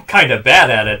 I'm kind of bad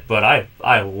at it, but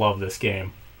I love this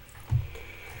game.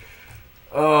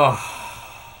 Ugh.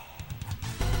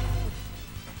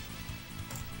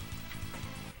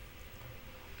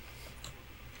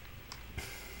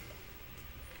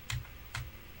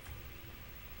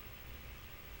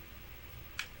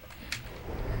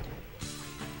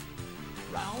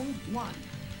 Round 1.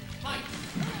 Fight.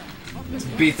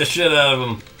 Just beat the shit out of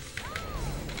him.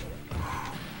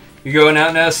 You going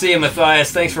out now? See you,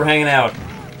 Matthias. Thanks for hanging out.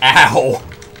 Ow!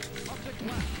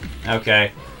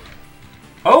 Okay.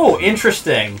 Oh,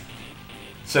 interesting.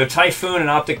 So Typhoon and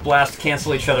Optic Blast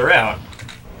cancel each other out.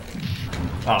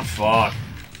 Oh, fuck.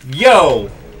 Yo!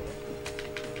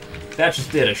 That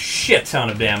just did a shit ton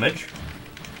of damage.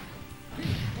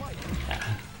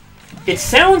 It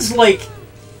sounds like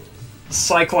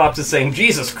Cyclops is saying,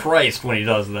 Jesus Christ, when he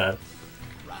does that.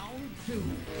 Round 2.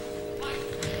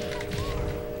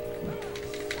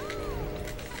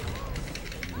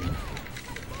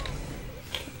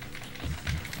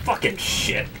 Fucking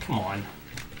shit. Come on.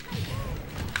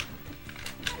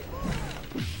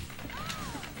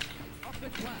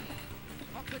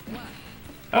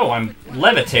 Oh, I'm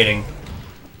levitating.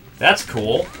 That's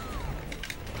cool.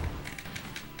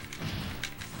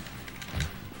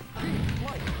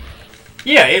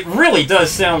 Yeah, it really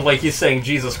does sound like he's saying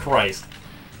Jesus Christ.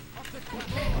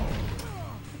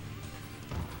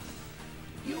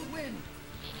 You win.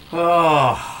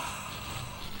 Oh.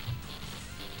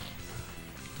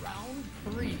 Round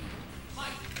 3.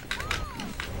 Fight.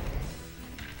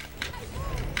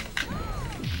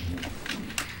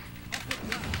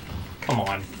 Come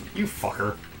on, you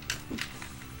fucker.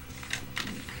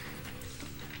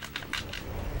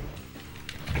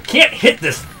 I can't hit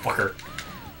this fucker.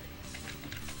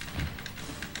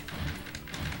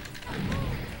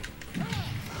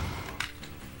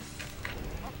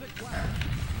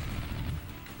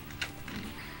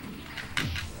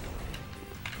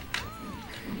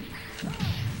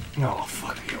 Oh,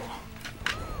 fuck you.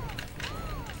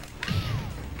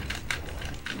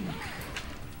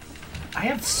 I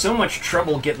have so much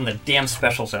trouble getting the damn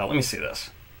specials out. Let me see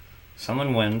this.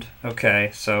 Summon Wind.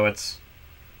 Okay, so it's...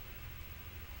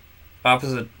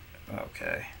 Opposite...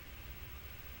 Okay.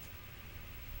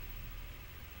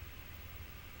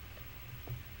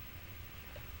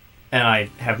 And I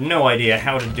have no idea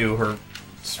how to do her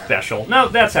special. No,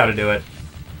 that's how to do it.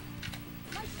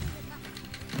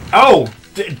 Oh!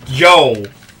 Yo!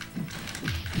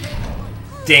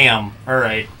 Damn.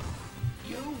 Alright.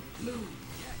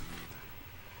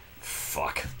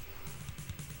 Fuck.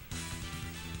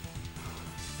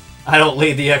 I don't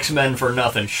lead the X-Men for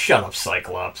nothing. Shut up,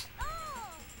 Cyclops.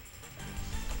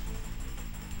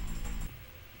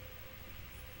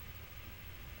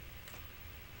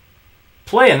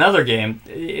 Play another game.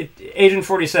 Agent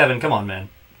 47, come on, man.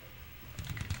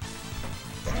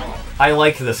 I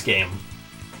like this game.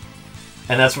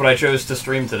 And that's what I chose to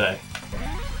stream today.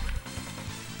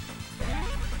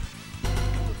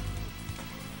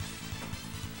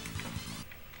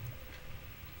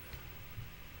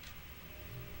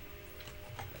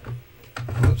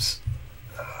 Oops.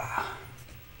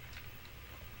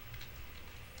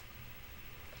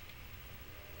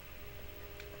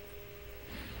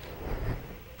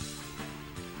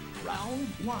 Round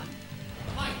one.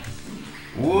 Fight.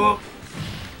 Whoop.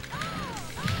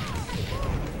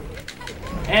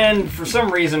 And for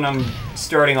some reason, I'm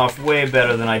starting off way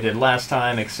better than I did last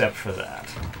time, except for that.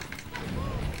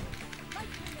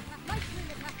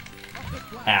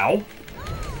 Ow.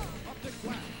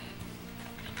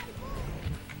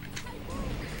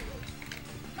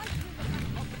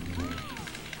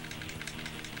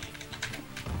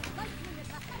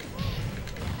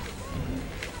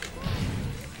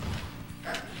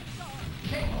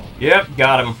 Yep,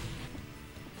 got him.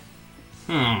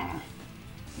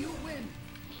 You win.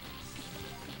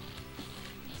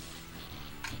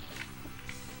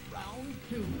 Round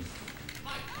two.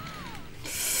 Fight.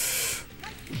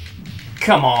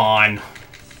 Come on.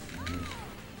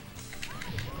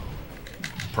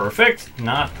 Perfect?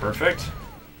 Not perfect.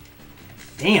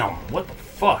 Damn, what the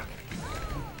fuck?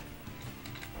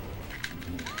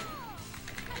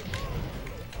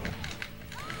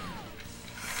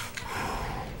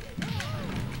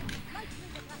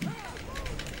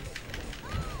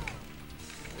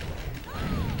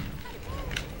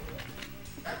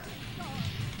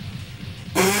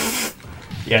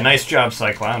 Yeah, nice job,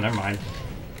 Cyclown. Never mind.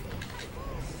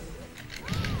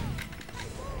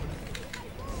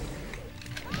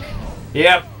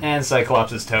 Yep, and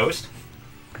Cyclops is toast.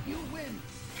 You win.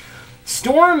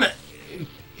 Storm...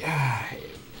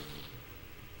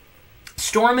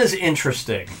 Storm is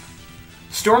interesting.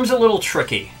 Storm's a little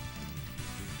tricky.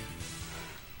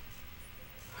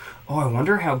 Oh, I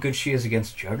wonder how good she is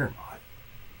against Juggernaut.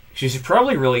 She's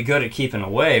probably really good at keeping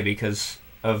away because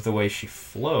of the way she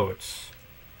floats.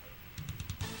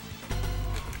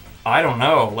 I don't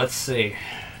know. Let's see.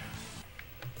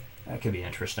 That could be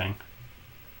interesting.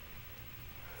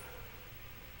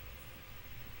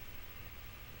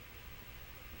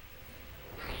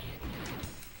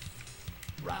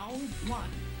 Round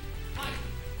one. Fight.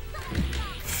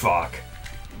 Fuck.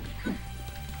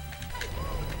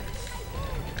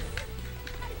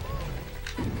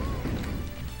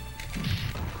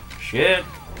 Shit.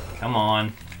 Come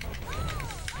on.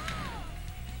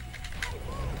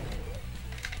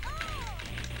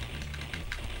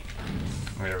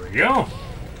 There we go.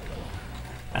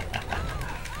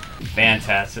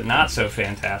 Fantastic. Not so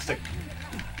fantastic.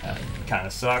 That kind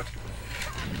of sucked.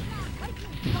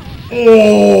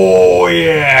 Oh,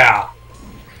 yeah!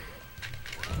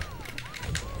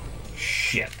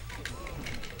 Shit.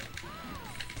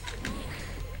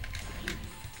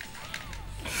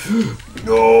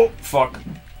 No! Fuck.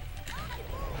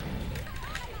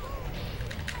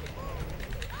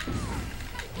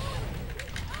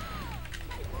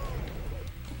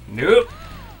 Nope.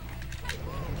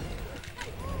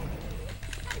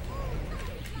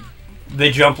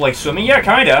 They jump like swimming? Yeah,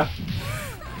 kinda.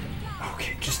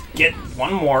 Okay, just get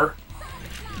one more.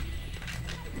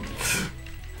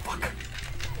 Fuck.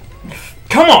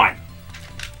 Come on!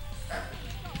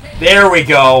 There we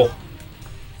go.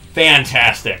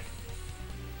 Fantastic.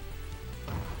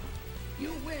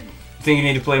 You win. Think you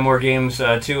need to play more games,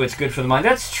 too? It's good for the mind.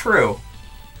 That's true.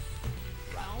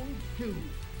 Round two.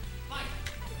 Fight.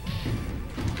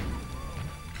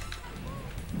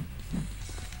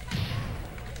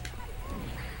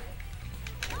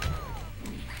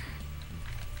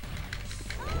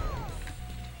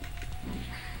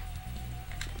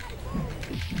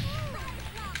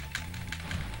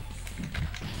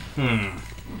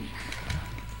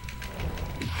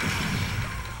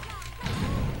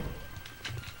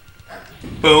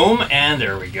 Boom, and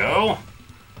there we go.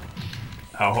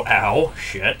 Oh, ow,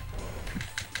 shit.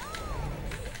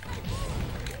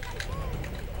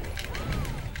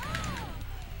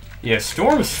 Yeah,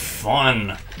 Storm's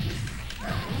fun.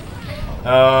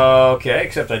 Okay,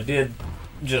 except I did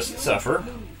just suffer.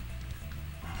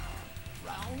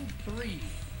 Round 3.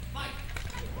 Fight.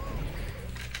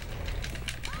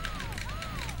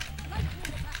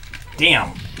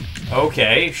 Damn.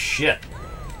 Okay, shit.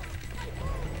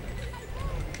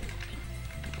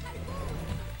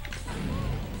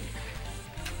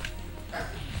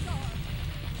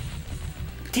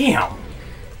 Damn.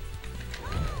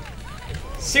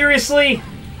 Seriously?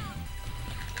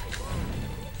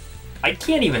 I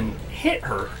can't even hit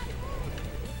her.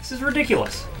 This is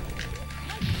ridiculous.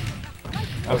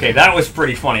 Okay, that was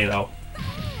pretty funny, though.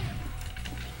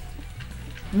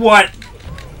 What?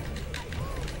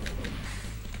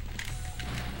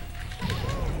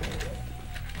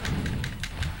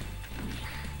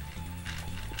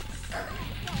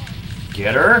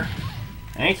 Get her.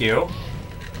 Thank you.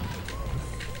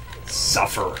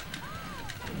 Suffer.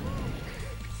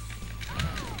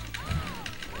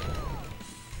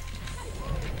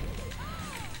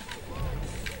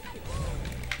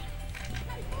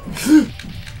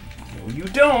 No, you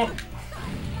don't.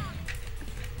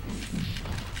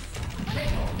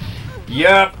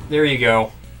 Yep, there you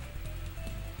go.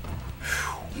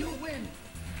 You win.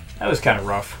 That was kind of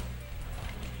rough.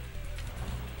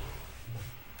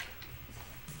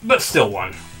 But still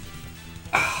won.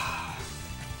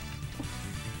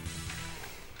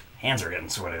 Hands are getting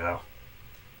sweaty, though.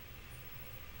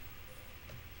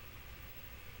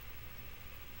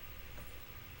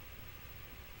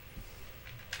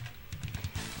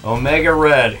 Omega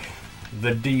Red.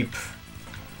 The Deep.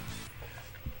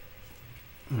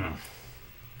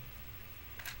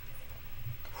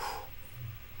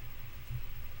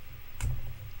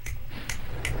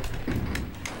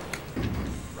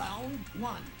 Round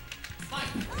 1. Fight.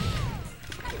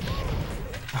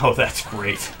 Oh, that's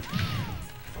great.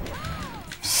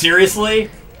 Seriously?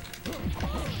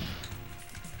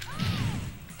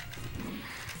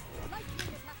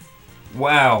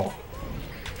 Wow.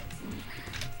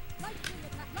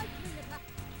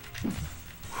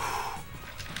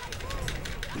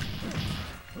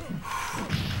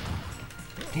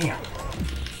 Damn.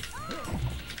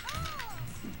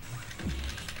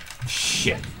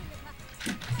 Shit.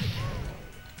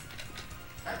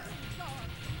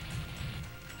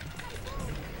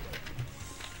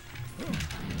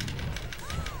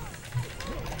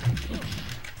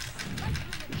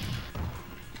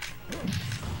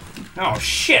 Oh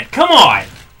shit, come on!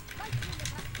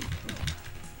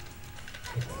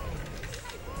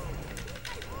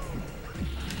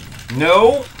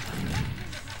 No.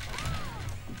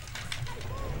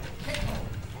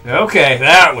 Okay,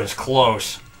 that was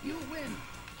close. You win.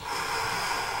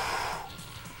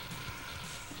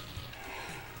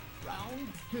 Round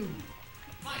 2.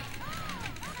 Fight.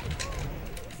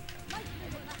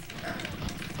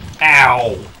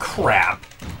 Ow, crap.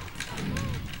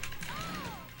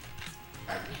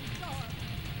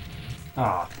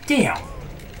 Aw, oh, damn.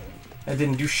 That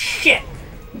didn't do shit.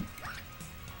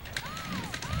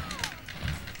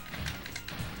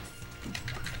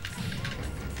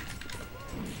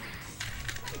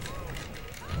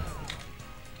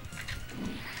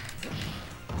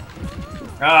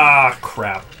 Ah,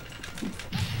 crap.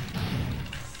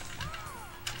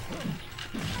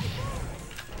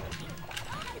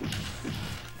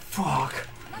 Fuck.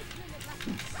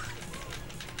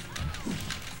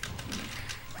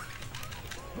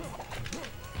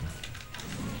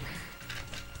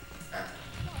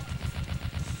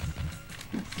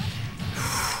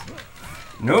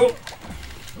 Nope.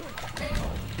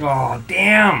 Oh,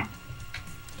 damn.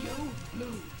 You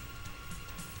lose.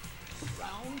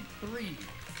 Round 3.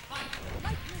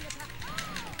 Fight.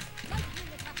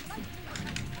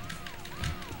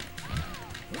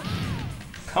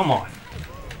 Come on.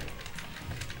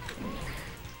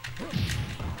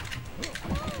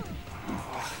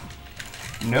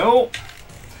 Nope.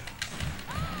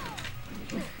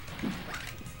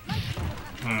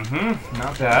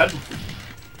 Not bad.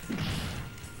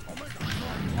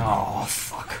 Oh,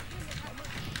 fuck.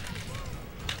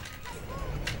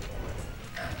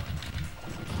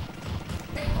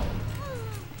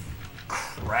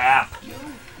 Crap.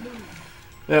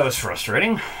 That was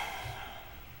frustrating.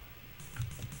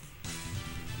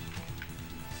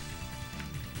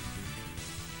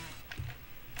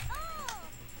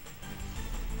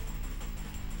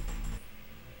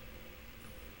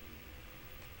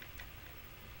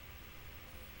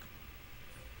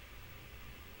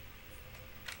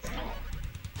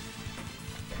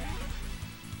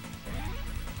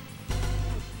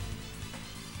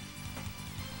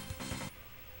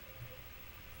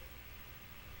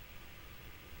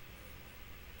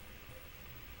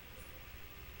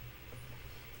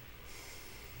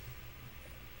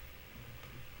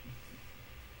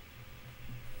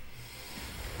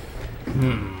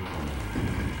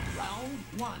 Round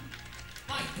one.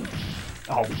 Fight.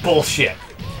 Oh, bullshit.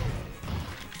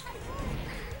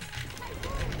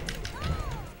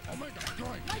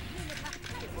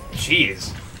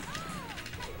 Jeez.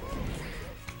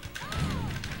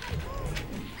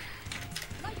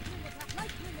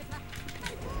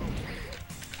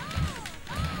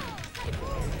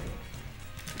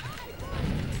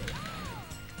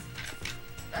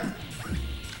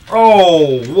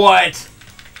 Oh, what?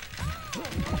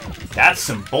 That's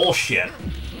some bullshit.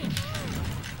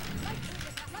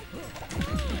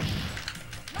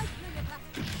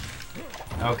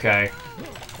 Okay.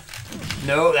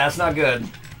 No, that's not good.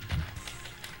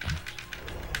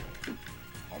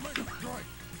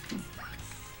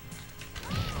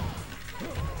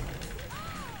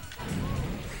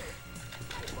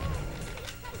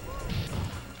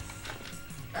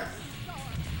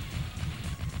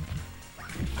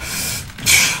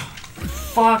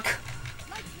 Fuck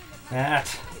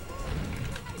that.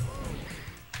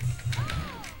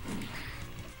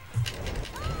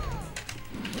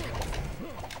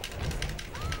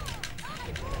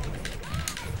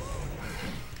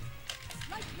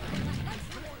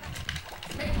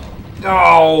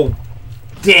 Oh,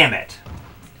 damn it.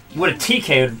 Would have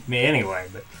TK'd me anyway,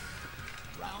 but...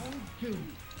 Round two.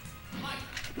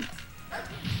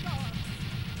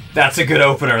 That's a good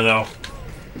opener, though.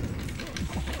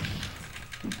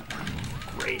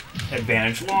 Great.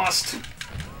 Advantage lost.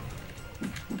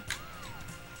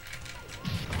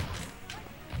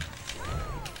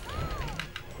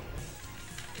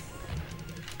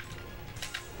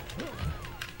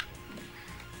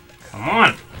 Come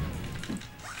on.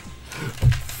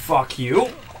 Fuck you.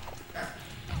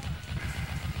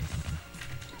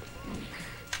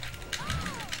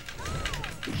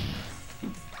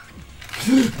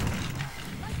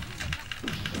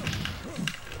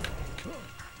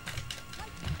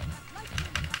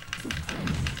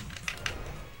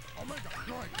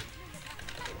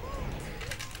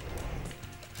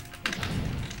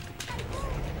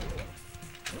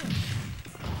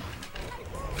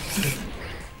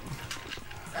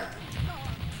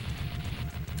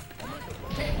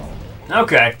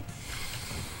 Okay.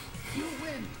 You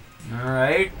win.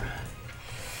 Alright.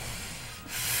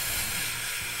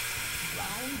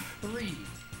 Round three.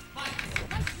 Fight.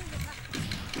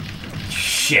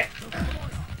 Shit.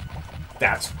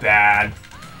 That's bad.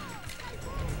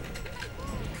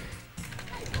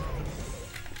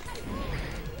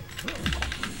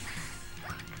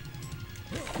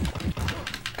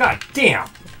 God damn.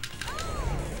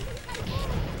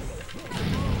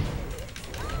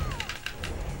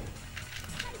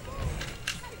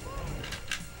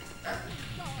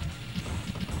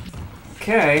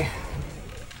 Okay.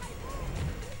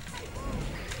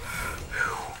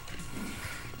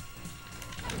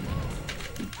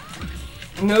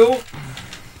 No.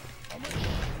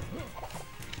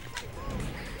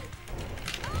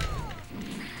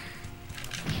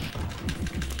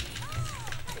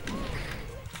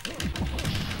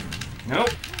 Nope.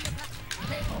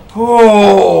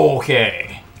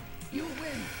 Okay. You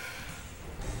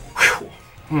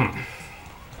win.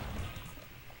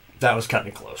 That was cutting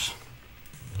it close.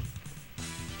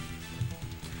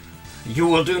 You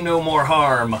will do no more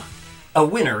harm. A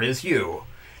winner is you.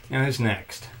 Now who's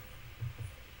next?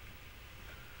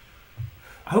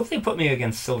 I hope they put me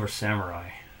against Silver Samurai.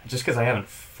 Just because I haven't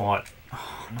fought...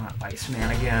 Oh, not Iceman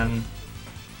again.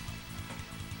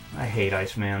 I hate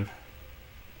Iceman.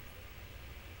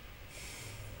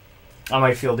 I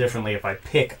might feel differently if I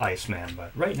pick Iceman,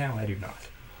 but right now I do not.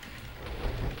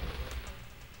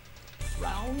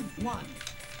 Round one.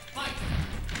 Fight.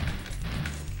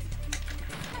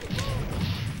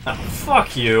 Oh,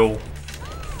 fuck you.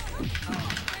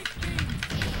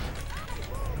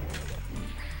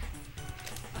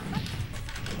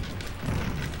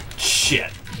 Shit.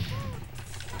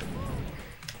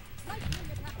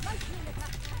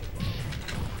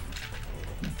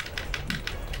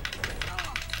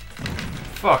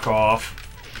 Fuck off.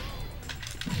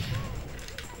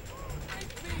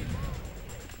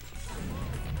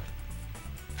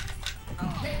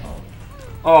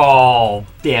 Oh,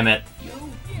 damn it.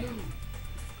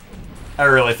 I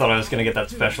really thought I was gonna get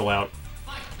that special out.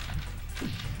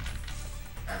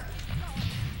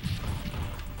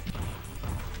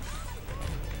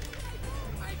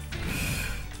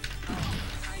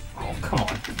 Oh, come on.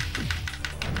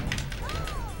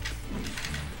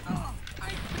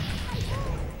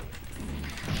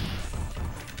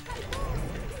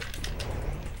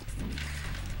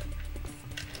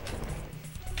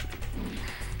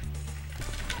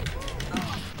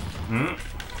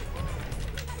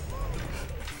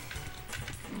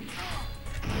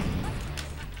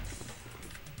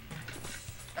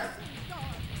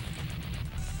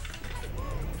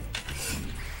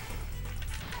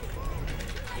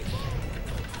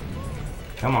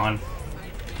 Come on.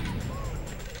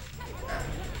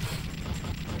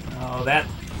 Oh, that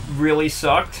really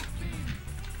sucked.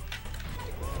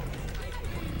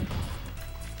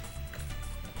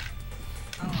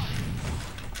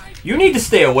 You need to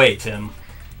stay away, Tim.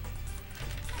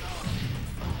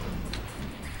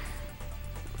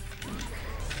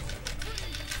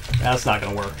 That's not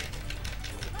gonna work.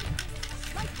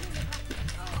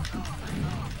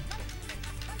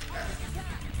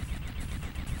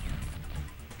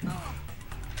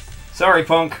 Sorry,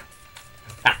 punk.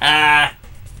 Ha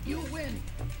You win.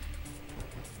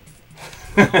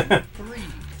 ha. 3.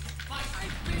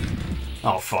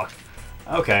 Oh, fuck.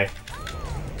 Okay.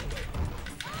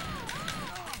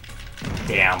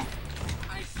 Damn.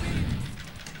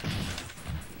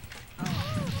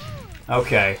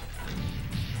 Okay.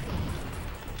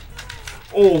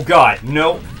 Oh, God.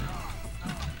 Nope.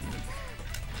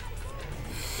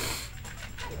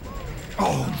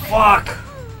 Oh, fuck.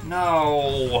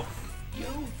 No.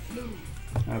 You lose.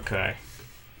 Okay.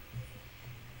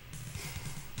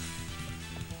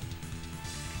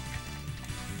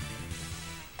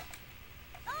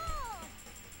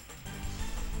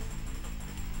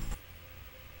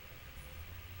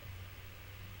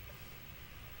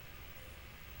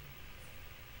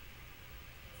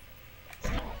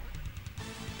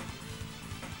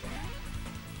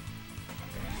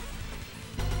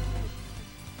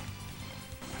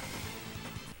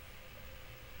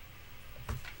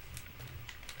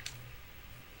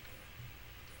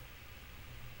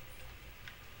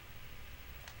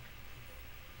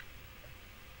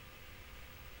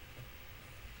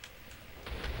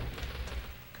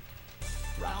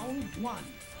 Round 1.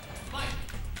 Fight.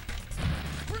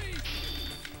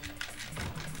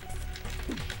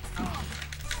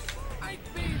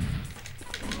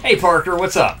 Hey, Parker,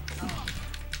 what's up?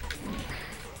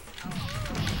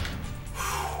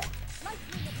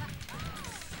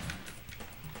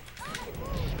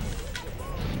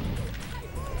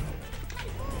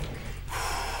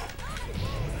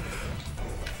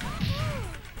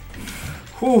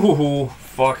 Hoo,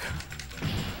 fuck.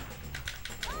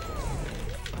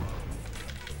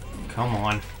 Come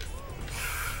on.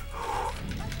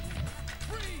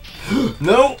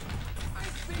 No!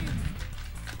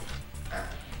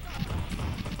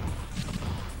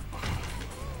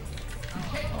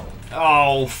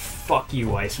 Oh, fuck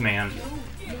you, Iceman.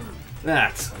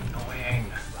 That's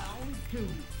annoying. Round 2.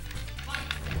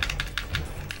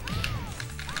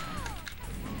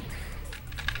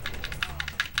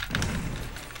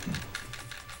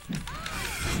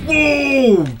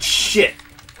 Oh, shit.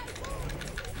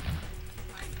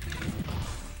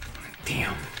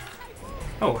 Damn.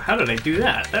 Oh, how did I do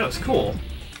that? That was cool.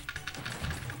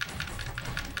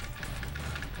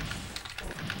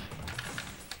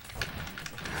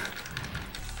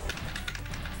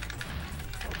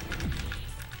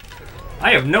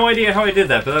 I have no idea how I did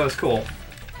that, but that was cool.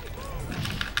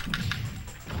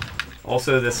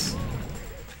 Also, this...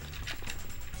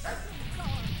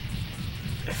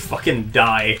 fucking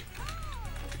die.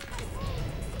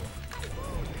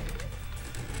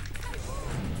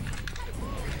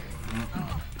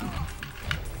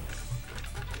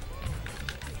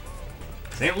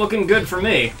 This ain't looking good for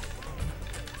me.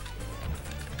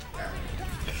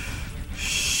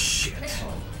 Shit.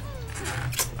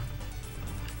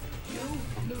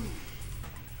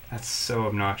 That's so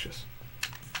obnoxious.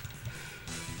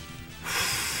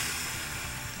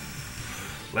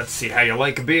 Let's see how you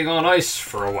like being on ice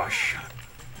for a wash.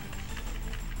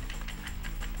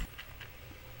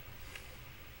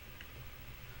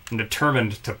 I'm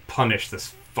determined to punish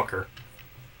this fucker.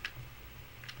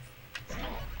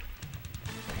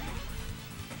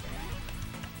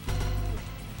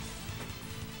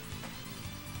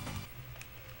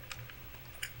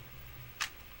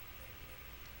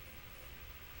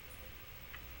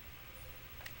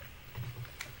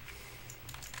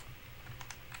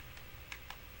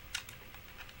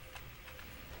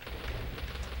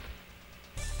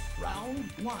 Round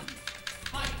 1.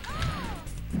 Fight.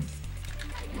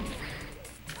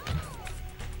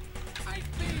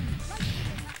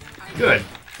 Good.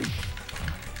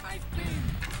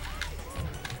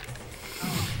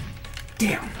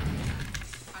 Damn.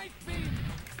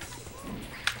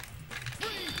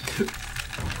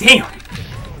 Damn.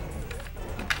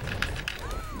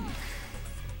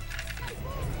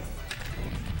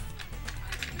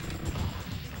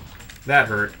 That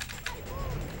hurt.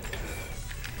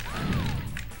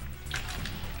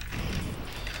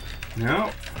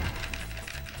 No.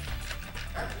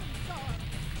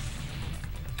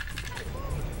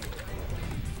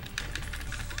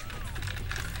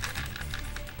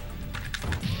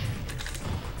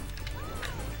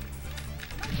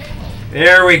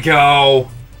 There we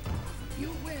go.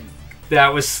 You win.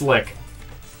 That was slick.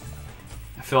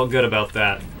 I felt good about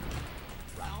that.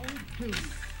 Round 2.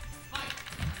 Fight.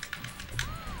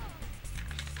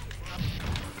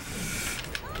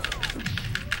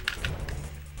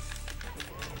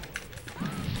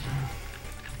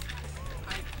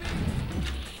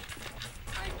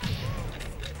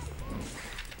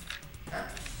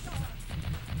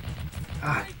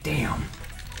 Ah, damn.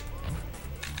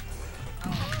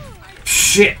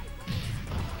 Shit.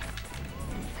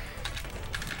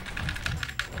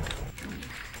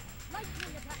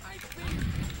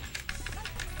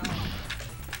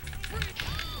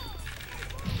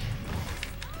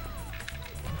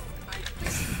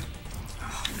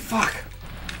 Fuck.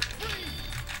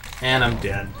 And I'm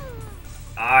dead.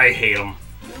 I hate him.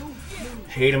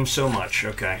 Hate him so much.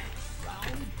 Okay.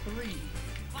 Round 3.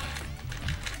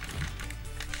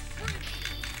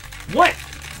 What?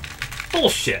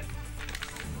 Bullshit.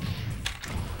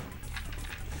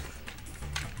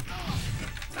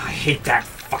 I hate that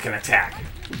fucking attack.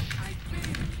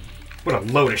 What a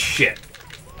load of shit.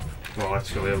 Well,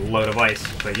 that's really a load of ice,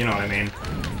 but you know what I mean.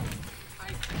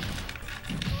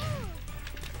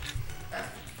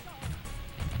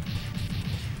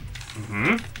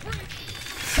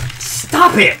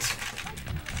 Stop it!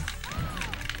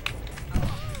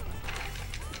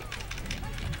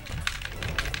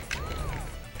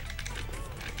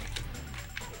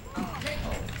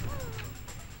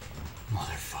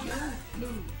 Motherfucker.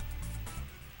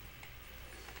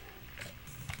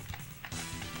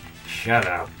 Shut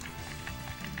up.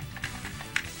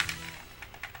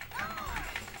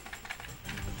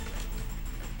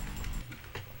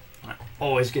 I'm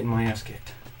always getting my ass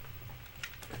kicked.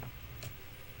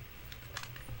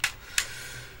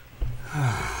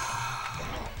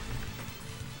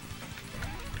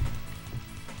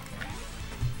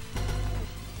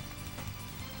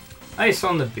 Ice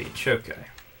on the beach, okay.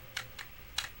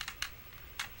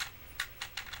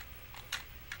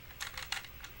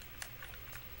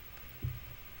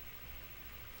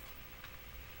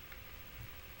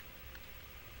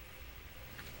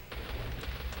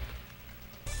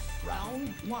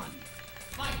 Round 1.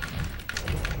 Fight.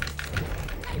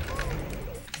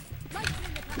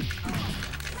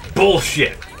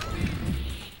 Bullshit.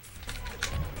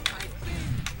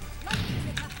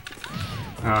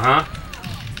 Uh-huh.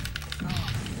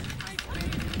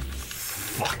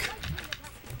 Fuck.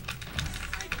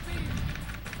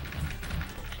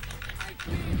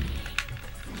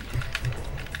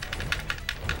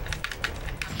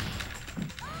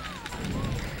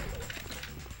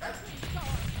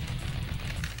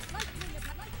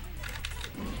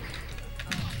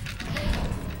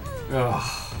 Ugh.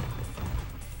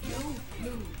 You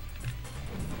lose.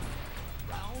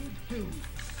 Round 2.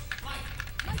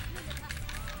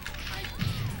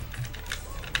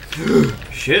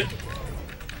 Shit.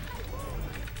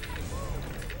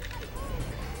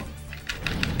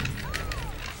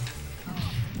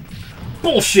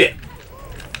 Bullshit.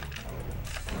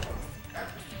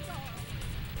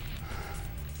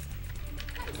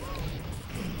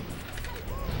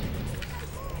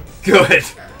 Good.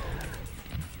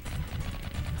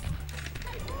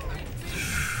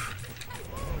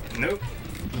 Nope.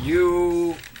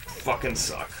 You fucking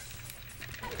suck.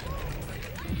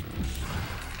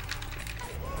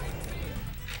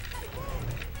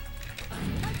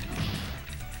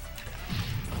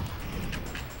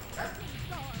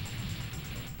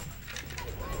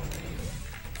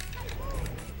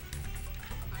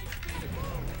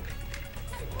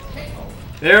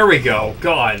 There we go.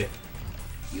 God.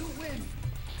 You win.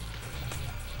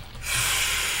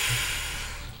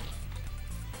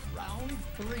 Round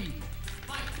 3.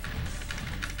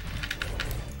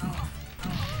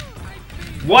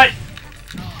 What?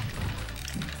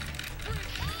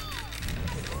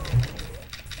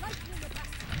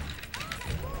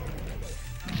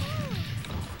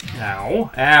 Ow.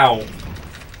 Ow.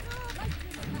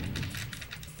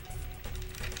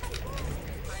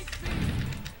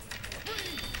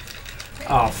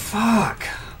 Oh, fuck.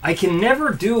 I can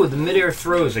never do the midair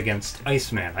throws against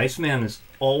Iceman. Iceman is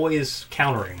always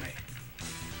countering me.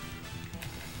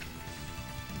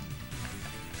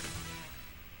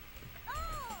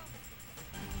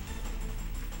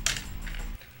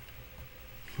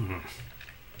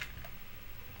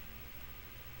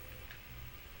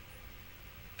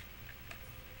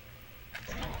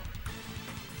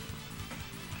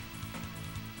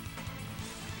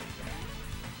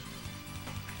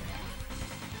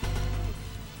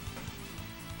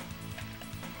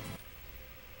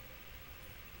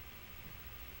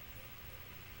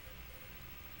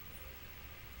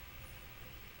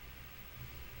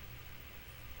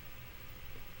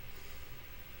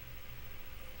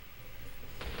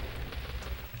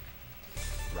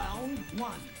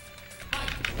 one.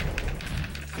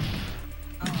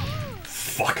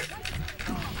 Fuck.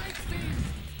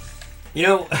 You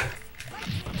know,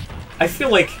 I feel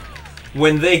like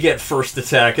when they get first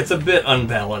attack, it's a bit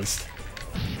unbalanced.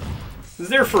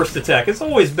 Their first attack is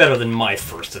always better than my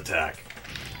first attack.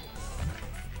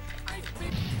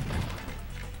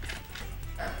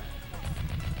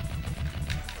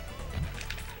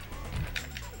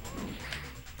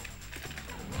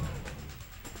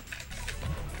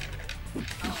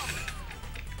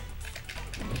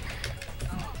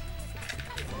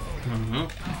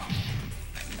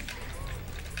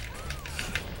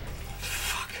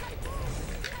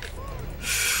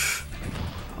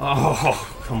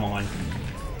 Oh, come on.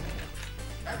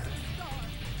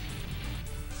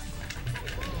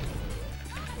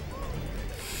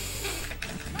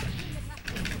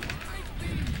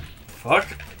 Fuck.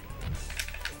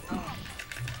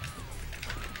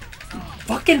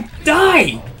 Fucking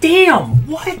die! Damn,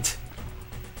 what?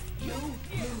 You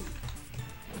lose.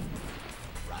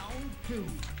 Round two.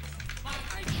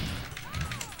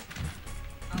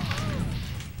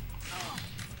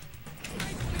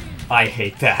 I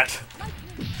hate that.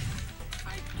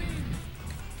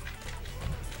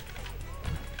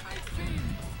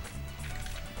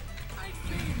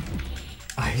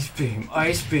 Ice beam,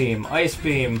 ice beam, ice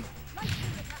beam.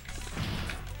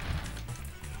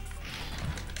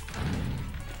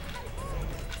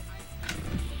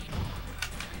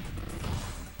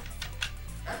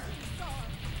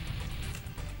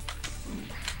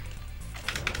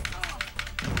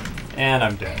 And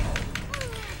I'm dead.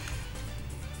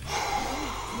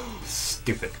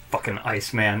 Stupid fucking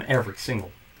Iceman every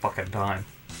single fucking time.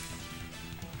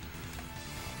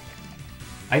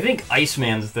 I think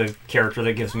Iceman's the character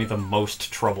that gives me the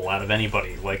most trouble out of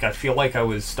anybody. Like, I feel like I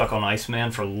was stuck on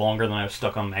Iceman for longer than I was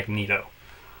stuck on Magneto.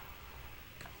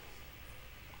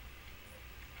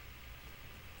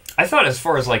 I thought as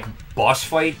far as, like,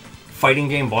 fighting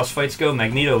game boss fights go,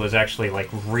 Magneto was actually, like,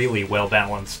 really well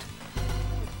balanced.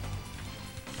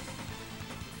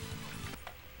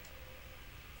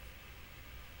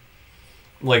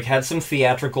 Like, had some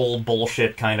theatrical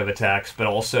bullshit kind of attacks, but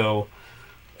also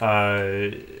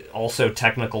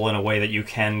technical in a way that you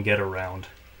can get around.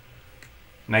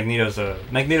 Magneto's a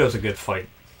good fight.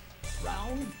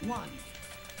 Round one.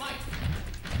 Fight.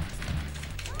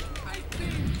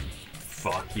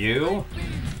 Fuck you.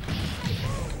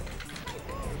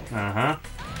 Uh-huh.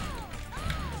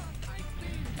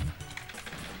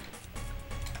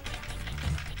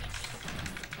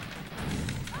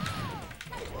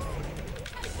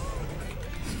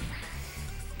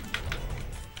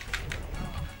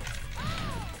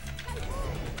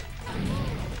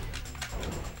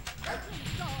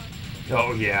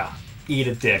 Oh yeah, eat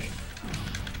a dick.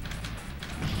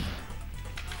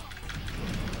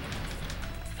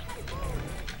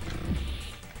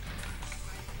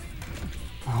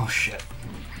 Oh shit.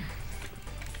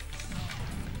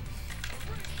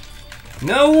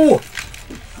 No!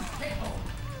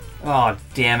 Oh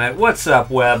damn it, what's up,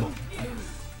 Webb?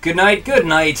 Good night, good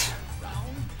night.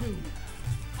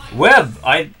 Webb,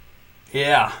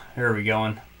 yeah, here are we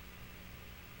going.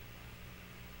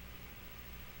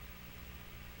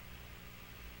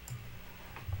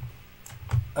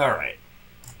 Alright.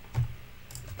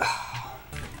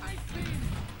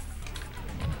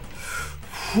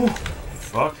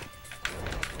 Fuck.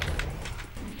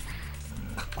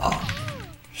 Oh,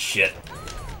 shit.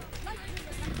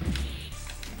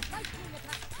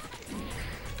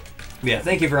 Yeah,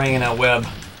 thank you for hanging out, Webb.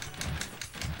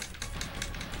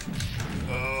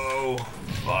 Oh,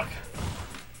 fuck.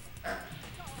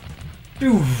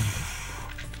 Oof.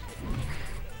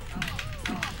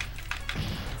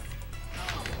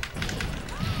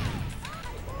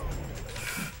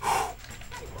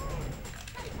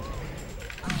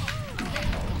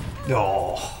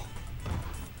 Oh.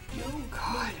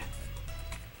 God.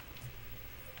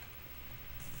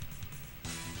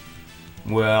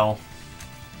 Well.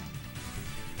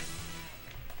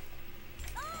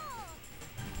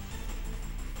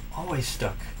 Always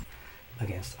stuck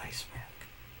against Iceman.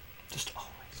 Just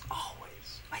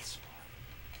always Iceman.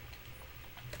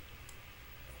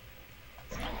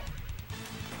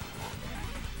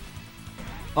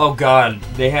 Oh God,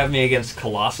 they have me against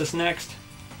Colossus next?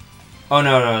 Oh,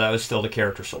 no, that was still the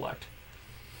character select.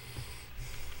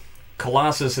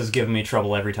 Colossus has given me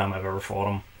trouble every time I've ever fought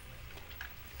him.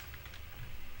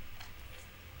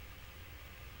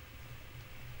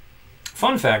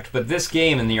 Fun fact, but this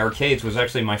game in the arcades was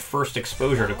actually my first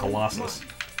exposure to Colossus.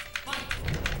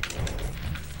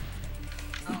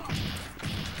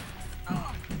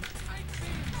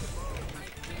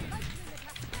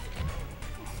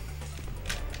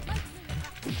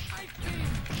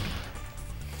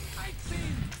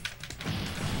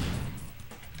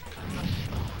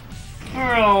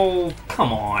 Oh,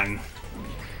 come on.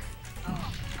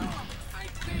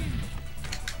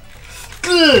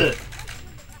 Ugh.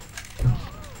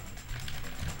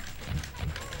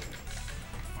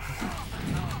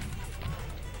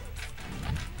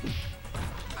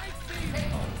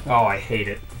 Oh, I hate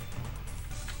it.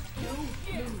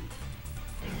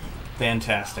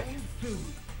 Fantastic.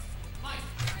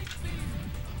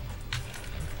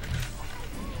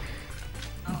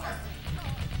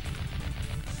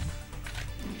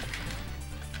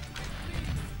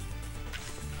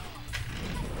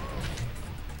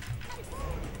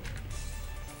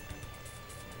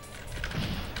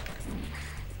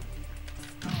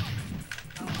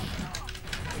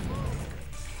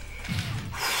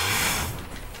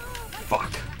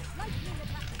 Fuck.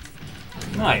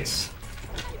 Nice.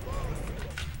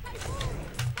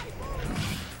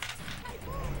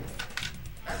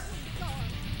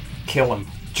 Kill him.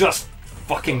 Just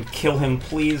fucking kill him,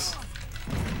 please.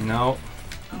 No.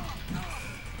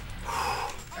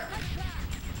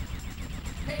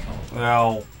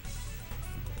 Well.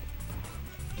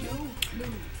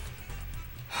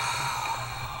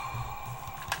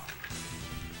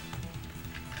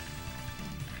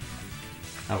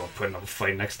 I will put another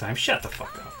fight next time. Shut the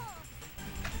fuck up.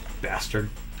 Bastard.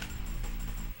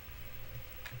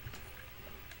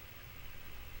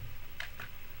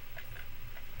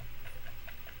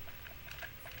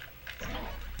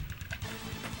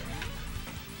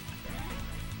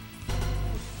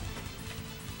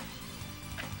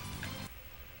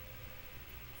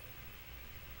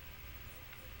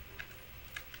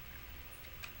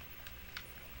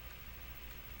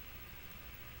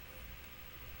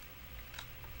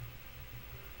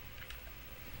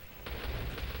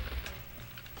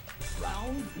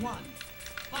 Round one.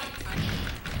 Fight.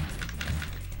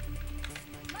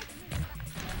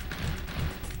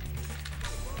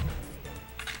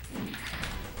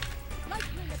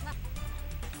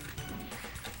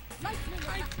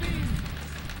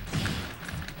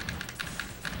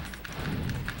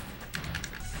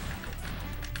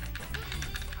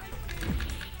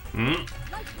 Hmm?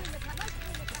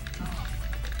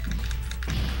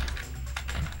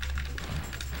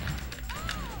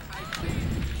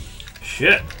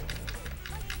 Shit.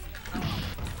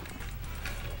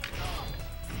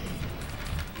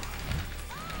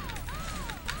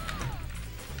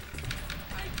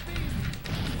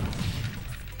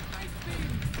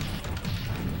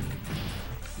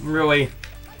 Really?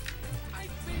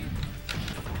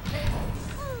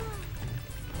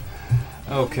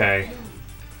 Okay.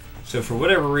 So for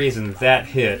whatever reason, that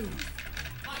hit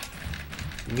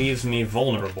leaves me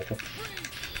vulnerable.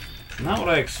 Not what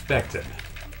I expected.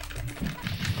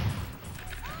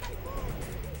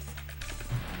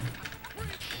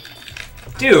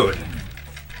 Dude!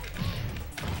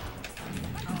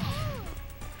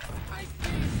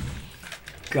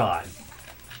 God.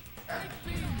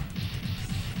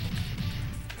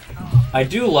 I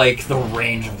do like the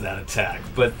range of that attack,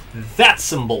 but that's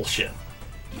some bullshit.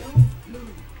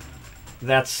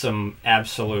 That's some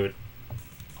absolute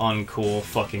uncool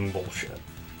fucking bullshit.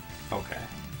 Okay.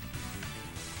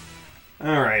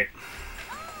 Alright.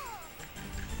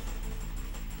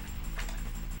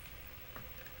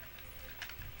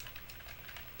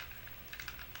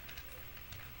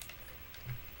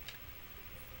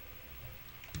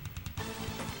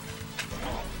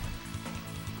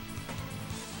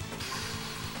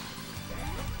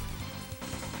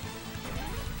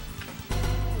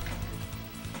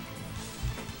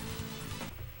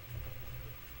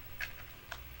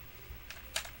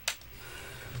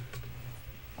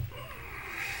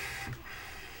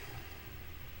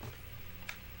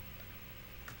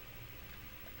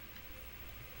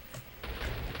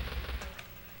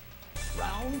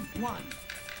 Round one.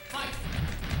 Fight.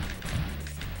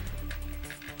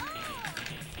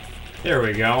 There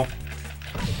we go.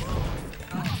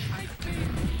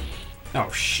 Oh,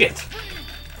 shit.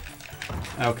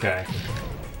 Okay.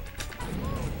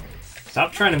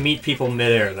 Stop trying to meet people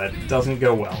midair. That doesn't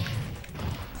go well.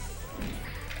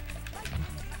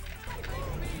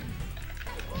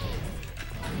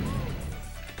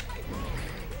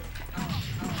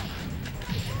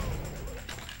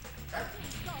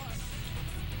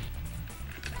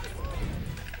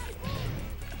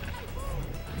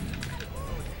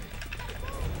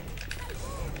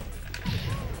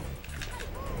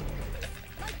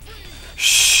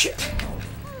 Shit.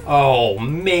 Oh,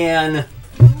 man.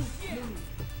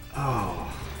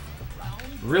 Oh.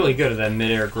 Really good at that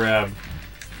midair grab.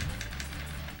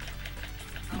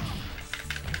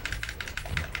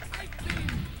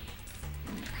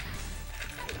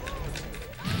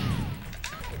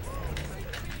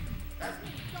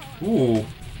 Ooh.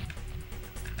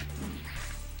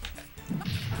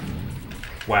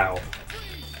 Wow.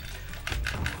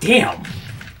 Damn!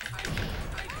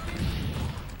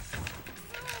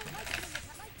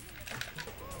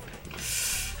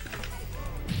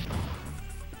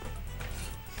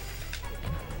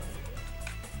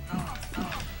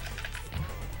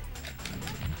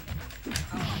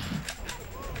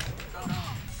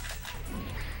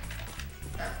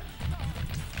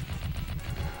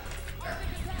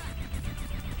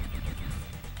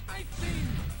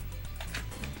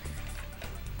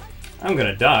 I'm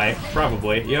gonna die,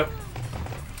 probably, yep.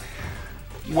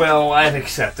 Well, I've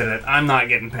accepted it. I'm not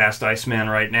getting past Iceman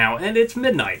right now, and it's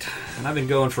midnight. And I've been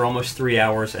going for almost 3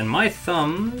 hours, and my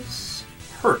thumbs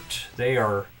hurt. They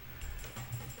are...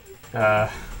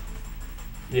 yeah,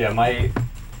 my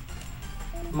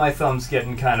thumb's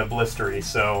getting kind of blistery,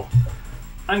 so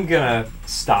I'm gonna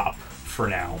stop for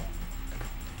now.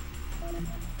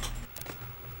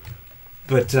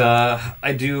 But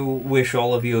I do wish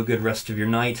all of you a good rest of your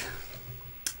night.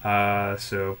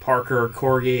 So Parker,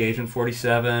 Corgi, Agent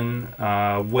 47,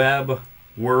 Webb,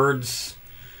 Words,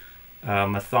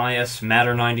 Matthias,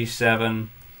 Matter 97,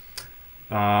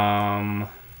 Michael,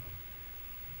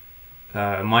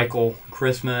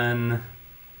 Chrisman,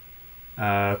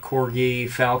 Corgi,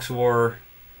 Falxwar,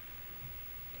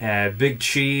 Big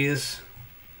Cheese,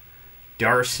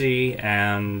 Darcy,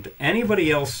 and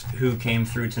anybody else who came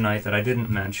through tonight that I didn't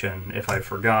mention, if I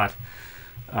forgot.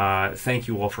 Thank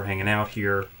you all for hanging out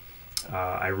here.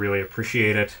 I really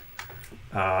appreciate it.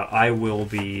 I will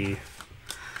be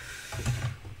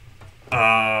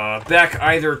back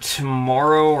either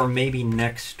tomorrow or maybe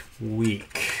next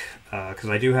week, because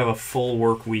I do have a full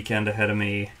work weekend ahead of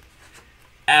me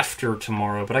after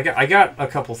tomorrow. But I got a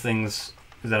couple things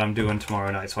that I'm doing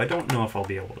tomorrow night, so I don't know if I'll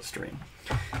be able to stream.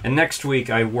 And next week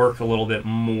I work a little bit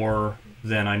more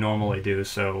than I normally do,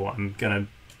 so I'm gonna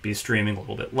be streaming a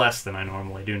little bit less than I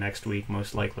normally do next week,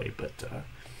 most likely. But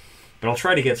I'll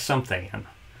try to get something in.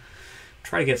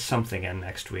 Try to get something in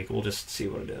next week. We'll just see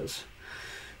what it is.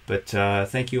 But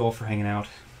thank you all for hanging out.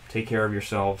 Take care of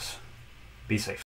yourselves. Be safe.